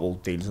had a couple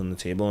of deals on the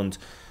table, and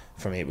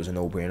for me it was a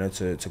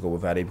no-brainer to go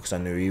with Eddie, because I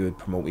knew he would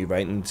promote me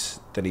right, and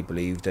that he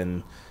believed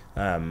in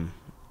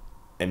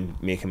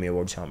making me a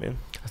world champion.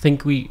 I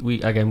think we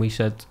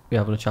said, we're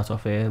having a chat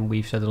off here, and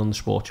we've said it on the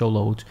sports show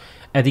loads,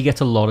 Eddie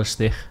gets a lot of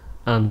stick,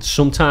 and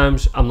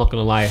sometimes, I'm not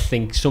going to lie, I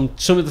think some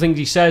of the things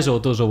he says or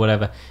does or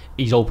whatever,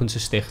 he's open to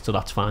stick, so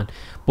that's fine.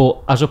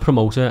 But as a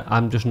promoter,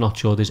 I'm just not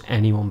sure there's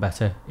anyone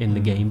better in the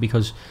game,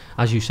 because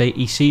as you say,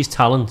 he sees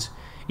talent.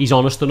 He's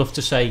honest enough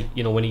to say,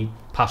 you know, when he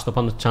passed up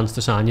on the chance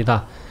to sign you,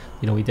 that,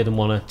 you know, he didn't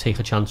want to take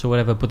a chance or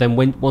whatever. But then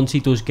once he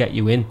does get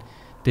you in,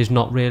 there's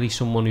not really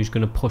someone who's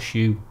going to push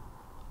you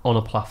on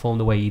a platform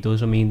the way he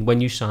does. I mean, when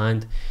you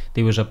signed,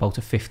 there was about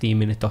a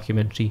 15-minute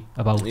documentary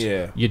about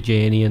your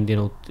journey and, you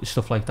know,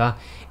 stuff like that.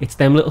 It's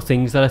them little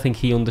things that I think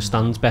he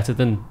understands better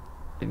than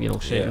you know,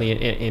 certainly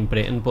in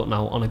Britain, but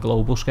now on a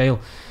global scale.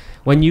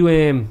 When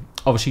you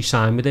obviously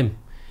sign with him,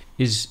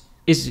 is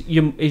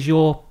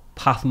your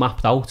path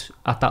mapped out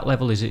at that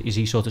level? Is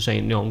he sort of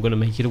saying, no, I'm going to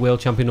make you the world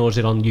champion, or is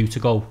it on you to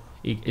go?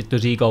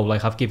 Does he go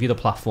like, I've give you the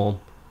platform,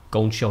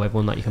 go and show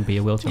everyone that you can be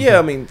a world champion? Yeah,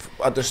 I mean,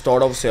 at the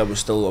start, obviously, I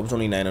was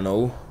only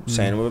 9-0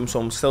 signing with him,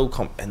 so I'm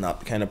still in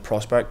that kind of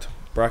prospect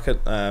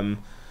bracket.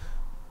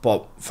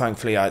 But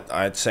thankfully, I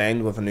had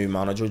signed with a new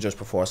manager just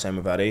before I signed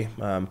with Eddie,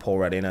 Paul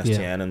Reddy and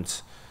STN,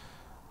 and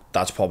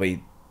that's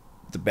probably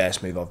the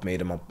best move I've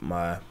made in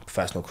my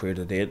professional career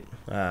to date.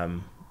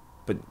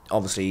 But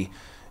obviously,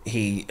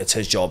 it's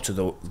his job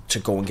to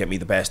go and get me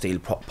the best deal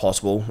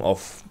possible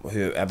of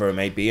whoever it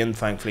might be, and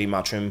thankfully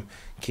Matchroom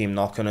came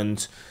knocking,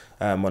 and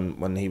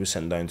when he was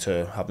sitting down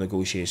to have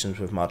negotiations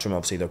with Matchroom,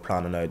 obviously they're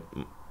planning out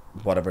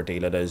whatever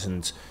deal it is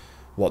and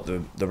what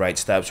the right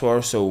steps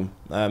were. So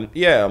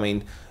yeah, I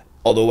mean,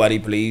 although Eddie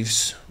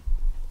believes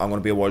I'm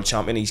going to be a world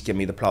champion, he's given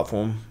me the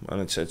platform,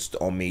 and it's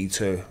on me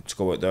to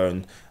go out there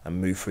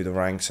and move through the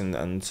ranks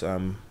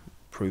and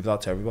prove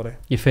that to everybody.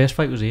 Your first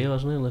fight was here,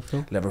 wasn't it, in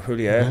Liverpool? Liverpool,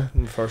 yeah.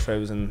 The first fight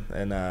was in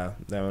the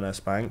M&S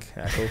Bank,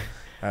 Echo,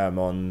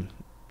 on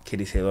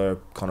Katie Taylor,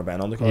 Conor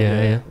Benn on the card.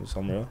 Yeah. It was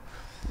unreal.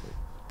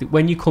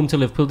 When you come to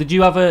Liverpool, did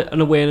you have an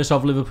awareness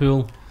of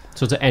Liverpool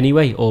sort of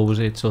anyway, or was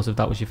it sort of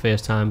that was your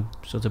first time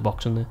sort of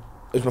boxing there?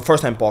 It was my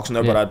first time boxing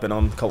there, but I'd been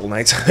on a couple of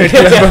nights beforehand.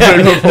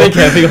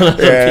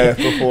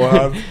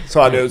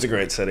 So I knew it was a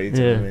great city.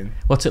 Do you know what I mean?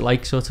 What's it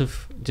like, sort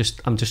of,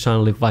 I'm just trying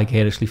to live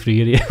vicariously through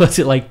you. What's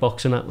it like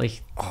boxing at,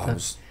 like? Do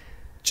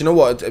you know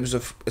what?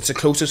 It's the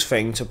closest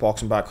thing to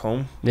boxing back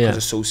home, because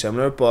it's so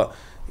similar. But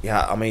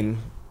yeah, I mean,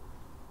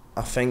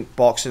 I think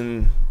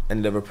boxing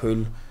in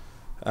Liverpool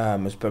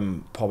has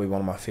been probably one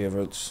of my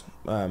favourites.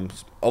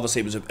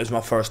 Obviously, it was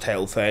my first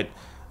title fight.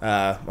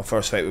 My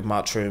first fight with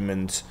Matchroom,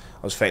 and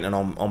I was fighting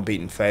an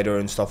unbeaten fighter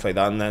and stuff like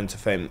that, and then to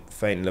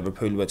fight in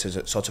Liverpool, which is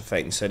such a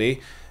fighting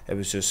city, it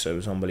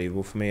was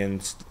unbelievable for me.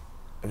 And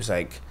it was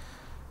like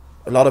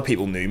a lot of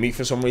people knew me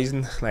for some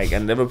reason, like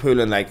in Liverpool,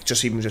 and like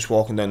just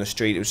walking down the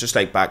street, it was just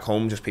like back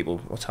home, just people,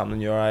 what's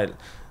happening, you alright?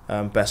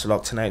 Best of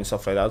luck tonight and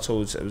stuff like that.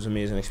 So it was an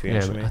amazing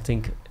experience for me. I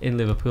think in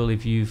Liverpool,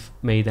 if you've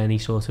made any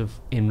sort of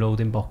inroad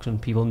in boxing,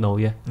 people know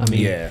you. I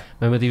mean,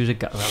 remember there was a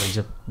guy, he's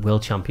a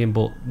world champion,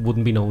 but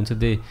wouldn't be known to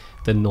the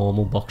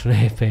normal boxing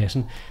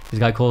person. There's a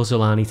guy called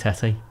Zolani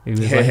Tete, who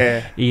was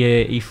like,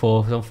 he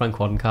fought on Frank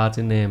Warren cards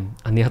in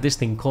and they had this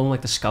thing called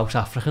like the Scout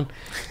African.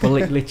 But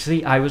like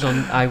literally, I was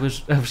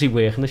obviously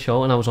working the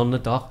show, and I was on the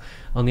dock,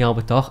 on the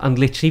Albert Dock, and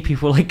literally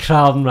people were like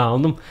crowding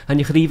around him, and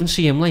you could even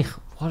see him like,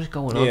 what is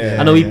going on?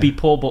 I know he beat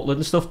Paul Butler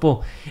and stuff,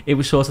 but it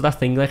was sort of that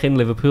thing like in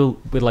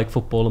Liverpool with like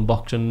football and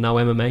boxing and now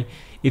MMA.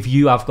 If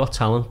you have got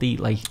talent, a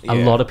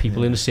lot of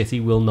people in the city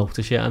will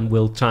notice you and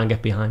will try and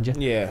get behind you.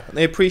 Yeah,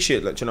 they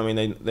appreciate it. You know what I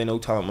mean? They know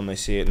talent when they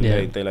see it,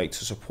 and they like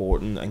to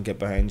support and get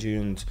behind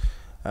you and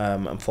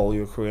follow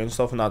your career and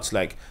stuff. And that's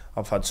like,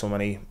 I've had so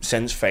many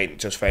since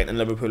fighting in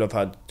Liverpool. I've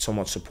had so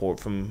much support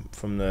from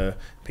the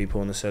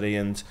people in the city,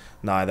 and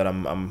now that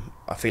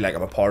I feel like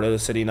I'm a part of the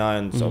city now,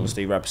 and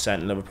obviously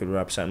representing Liverpool,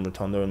 representing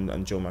Rotunda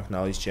and Joe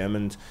McNally's gym,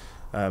 and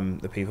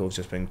the people have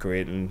just been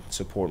great and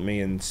supporting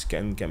me and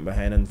getting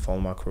behind and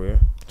following my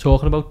career.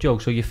 Talking about Joe,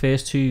 so your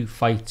first two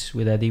fights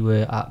with Eddie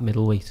were at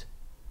middleweight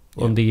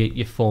under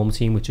your former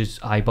team, which is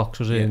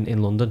iBoxers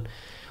in London.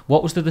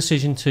 What was the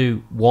decision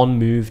to, one,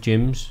 move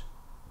gyms,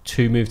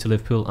 two, move to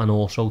Liverpool, and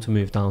also to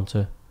move down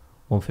to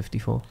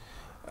 154?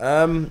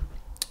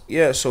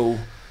 So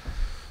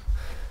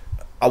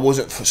I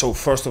wasn't, so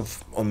first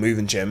on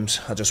moving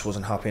gyms, I just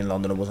wasn't happy in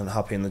London. I wasn't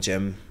happy in the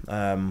gym.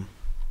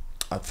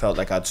 I felt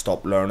like I'd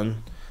stopped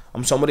learning.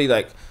 I'm somebody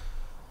like,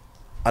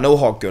 I know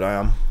how good I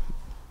am,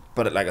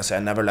 but like I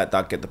said, I never let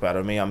that get the better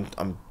of me.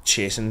 I'm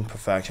chasing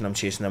perfection. I'm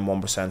chasing them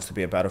 1% to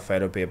be a better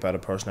fighter, be a better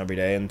person every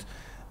day.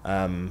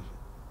 And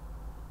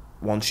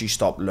once you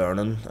stop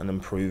learning and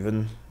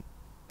improving,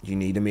 you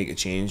need to make a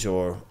change,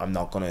 or I'm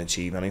not going to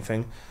achieve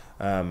anything.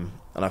 And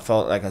I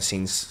felt like I'd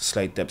seen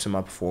slight dips in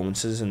my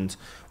performances, and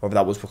whether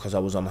that was because I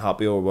was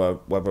unhappy or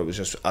whether it was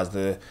just as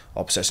the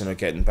opposition are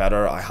getting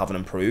better, I haven't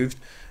improved.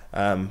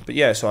 But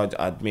yeah, so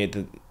I'd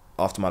made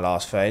after my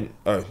last fight,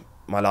 or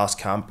my last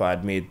camp,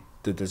 I'd made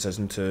the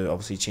decision to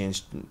obviously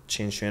change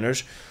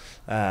trainers.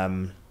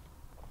 On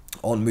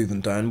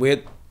moving down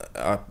weight,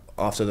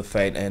 after the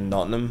fight in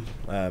Nottingham,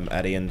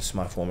 Eddie and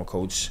my former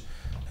coach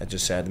had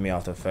just said to me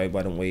after the fight,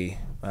 why don't we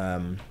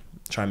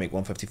try and make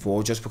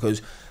 154, just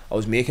because I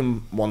was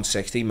making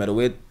 160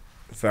 middleweight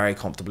very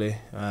comfortably,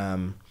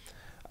 and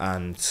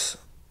it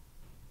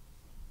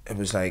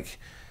was like,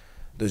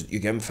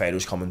 you're getting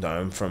fighters coming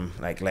down from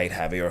like light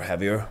heavy or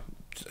heavier,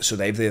 so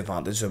they've the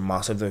advantage. They're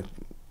massive.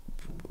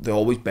 They're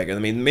always bigger. I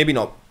mean, maybe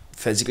not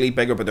physically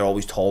bigger, but they're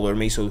always taller than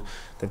me, so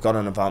they've got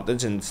an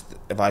advantage. And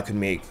if I could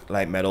make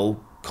light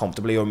middle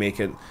comfortably, or make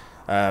it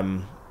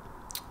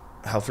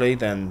healthily,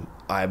 then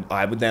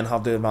I would then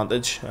have the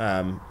advantage.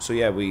 So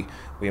yeah, we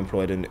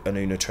employed a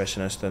new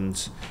nutritionist,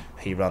 and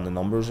he ran the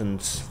numbers,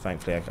 and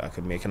thankfully I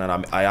could make it.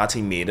 And I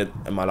actually made it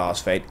in my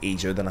last fight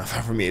easier than I've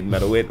ever made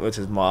middleweight, which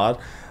is mad.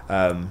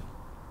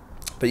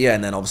 But yeah,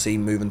 and then obviously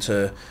moving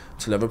to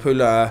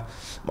Liverpool.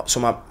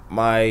 So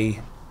my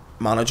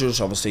manager's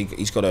obviously,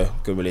 he's got a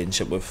good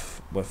relationship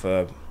with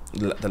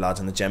the lads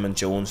in the gym and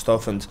Joe and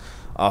stuff. And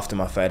after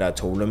my fight, I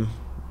told him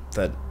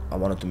that I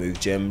wanted to move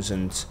gyms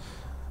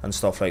and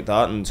stuff like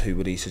that, and who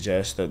would he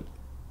suggest that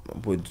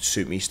would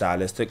suit me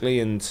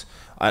stylistically. And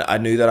I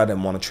knew that I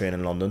didn't want to train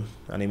in London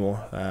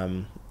anymore.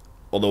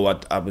 Although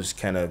I was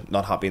kind of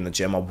not happy in the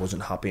gym, I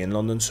wasn't happy in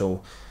London,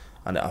 so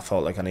and I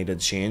felt like I needed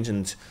to change.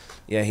 And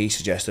yeah, he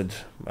suggested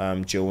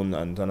Joe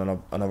and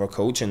another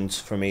coach, and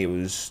for me it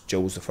was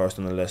Joe was the first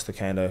on the list to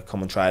kind of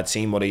come and try. I'd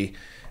seen what he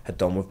had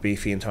done with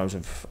Beefy in terms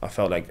of I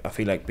feel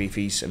like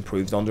Beefy's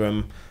improved under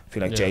him. I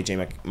feel like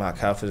JJ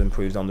Metcalf has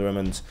improved under him,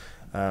 and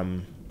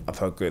I've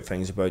heard great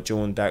things about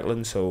Joe and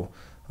Declan. So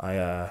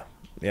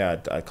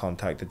I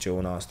contacted Joe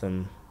and asked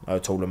him. I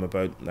told him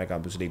about like I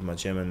was leaving my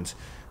gym, and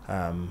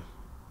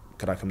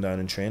could I come down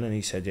and train, and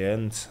he said yeah.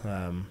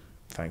 And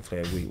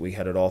thankfully we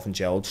hit it off and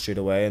gelled straight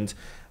away, and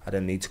I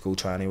didn't need to go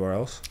try anywhere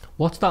else.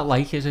 What's that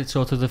like? Is it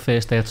sort of the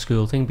first day at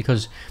school thing?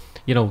 Because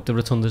you know the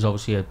Rotunda's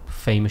obviously a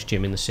famous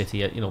gym in the city.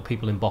 You know,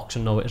 people in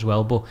boxing know it as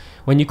well. But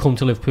when you come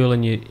to Liverpool,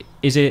 and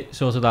is it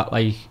sort of that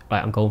like,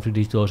 right, I'm going through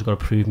these doors, I've got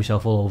to prove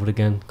myself all over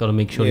again. Got to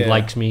make sure he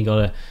likes me.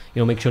 Got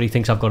to make sure he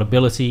thinks I've got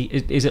ability.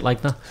 Is it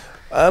like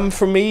that?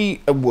 For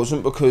me, it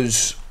wasn't,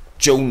 because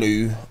Joe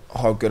knew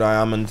how good I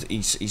am, and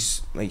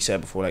he's like you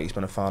said before, like he's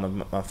been a fan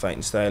of my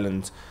fighting style,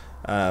 and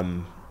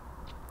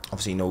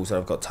obviously knows that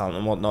I've got talent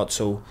and whatnot.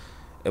 So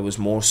it was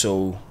more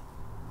so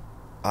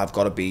I've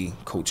got to be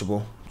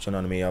coachable. Do you know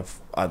what I mean?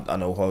 I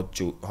know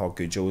how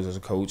good Joe is as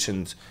a coach,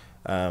 and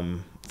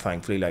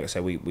thankfully, like I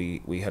said,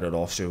 we hit it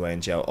off straight away,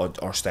 and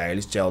our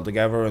styles gelled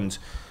together. And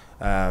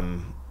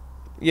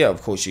yeah,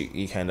 of course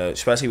you kind of,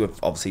 especially with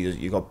obviously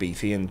you got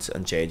Beefy and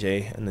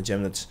JJ in the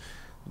gym that's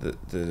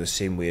the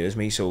same weight as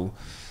me, so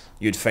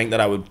you'd think that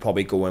I would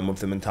probably go in with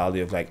the mentality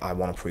of like I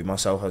want to prove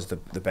myself as the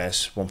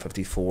best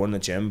 154 in the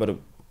gym, but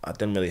I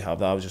didn't really have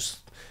that. I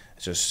was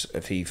just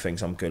if he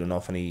thinks I'm good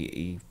enough and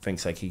he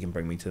thinks like he can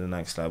bring me to the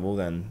next level,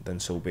 then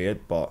so be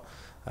it. But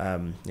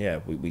yeah,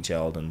 we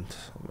gelled, and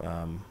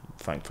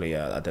thankfully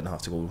I didn't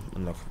have to go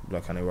and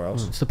look anywhere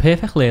else. It's the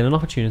perfect learning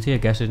opportunity, I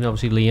guess, isn't it?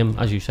 Obviously Liam,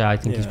 as you say, I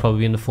think he's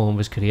probably in the form of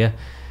his career.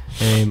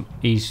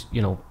 He's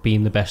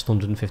been the best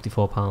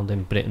 154 pound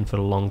in Britain for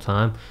a long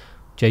time.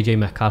 JJ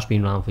Metcalf's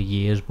been around for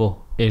years, but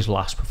his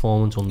last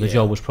performance under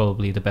Joe was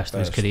probably the best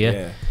of his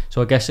career.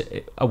 So I guess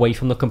away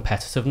from the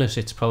competitiveness,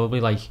 it's probably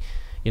like,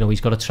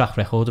 he's got a track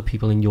record of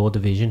people in your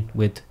division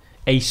with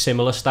a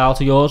similar style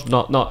to yours,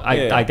 not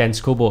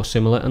identical but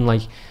similar, and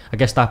like I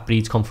guess that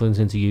breeds confidence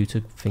into you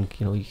to think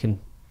you can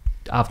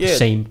have the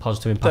same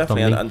positive impact on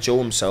me. And Joe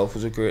himself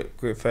was a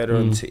great fighter,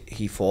 and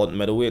he fought in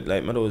middleweight,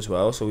 light middle as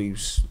well, so he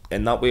was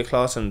in that weight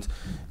class. And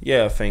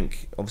yeah, I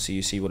think obviously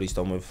you see what he's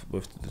done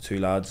with the two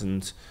lads,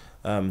 and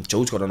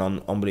Joe's got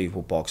an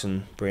unbelievable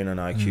boxing brain and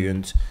IQ,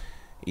 and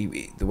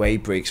the way he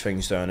breaks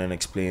things down and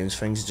explains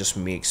things, it just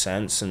makes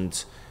sense.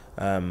 And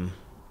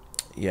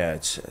yeah,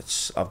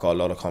 it's I've got a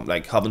lot of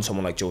like having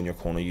someone like Joe in your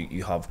corner,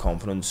 you have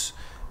confidence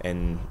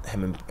in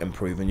him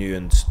improving you,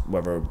 and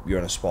whether you're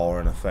in a spar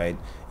or in a fight,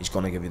 he's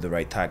going to give you the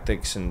right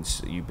tactics,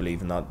 and you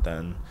believe in that,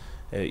 then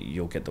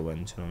you'll get the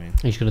win. Do you know what I mean?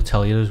 He's going to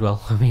tell you as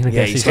well. I mean, I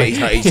guess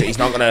he's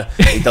not going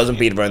to. He doesn't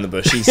beat around the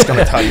bush. He's going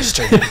to tell you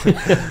straight.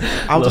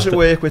 How does it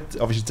work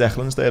with obviously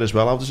Declan's there as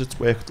well? How does it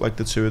work, like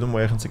the two of them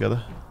working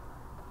together?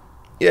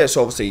 Yeah,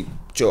 so obviously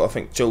Joe. I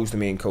think Joe's the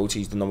main coach.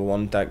 He's the number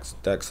one. Dex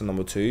the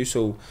number two.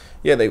 So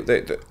yeah,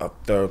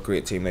 they're a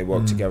great team. They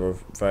work together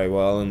very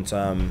well,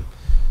 and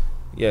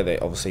yeah, they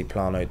obviously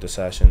plan out the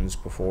sessions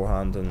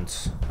beforehand and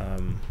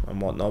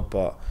whatnot.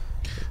 But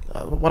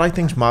what I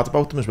think's mad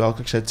about them as well,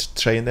 because I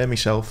train there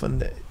myself,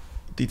 and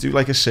they do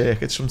like a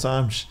circuit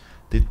sometimes.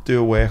 They do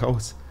a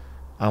workout,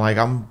 and like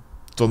I'm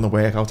done the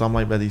workout, I'm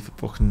like ready for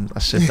fucking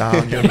a sit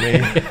down. You know what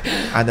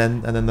I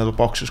mean? And then the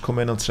boxers come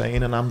in and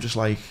train, and I'm just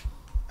like,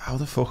 how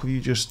the fuck have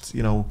you just,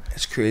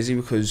 It's crazy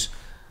because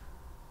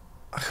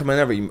I come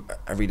in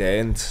every day,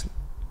 and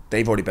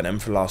they've already been in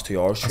for the last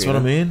 2 hours training. That's what I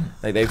mean.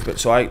 Like they've been,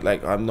 so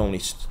I'm normally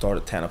start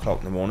at 10 o'clock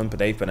in the morning, but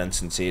they've been in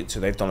since 8, so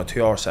they've done a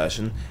 2-hour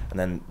session, and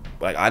then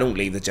like I don't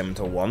leave the gym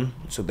until 1,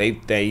 so they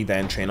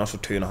then train us for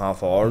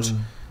 2.5 hours.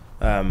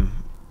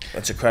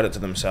 It's a credit to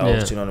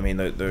themselves. Do you know what I mean?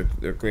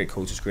 They're great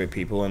coaches, great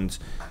people, and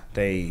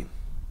they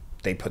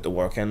put the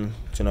work in. Do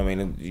you know what I mean?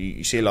 And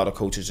you see a lot of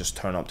coaches just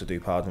turn up to do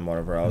pads and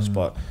whatever else,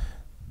 but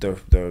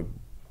they're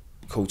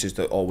coaches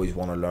that always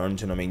want to learn.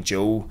 Do you know what I mean?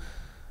 Joe,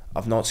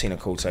 I've not seen a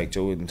coach like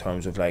Joe in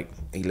terms of like,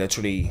 he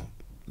literally,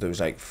 there was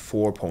like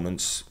 4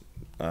 opponents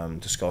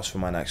discussed for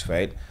my next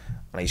fight,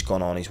 and he's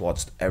gone on, he's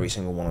watched every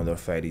single one of their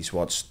fight, he's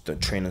watched the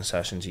training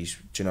sessions, do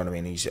you know what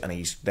I mean?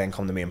 He's then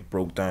come to me and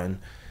broke down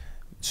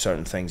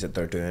certain things that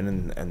they're doing,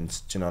 and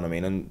do you know what I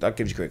mean? And that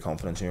gives you great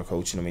confidence in your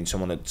coach. You know what I mean?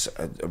 Someone that's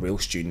a real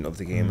student of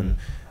the game,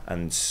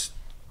 and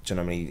do you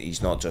know what I mean?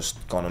 He's not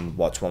just gone and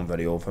watched one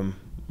video of him.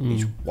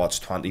 He's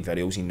watched 20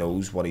 videos. He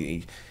knows what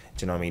he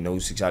do you know what I mean? He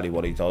knows exactly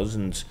what he does,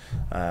 and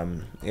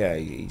yeah,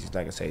 he's,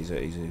 like I say, he's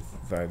a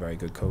very, very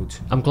good coach.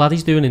 I'm glad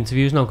he's doing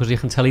interviews now, because you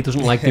can tell he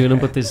doesn't like doing them,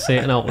 but there's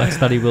certain outlets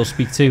that he will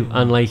speak to,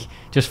 and like,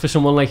 just for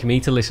someone like me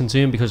to listen to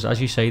him, because as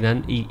you say,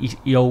 then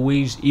he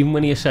always, even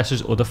when he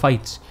assesses other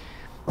fights,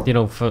 you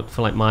know, for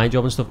like my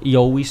job and stuff, he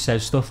always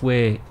says stuff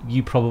where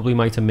you probably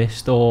might have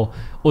missed, or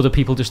other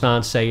people just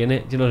aren't saying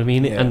it. Do you know what I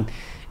mean? Yeah. And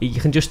you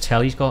can just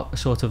tell he's got a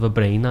sort of a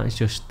brain that is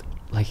just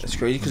like, it's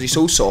crazy, because he's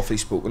so softly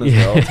spoken as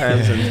well at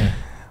times, and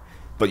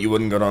but you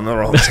wouldn't get on the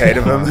wrong side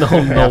of him. No,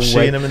 I've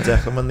seen him and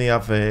Declan when they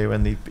have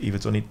when they either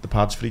done the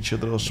pads for each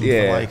other or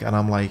something, like, and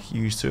I'm like,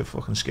 you two are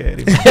fucking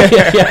scary.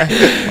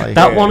 Like,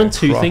 that 1 and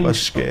 2 thing,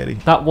 scary.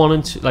 That 1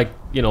 and 2, like,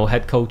 you know,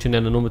 head coach and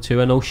then a number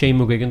 2. I know Shane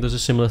McGuigan does a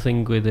similar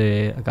thing with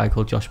a guy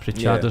called Josh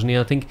Pritchard, doesn't he?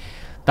 I think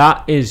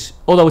that is,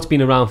 although it's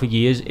been around for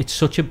years, it's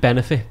such a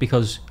benefit,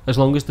 because as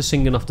long as they're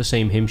singing off the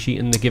same hymn sheet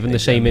and they're giving the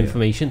same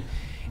information,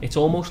 it's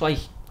almost like,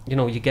 you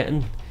know, you're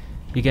getting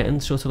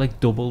sort of like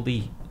double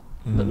the,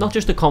 not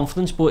just the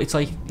confidence, but it's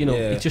like, you know,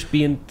 it's just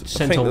being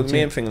sent home. The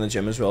main thing in the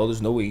gym as well,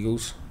 there's no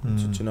egos.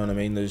 Do you know what I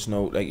mean? There's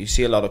no, like, you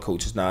see a lot of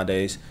coaches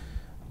nowadays,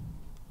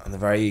 and they're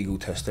very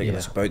egotistic, and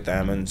it's about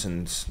diamonds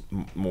and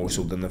more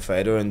so than the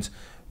fighter. And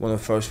one of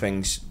the first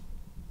things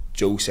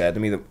Joe said to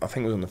me, that I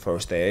think it was on the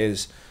first day,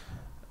 is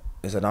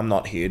that I'm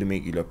not here to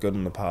make you look good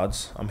on the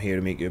pads. I'm here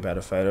to make you a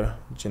better fighter.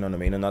 Do you know what I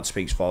mean? And that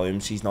speaks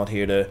volumes. He's not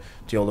here to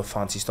do all the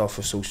fancy stuff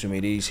for social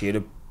media. He's here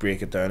to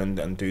break it down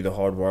and do the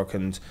hard work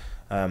and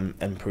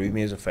improve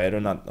me as a fighter.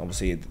 And that,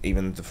 obviously,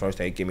 even the first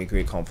day, gave me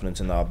great confidence,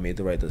 and I've made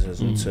the right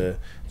decision to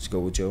go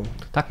with Joe.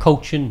 That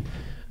coaching,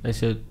 they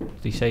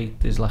say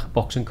there's like a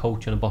boxing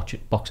coach and a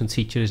boxing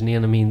teacher, isn't he?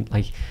 And I mean,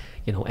 like,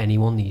 you know,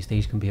 anyone these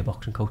days can be a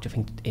boxing coach. I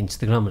think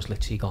Instagram has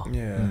literally got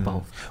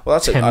about, well,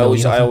 that's it. I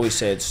always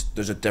say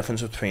there's a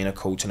difference between a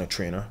coach and a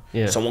trainer.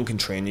 Someone can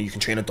train you. You can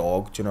train a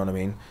dog. Do you know what I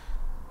mean?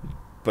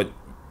 But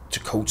to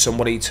coach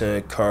somebody,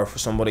 to care for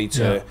somebody,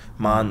 to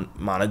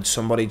manage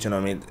somebody, do you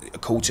know what I mean? A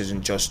coach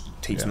isn't just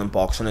teaching them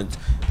boxing.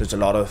 There's a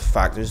lot of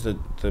factors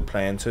that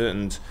play into it,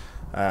 and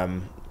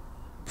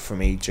for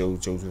me,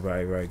 Joe's a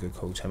very, very good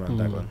coach. Him and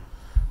Declan.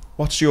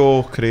 What's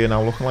your career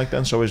now looking like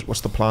then? So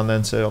what's the plan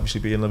then to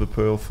obviously be in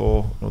Liverpool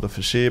for the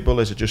foreseeable?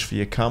 Is it just for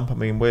your camp? I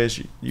mean,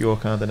 where's your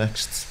kind of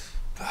next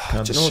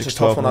kind of 6-12 months? It's a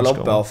tough one. I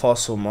love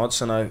Belfast so much,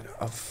 and I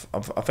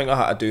think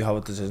I do have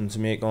a decision to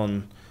make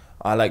on.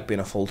 I like being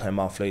a full-time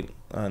athlete,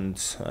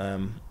 and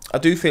I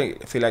do feel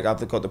like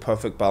I've got the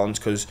perfect balance,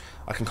 because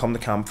I can come to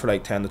camp for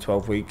like 10 to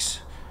 12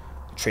 weeks,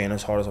 train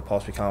as hard as I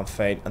possibly can,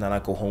 fight, and then I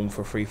go home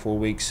for 3-4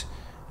 weeks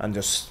and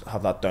just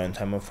have that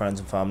downtime with friends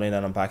and family, and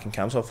then I'm back in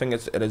camp. So I think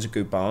it is a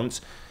good balance.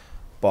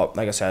 But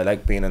like I said, I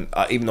like being in,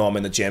 even though I'm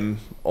in the gym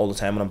all the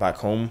time when I'm back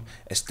home,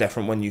 it's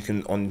different when you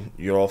can, on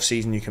your off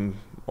season, you can,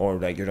 or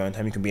like your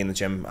downtime, you can be in the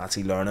gym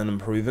actually learning and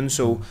improving.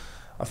 So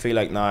I feel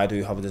like now I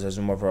do have a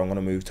decision whether I'm going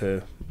to move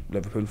to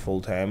Liverpool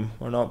full time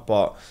or not.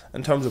 But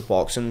in terms of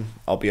boxing,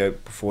 I'll be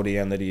out before the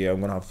end of the year.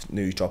 I'm going to have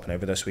news dropping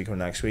over this week or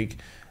next week.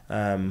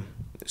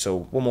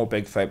 So one more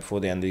big fight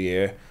before the end of the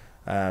year,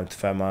 to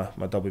fight my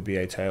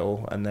WBA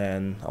title, and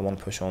then I want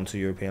to push on to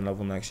European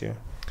level next year.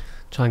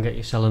 Try and get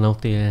you selling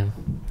out the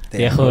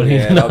Hearne.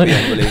 Yeah, that'd be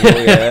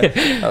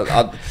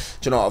unbelievable.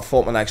 Do you know, I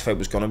thought my next fight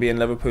was going to be in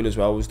Liverpool as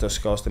well. It was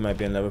discussed it might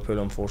be in Liverpool.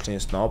 Unfortunately,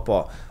 it's not.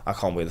 But I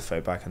can't wait to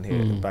fight back in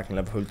here, back in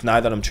Liverpool.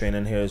 Now that I'm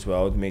training here as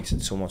well, it makes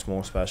it so much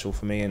more special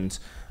for me. And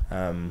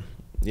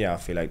yeah, I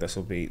feel like this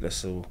will be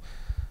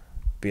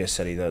a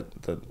city that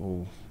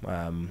will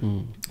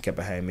get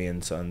behind me,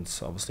 and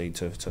obviously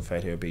to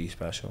fight here be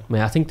special.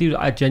 Yeah,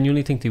 I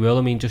genuinely think they will.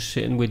 I mean, just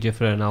sitting with you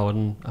for an hour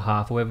and a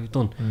half or whatever you've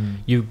done,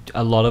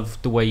 a lot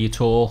of the way you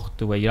talk,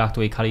 the way you act, the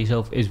way you carry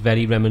yourself is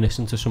very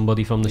reminiscent to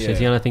somebody from the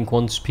city. And I think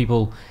once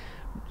people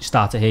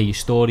start to hear your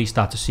story,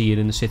 start to see it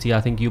in the city, I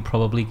think you'll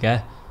probably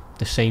get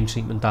the same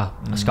treatment that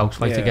a Scouts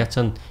fighter gets,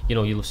 and you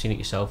know, you'll have seen it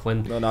yourself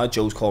when. No,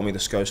 Joe's called me the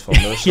Scouts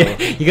Thunder. So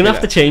you're gonna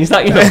have to change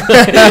that, you know.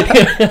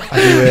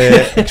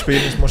 Have you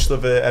experienced much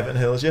of Everton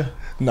Hills yet?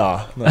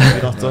 No,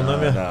 you've not done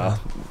them yet.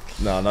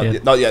 No,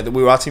 not yet.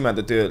 We were actually meant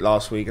to do it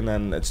last week, and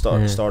then it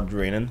started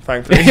raining.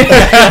 Thankfully,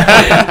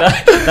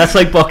 that's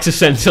like box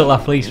essential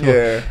athletes.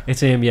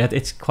 It's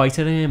it's quite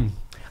a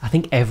I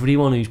think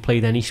everyone who's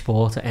played any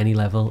sport at any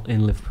level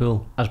in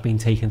Liverpool has been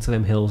taken to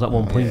them hills at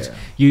one point,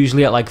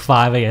 usually at like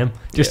 5 AM,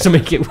 just to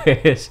make it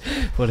worse.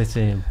 But it's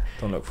don't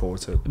look forward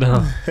to it.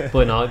 No,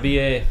 but no, it'd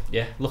be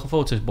looking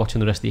forward to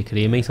watching the rest of your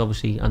career, mate.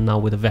 Obviously, and now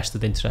with a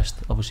vested interest,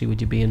 obviously, with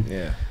you being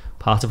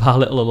part of our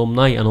little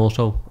alumni and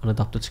also an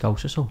adopted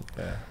Scouser. So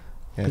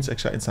yeah, it's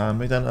exciting time,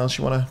 mate. Anything else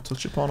you want to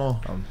touch upon?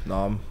 Or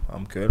no,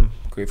 I'm good. I'm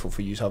grateful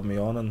for you having me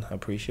on, and I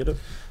appreciate it.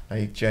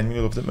 I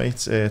genuinely loved it,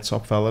 mate.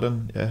 Top fella,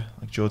 and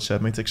like George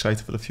said, mate,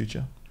 excited for the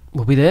future.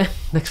 We'll be there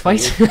next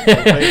fight.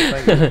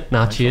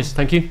 Nah, cheers.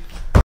 Thank you.